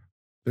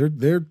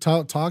 They're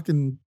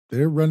talking.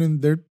 They're running.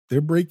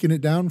 They're breaking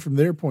it down from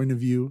their point of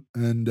view,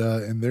 and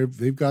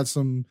they've got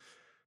some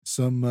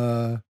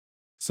something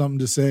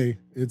to say.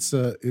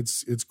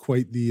 It's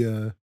quite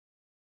the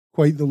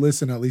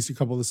listen. At least a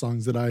couple of the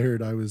songs that I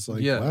heard, I was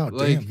like, wow,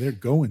 damn, they're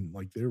going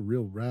like they're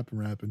real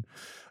rapping.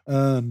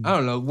 I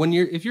don't know,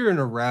 if you're in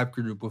a rap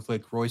group with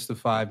like Royce the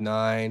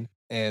 5'9"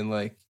 and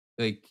like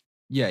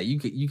yeah,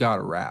 you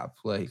gotta rap.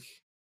 Like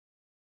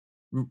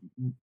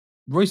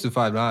Royce the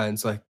 5'9"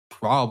 is like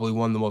probably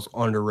one of the most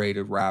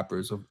underrated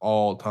rappers of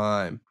all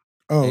time.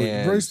 Oh,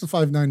 Royce the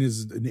 5'9"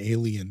 is an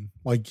alien.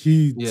 Like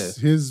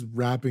his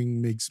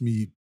rapping makes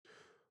me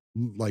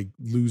like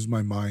lose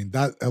my mind.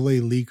 That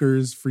LA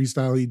Leakers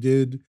freestyle he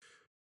did,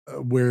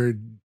 where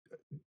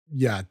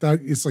that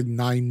it's like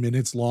 9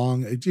 minutes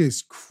long. It's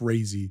just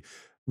crazy.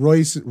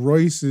 Royce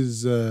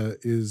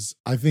is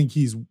I think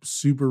he's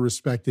super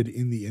respected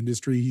in the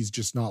industry. He's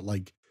just not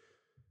like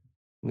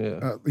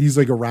he's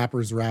like a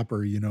rapper's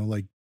rapper,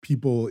 like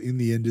people in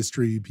the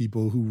industry,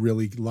 people who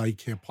really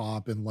like hip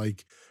hop and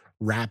like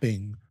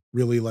rapping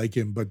really like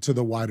him, but to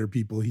the wider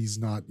people he's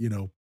not,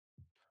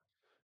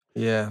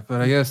 Yeah,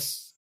 but I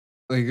guess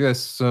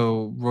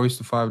so. Royce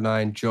the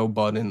 5'9", Joe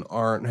Budden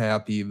aren't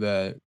happy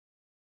that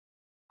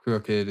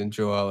Crooked and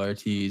Joel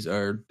Ortiz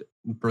are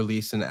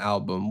releasing an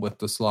album with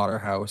the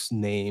Slaughterhouse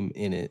name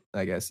in it.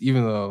 I guess,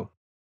 even though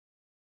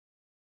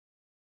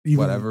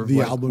whatever,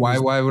 the album. Why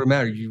would it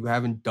matter? You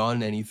haven't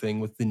done anything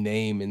with the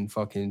name in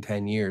fucking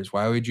 10 years.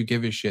 Why would you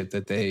give a shit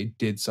that they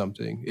did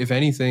something? If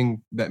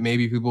anything, that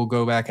maybe people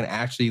go back and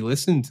actually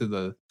listen to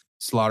the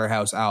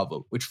Slaughterhouse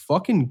album, which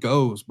fucking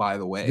goes, by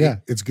the way. Yeah,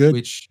 it's good.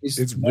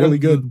 It's really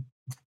good.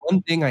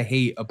 One thing I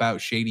hate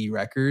about Shady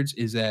Records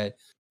is that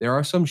there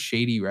are some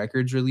Shady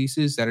Records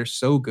releases that are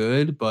so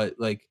good, but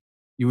like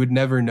you would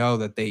never know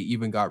that they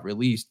even got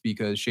released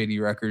because Shady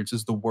Records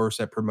is the worst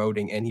at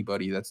promoting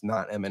anybody that's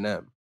not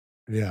Eminem.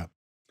 Yeah.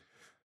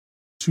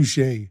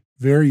 Touche.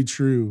 Very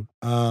true.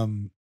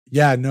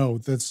 Yeah, no,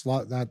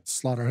 that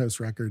Slaughterhouse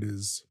record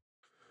is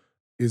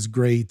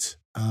great.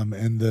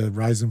 And the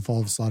Rise and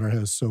Fall of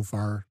Slaughterhouse so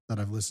far that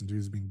I've listened to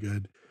has been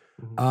good.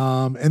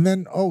 And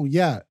then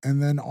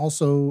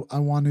also I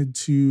wanted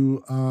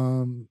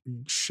to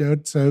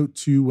shout out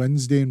to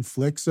Wednesday and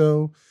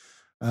Flixo,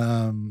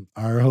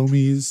 our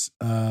homies.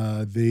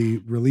 They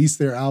released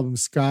their album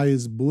Sky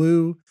is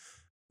Blue.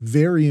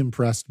 Very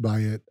impressed by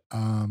it.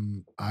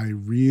 I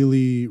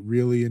really,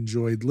 really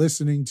enjoyed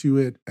listening to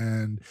it,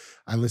 and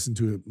I listened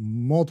to it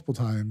multiple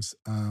times.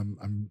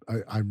 I'm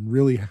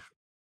really,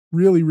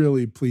 really,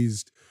 really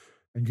pleased,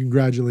 and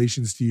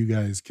congratulations to you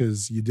guys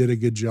because you did a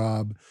good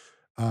job.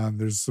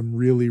 There's some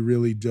really,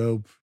 really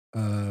dope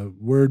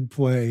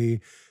wordplay,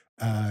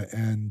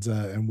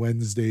 and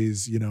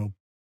Wednesdays,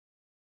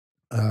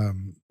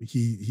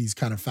 he's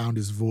kind of found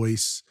his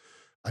voice.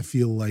 I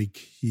feel like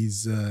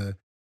he's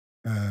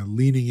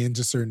leaning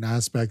into certain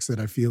aspects that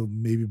I feel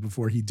maybe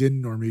before he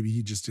didn't, or maybe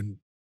he just didn't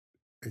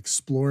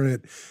explore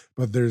it,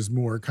 but there's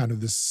more kind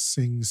of the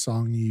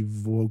sing-songy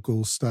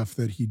vocal stuff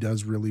that he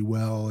does really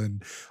well.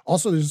 And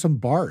also there's some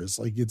bars,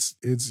 like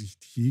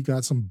he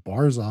got some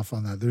bars off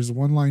on that. There's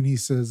one line he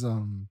says,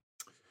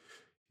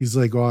 he's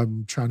like, oh,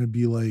 I'm trying to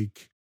be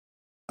like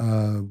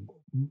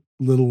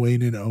Lil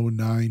Wayne in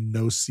 09,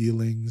 no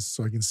ceilings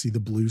so I can see the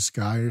blue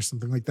sky or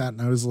something like that.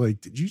 And I was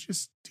like, did you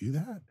just do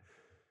that?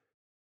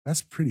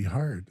 That's pretty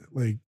hard.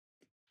 Like,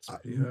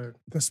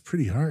 that's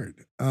pretty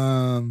hard.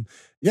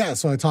 Yeah.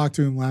 So I talked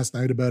to him last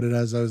night about it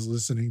as I was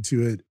listening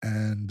to it,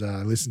 and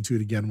I listened to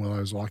it again while I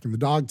was walking the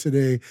dog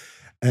today.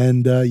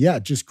 And yeah,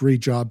 just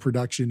great job.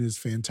 Production is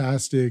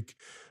fantastic.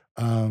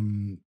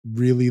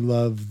 Really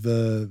love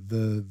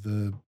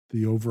the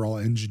overall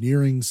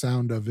engineering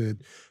sound of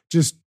it.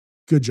 Just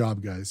good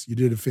job, guys. You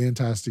did a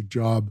fantastic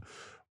job.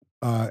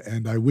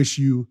 And I wish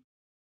you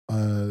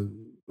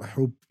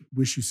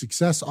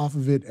success off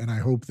of it, and I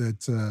hope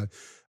that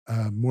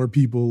more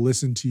people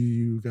listen to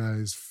you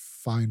guys,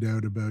 find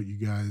out about you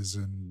guys,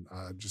 and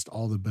just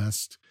all the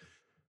best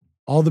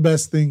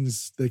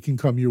things that can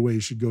come your way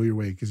should go your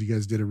way, because you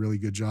guys did a really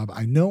good job.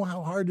 I know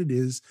how hard it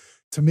is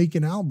to make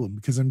an album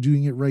because I'm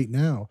doing it right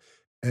now,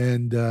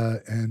 and I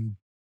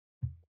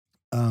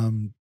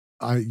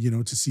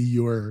to see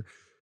your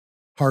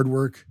hard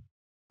work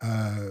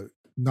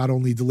not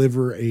only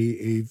deliver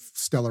a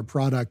stellar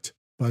product,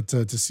 but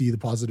to see the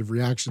positive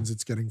reactions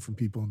it's getting from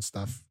people and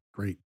stuff.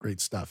 Great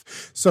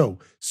stuff. So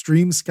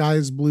stream Sky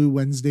is Blue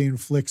Wednesday in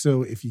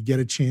Flixo if you get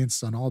a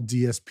chance on all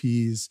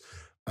DSPs.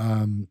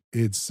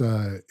 It's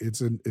a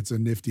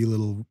nifty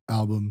little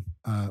album.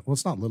 Well,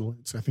 it's not little.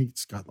 I think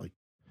it's got like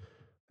a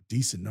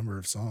decent number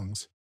of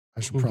songs.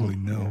 I should probably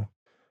know.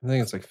 I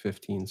think it's like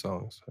 15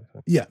 songs.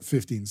 Yeah,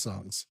 15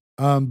 songs.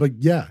 But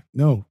yeah,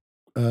 no,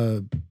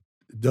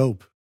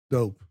 dope.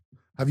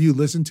 Have you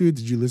listened to it?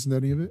 Did you listen to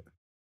any of it?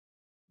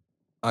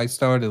 I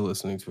started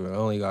listening to it. I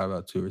only got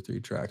about 2 or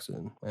 3 tracks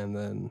in, and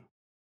then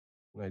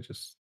I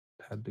just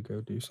had to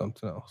go do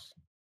something else.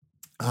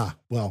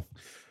 Well,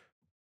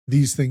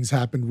 these things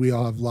happened. We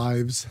all have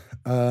lives.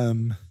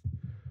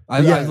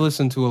 I've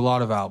listened to a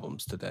lot of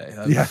albums today.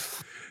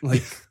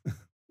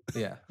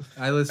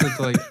 I listened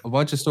to like a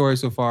bunch of Story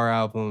So Far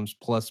albums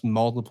plus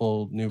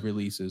multiple new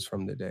releases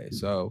from the day.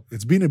 So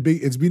it's been a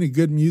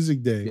good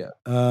music day.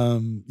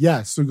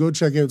 Yeah. So go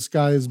check out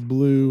Sky is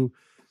Blue,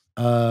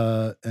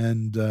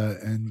 and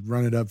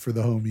run it up for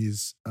the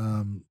homies.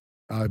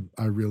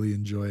 I really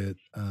enjoy it.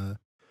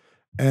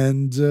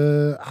 And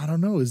I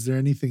don't know, is there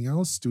anything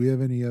else? Do we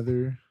have any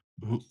other?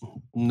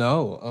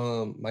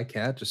 No. My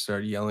cat just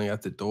started yelling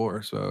at the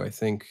door, so I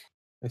think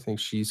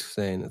she's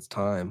saying it's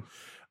time.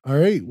 All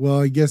right.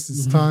 Well, I guess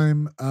it's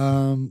time.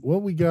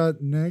 What we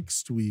got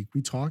next week?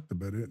 We talked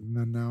about it, and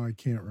then now I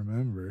can't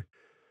remember.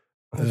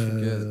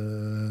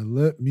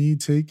 Let me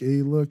take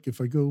a look. If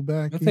I go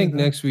back, I think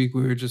next week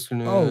we were just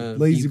gonna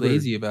be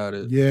lazy about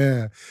it.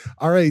 Yeah.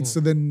 All right. So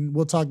then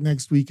we'll talk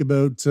next week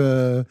about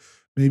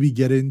maybe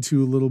get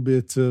into a little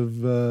bit of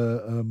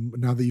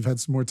now that you've had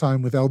some more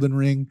time with Elden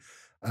Ring.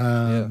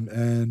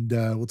 And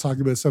we'll talk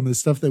about some of the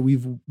stuff that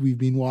we've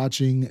been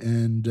watching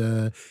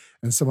and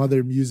some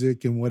other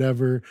music and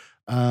whatever.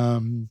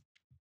 And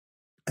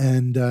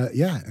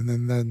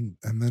then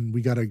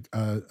we got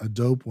a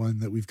dope one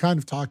that we've kind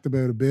of talked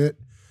about a bit,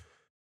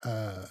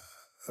 a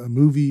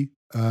movie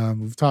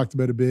we've talked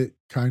about a bit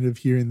kind of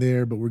here and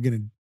there, but we're going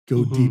to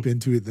go deep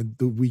into it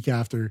the week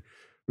after.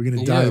 We're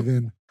going to dive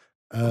in.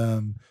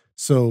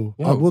 So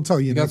we'll tell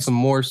you we got some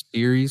more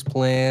series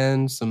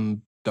planned,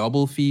 some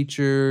double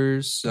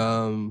features,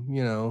 some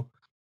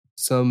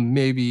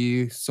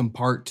maybe some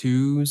part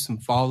 2s, some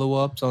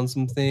follow-ups on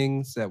some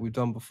things that we've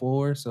done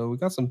before. So we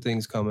got some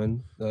things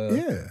coming.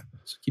 So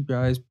keep your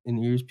eyes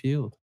and ears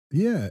peeled.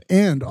 Yeah.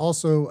 And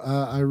also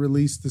I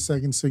released the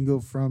second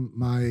single from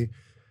my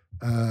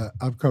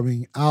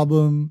upcoming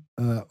album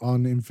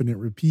on Infinite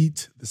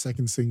Repeat. The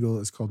second single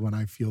is called When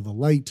I Feel the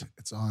Light.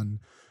 It's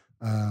on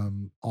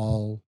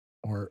all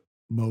or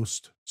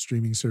most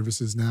streaming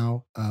services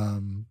now.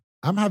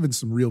 I'm having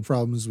some real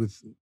problems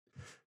with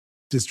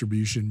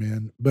distribution,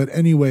 man. But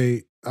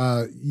anyway,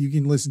 you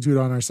can listen to it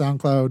on our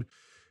SoundCloud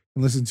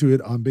and listen to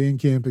it on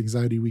Bandcamp,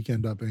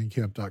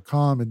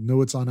 anxietyweekend.bandcamp.com, and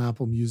know it's on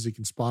Apple Music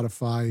and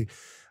Spotify.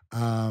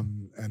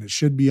 And it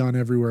should be on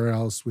everywhere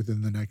else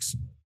within the next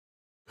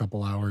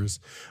couple hours.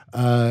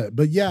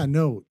 But yeah,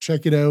 no,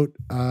 check it out.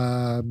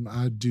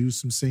 I do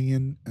some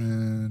singing,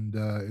 and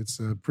it's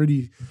a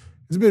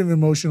bit of an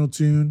emotional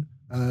tune.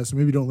 So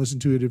maybe don't listen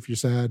to it if you're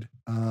sad.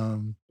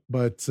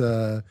 But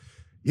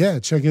yeah,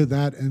 check out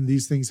that and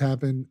These Things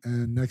Happen.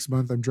 And next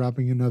month I'm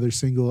dropping another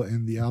single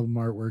and the album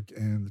artwork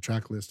and the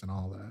track list and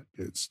all that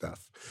good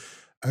stuff.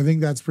 I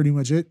think that's pretty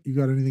much it. You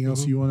got anything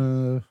else you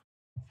want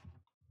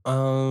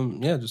to?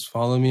 Yeah, just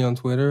follow me on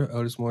Twitter,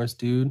 Otis Morris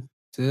Dude.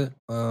 That's it.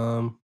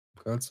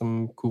 Got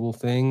some cool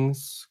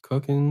things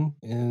cooking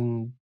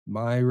in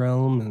my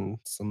realm and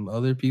some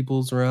other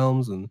people's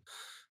realms, and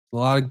a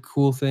lot of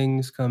cool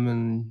things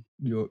coming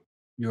your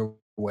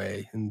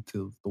way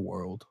into the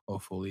world,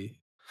 hopefully.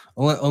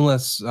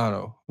 Unless, I don't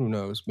know, who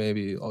knows?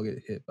 Maybe I'll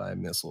get hit by a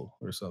missile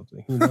or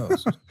something. Who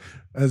knows?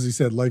 As you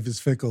said, life is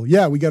fickle.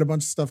 Yeah, we got a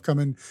bunch of stuff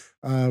coming.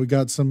 We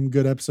got some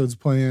good episodes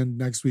planned.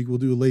 Next week, we'll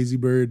do a Lazy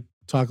Bird,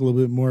 talk a little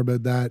bit more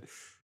about that.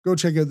 Go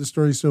check out the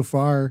story so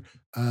far.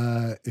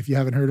 If you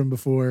haven't heard them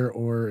before,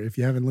 or if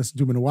you haven't listened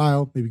to them in a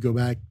while, maybe go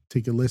back,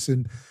 take a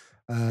listen,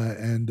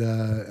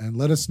 and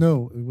let us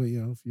know,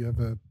 if you have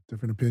a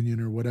different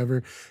opinion or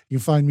whatever. You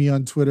can find me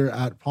on Twitter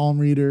at Palm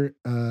Reader.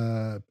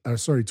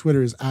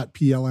 Twitter is at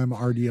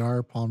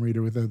PLMRDR, Palm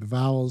Reader without the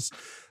vowels.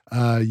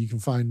 You can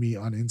find me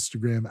on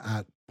Instagram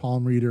at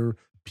Palm Reader,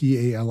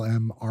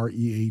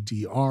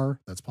 PALMREADR.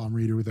 That's Palm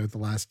Reader without the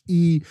last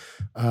E.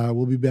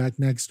 We'll be back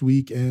next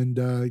week,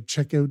 and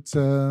check out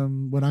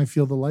When I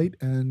Feel the Light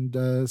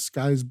and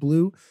Sky's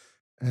Blue,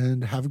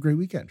 and have a great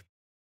weekend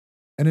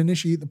and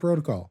initiate the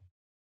protocol.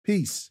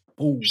 Peace.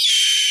 Oh.